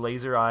with the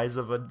laser eyes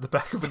of the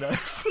back of a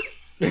knife.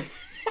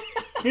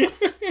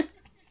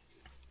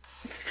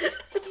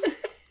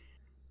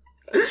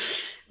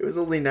 It was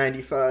only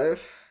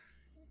 95.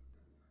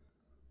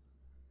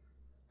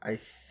 I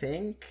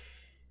think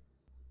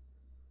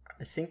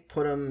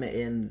put him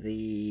in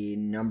the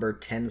number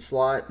 10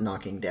 slot,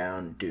 knocking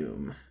down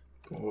Doom.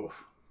 Oh,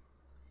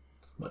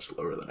 it's much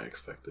lower than I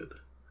expected.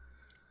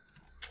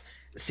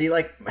 See,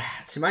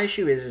 my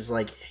issue is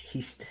like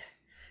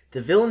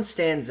the villain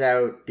stands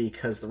out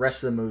because the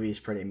rest of the movie is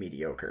pretty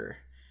mediocre.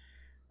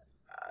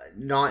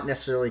 Not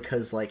necessarily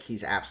because like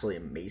he's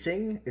absolutely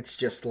amazing. It's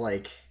just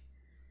like,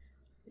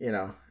 you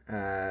know,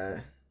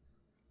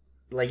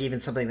 like even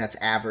something that's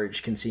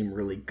average can seem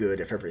really good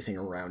if everything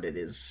around it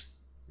is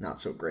not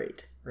so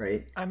great,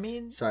 right? I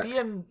mean, So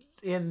being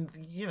in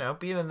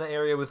the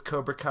area with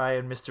Cobra Kai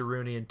and Mr.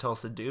 Rooney and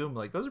Tulsa Doom,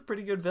 like those are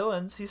pretty good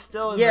villains. He's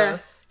still in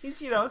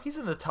he's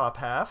in the top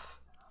half.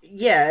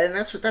 Yeah, and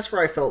that's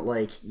where I felt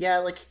like,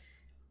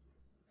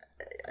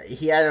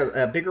 he had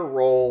a bigger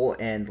role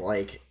and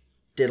like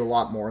did a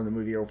lot more in the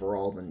movie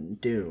overall than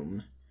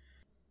Doom,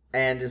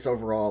 and is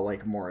overall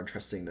like more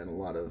interesting than a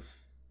lot of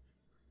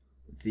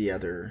the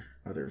other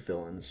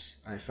villains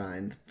I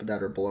find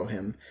that are below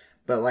him.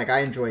 But like I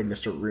enjoyed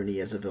Mr. Rooney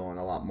as a villain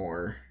a lot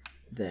more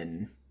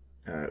than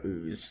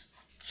Ooze.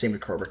 Same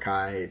with Cobra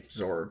Kai,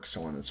 Zorg,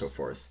 so on and so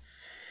forth.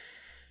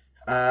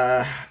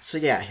 So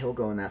yeah, he'll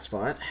go in that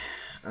spot.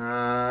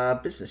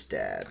 Business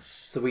Dads.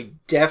 So we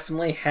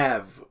definitely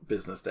have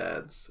Business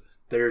Dads.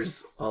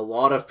 There's a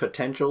lot of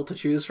potential to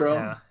choose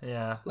from.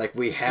 Yeah. Like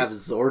we have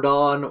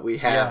Zordon, we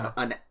have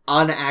an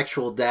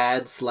unactual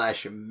dad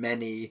 /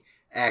 many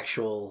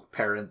actual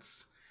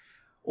parents,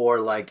 or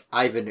like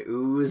Ivan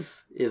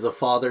Ooze is a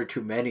father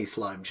to many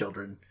slime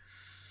children.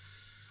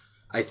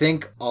 I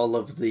think all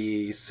of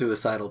the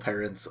suicidal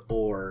parents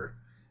or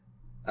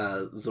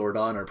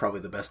Zordon are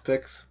probably the best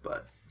picks,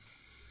 but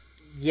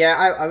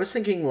Yeah, I was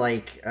thinking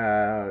like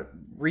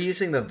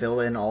reusing the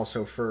villain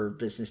also for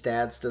Business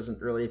Dads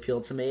doesn't really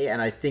appeal to me,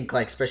 and I think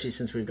like especially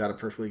since we've got a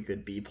perfectly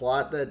good B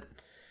plot that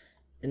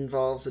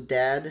involves a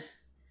dad,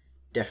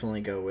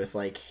 definitely go with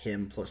like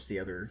him plus the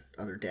other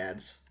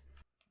dads.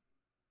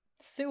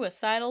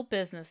 Suicidal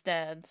business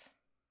dads.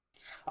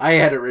 I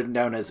had it written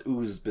down as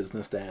Ooze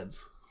Business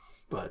Dads,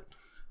 but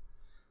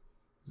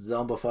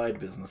zombified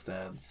Business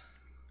Dads.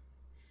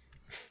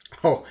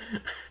 Oh,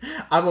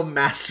 I'm a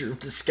master of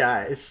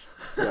disguise.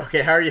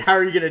 Okay, how are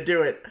you gonna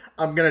do it?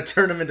 I'm gonna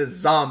turn them into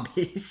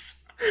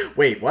zombies.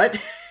 Wait,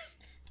 what?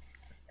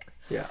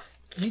 Yeah.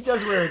 He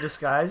does wear a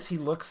disguise. He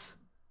looks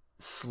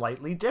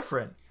slightly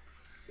different.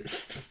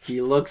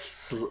 He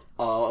looks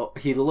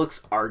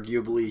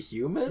arguably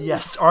human.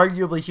 Yes,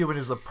 arguably human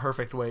is the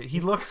perfect way. He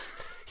looks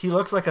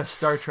like a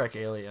Star Trek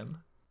alien.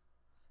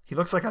 He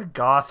looks like a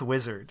goth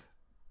wizard.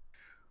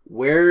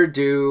 Where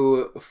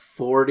do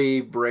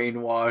 40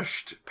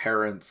 brainwashed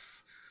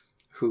parents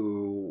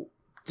who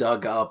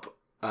dug up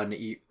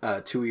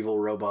two evil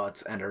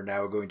robots and are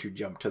now going to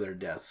jump to their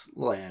deaths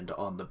land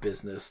on the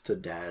business to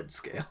dad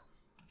scale?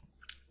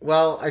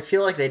 Well, I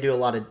feel like they do a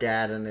lot of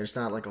dad, and there's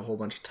not like a whole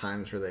bunch of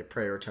times where they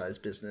prioritize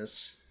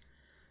business.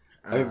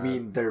 I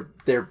mean, they're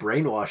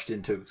brainwashed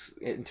into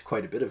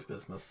quite a bit of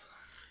business.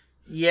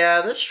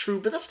 Yeah, that's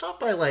true, but that's not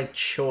by like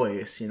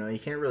choice. You know, you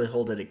can't really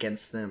hold it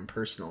against them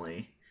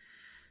personally.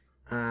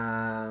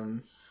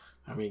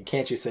 I mean,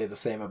 can't you say the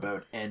same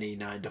about any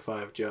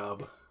 9-to-5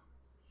 job?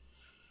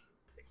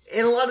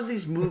 In a lot of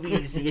these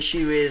movies, the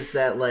issue is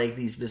that, like,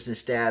 these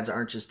business dads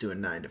aren't just doing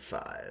 9 to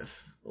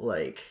 5.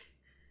 Like,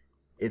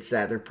 it's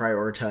that they're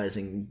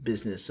prioritizing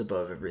business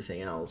above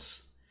everything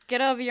else. Get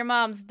over your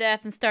mom's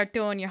death and start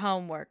doing your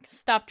homework.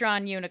 Stop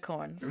drawing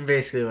unicorns.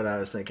 Basically what I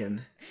was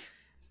thinking.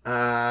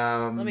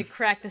 Let me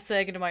crack this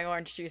egg into my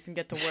orange juice and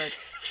get to work.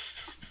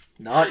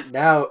 Not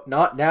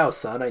now,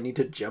 son. I need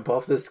to jump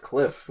off this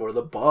cliff or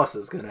the boss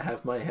is gonna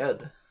have my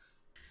head.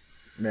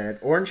 Man,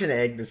 Orange and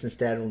Egg Business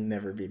Dad will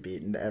never be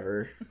beaten,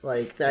 ever.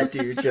 Like, that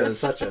dude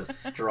just... Such a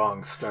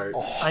strong start.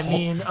 I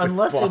mean,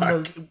 unless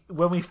fuck.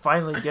 when we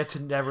finally get to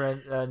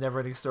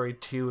Neverending Story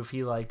 2, if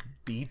he, like,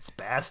 beats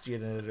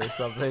Bastion in it or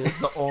something, it's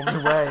the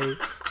only way.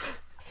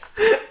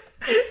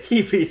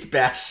 He beats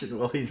Bastion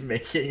while he's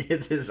making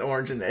his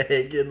orange and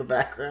egg in the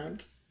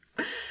background.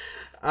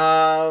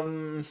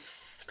 Go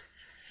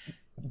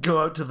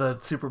out to the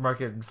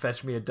supermarket and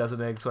fetch me a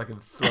dozen eggs so I can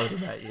throw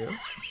them at you.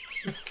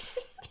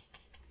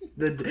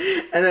 And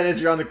then as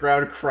you're on the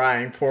ground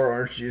crying, pour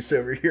orange juice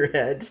over your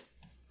head.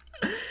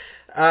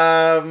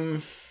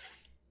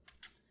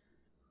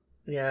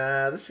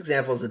 Yeah, this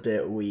example is a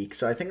bit weak,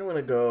 so I think I'm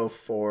gonna go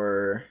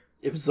for...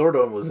 If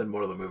Zordon was in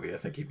more of the movie, I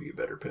think he'd be a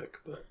better pick,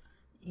 but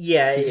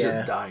Yeah, he's yeah.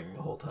 just dying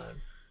the whole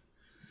time.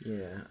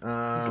 Yeah.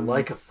 He's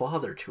like a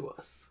father to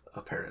us,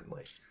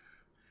 apparently.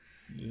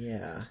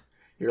 Yeah.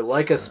 You're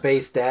like a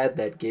space dad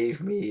that gave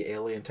me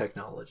alien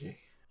technology.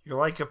 You're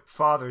like a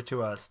father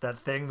to us, that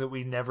thing that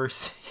we never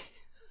see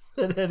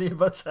that any of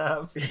us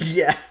have.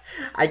 Yeah.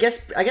 I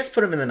guess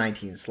put him in the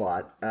 19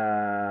 slot.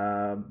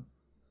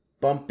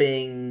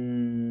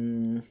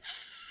 Bumping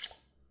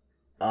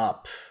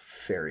up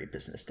Fairy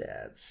Business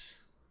Dads.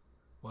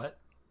 What?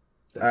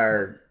 That's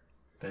Or...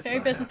 that's Fairy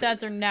not business happening.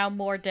 dads are now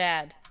more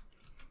dad.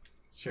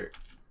 Sure.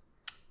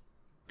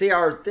 They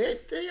are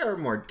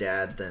more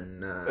dad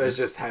than It's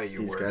just how you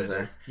these word guys it.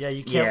 are. Yeah,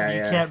 you can't Yeah, you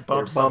yeah. can't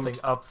bump They're bumped. something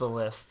up the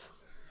list.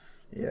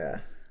 Yeah.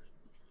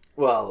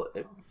 Well,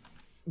 it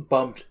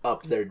bumped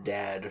up their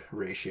dad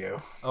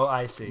ratio. Oh,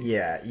 I see.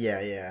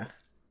 Yeah.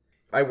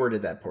 I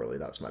worded that poorly.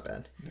 That was my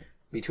bad.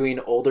 Between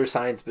older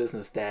science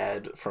business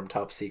dad from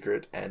Top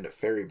Secret and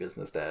fairy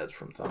business dads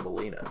from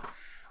Thumbelina,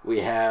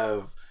 we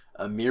have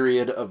a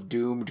myriad of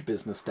doomed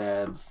business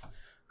dads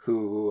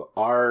who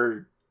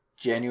are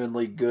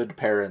genuinely good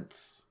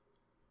parents,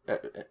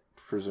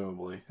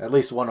 presumably. At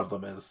least one of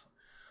them is.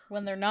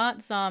 When they're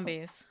not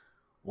zombies.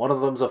 One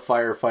of them's a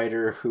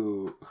firefighter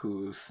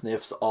who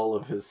sniffs all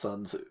of his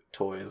son's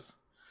toys.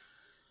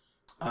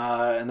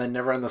 And then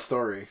never end the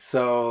story.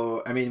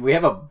 So, I mean, we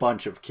have a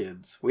bunch of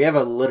kids. We have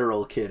a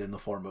literal kid in the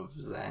form of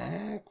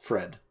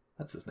Fred.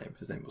 That's his name.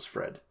 His name was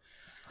Fred.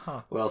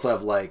 Huh. We also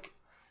have, like,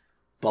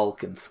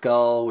 Bulk and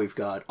Skull. We've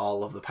got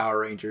all of the Power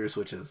Rangers,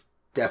 which is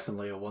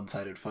definitely a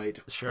one-sided fight.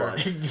 Sure.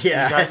 But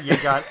Yeah. You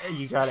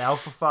got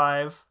Alpha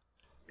 5.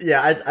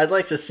 Yeah, I'd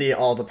like to see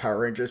all the Power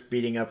Rangers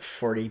beating up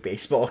 40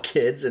 baseball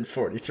kids and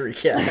 43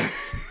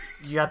 cats.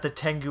 You got the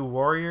Tengu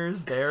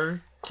Warriors,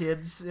 they're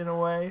kids in a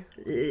way.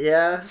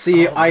 Yeah.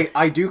 see,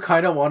 I do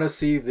kind of want to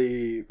see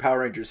the Power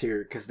Rangers here,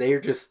 because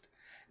in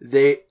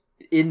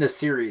the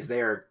series,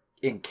 they are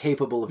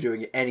incapable of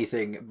doing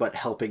anything but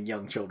helping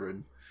young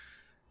children.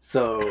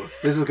 So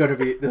this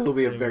will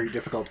be a very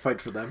difficult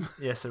fight for them.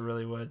 Yes, it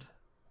really would.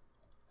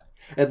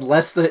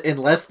 Unless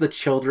the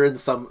children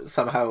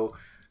somehow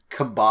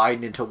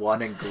combine into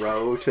one and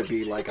grow to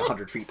be like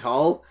 100 feet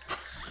tall,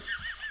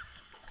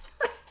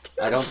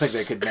 I don't think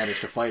they could manage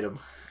to fight him.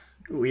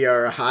 We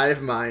are a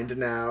hive mind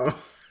now.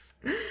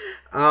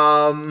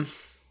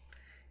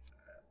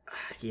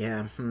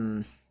 Yeah,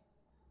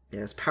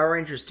 Yes, Power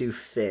Rangers do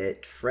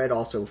fit. Fred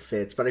also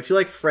fits, but I feel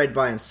like Fred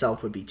by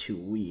himself would be too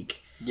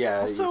weak.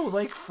 Yeah. Also,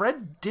 like,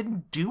 Fred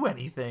didn't do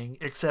anything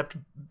except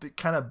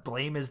kind of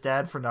blame his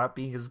dad for not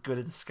being as good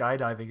at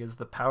skydiving as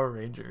the Power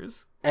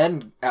Rangers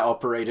and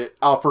operated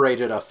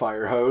a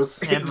fire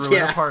hose. and ruin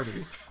Yeah. a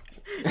party.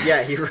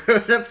 Yeah, he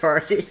ruined a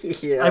party.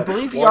 Yeah. I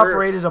believe he Water-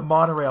 operated a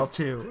monorail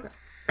too.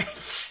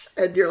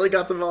 and nearly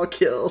got them all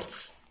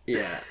kills.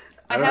 Yeah.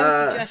 I have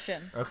a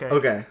suggestion. Okay.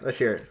 Okay, let's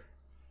hear it.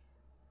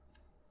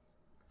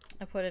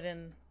 I put it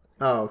in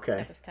Oh,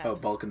 okay. this tabs. Oh,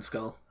 Bulk and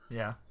Skull.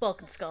 Yeah.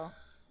 Bulk and Skull.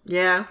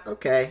 Yeah,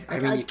 okay. I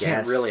mean, you guess.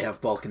 can't really have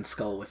Bulk and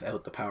Skull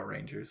without the Power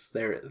Rangers.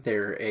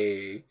 They're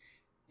a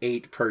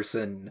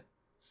 8-person,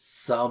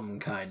 some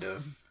kind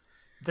of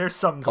There's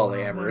something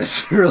going on there.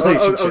 polyamorous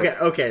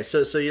relationship. Okay.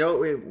 So you know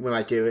what we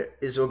might do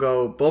is we'll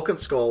go Bulk and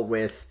Skull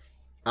with,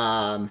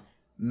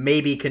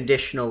 maybe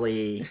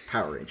conditionally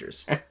Power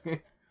Rangers,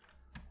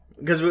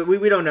 because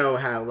we don't know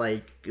how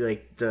like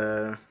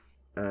the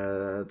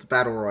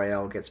battle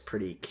royale gets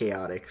pretty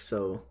chaotic.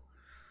 So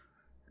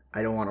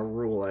I don't want to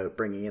rule out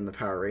bringing in the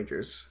Power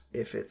Rangers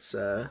if it's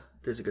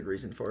there's a good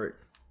reason for it.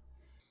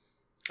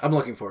 I'm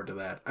looking forward to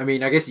that. I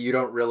mean, I guess you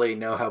don't really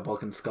know how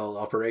Bulk and Skull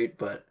operate,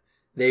 but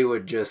they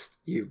would just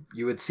you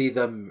would see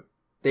them.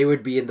 They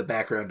would be in the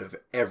background of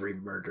every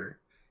murder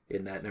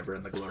in that Never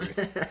End the Glory,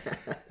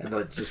 and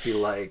they'd just be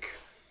like,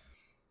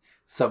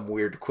 some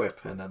weird quip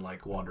and then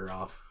like wander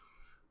off.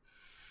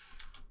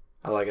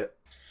 I like it.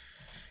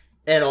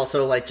 And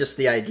also, like, just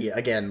the idea,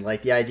 again,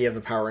 like, the idea of the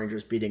Power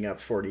Rangers beating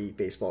up 40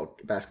 basketball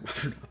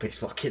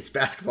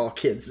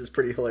kids is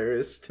pretty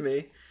hilarious to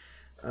me.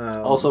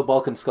 Also,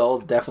 Bulk and Skull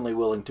definitely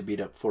willing to beat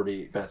up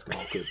 40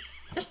 basketball kids.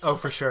 Oh,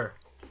 for sure.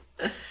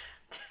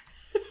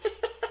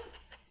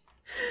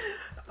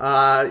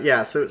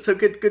 Yeah, so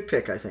good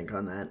pick, I think,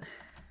 on that.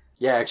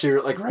 Yeah, actually,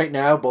 like, right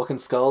now, Bulk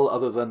and Skull,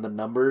 other than the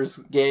numbers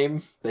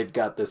game, they've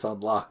got this on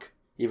lock,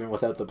 even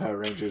without the Power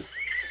Rangers.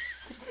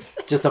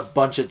 Just a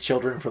bunch of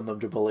children from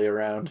them to bully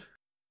around.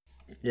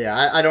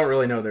 Yeah, I don't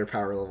really know their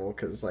power level,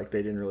 because, like,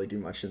 they didn't really do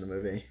much in the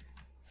movie.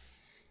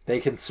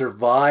 They can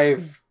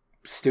survive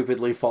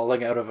stupidly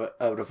falling out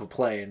of a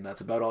plane.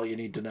 That's about all you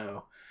need to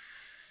know.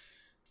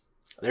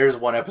 There's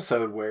one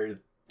episode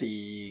where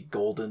the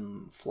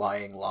golden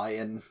flying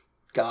lion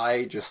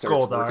guy just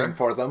starts working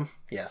for them.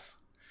 Yes.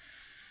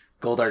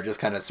 Goldar just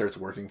kind of starts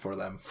working for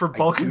them. For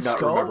Bulk and Skull? I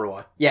do not remember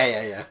why.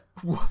 Yeah.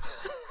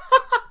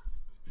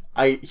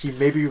 He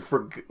maybe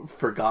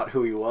forgot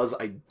who he was.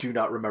 I do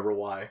not remember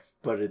why,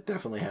 but it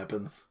definitely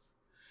happens.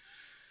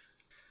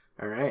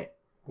 All right,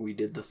 we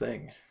did the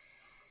thing.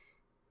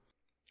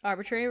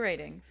 Arbitrary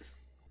ratings.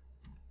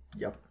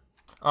 Yep.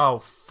 Oh,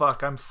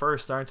 fuck, I'm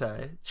first, aren't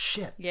I?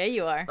 Shit. Yeah,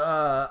 you are.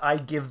 I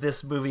give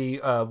this movie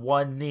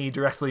one knee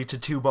directly to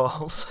 2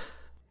 balls.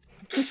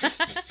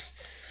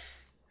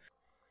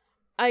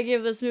 I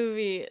give this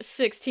movie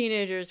 6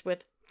 teenagers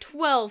with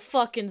 12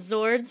 fucking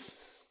Zords.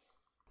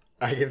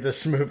 I give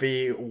this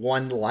movie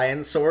 1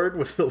 lion sword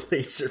with a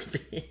laser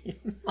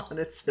beam on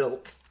its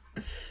hilt.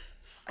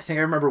 I think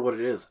I remember what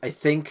it is. I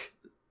think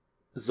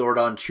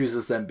Zordon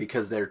chooses them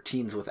because they're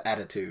teens with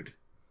attitude.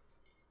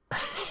 I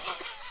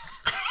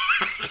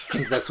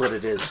think that's what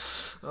it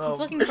is. He's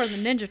looking for the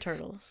Ninja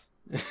Turtles.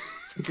 It's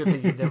a good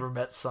thing you never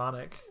met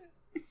Sonic.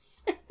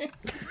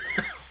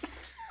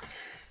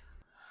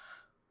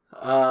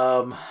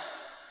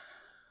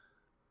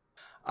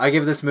 I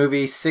give this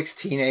movie 6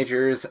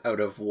 teenagers out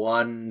of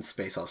 1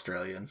 Space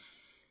Australian.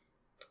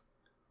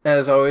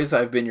 As always,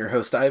 I've been your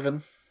host,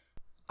 Ivan.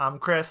 I'm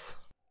Chris.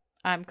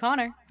 I'm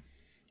Connor.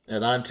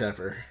 And I'm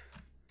Tepper.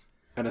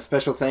 And a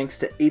special thanks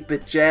to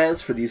 8-Bit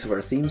Jazz for the use of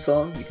our theme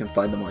song. You can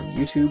find them on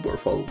YouTube or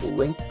follow the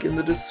link in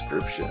the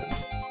description.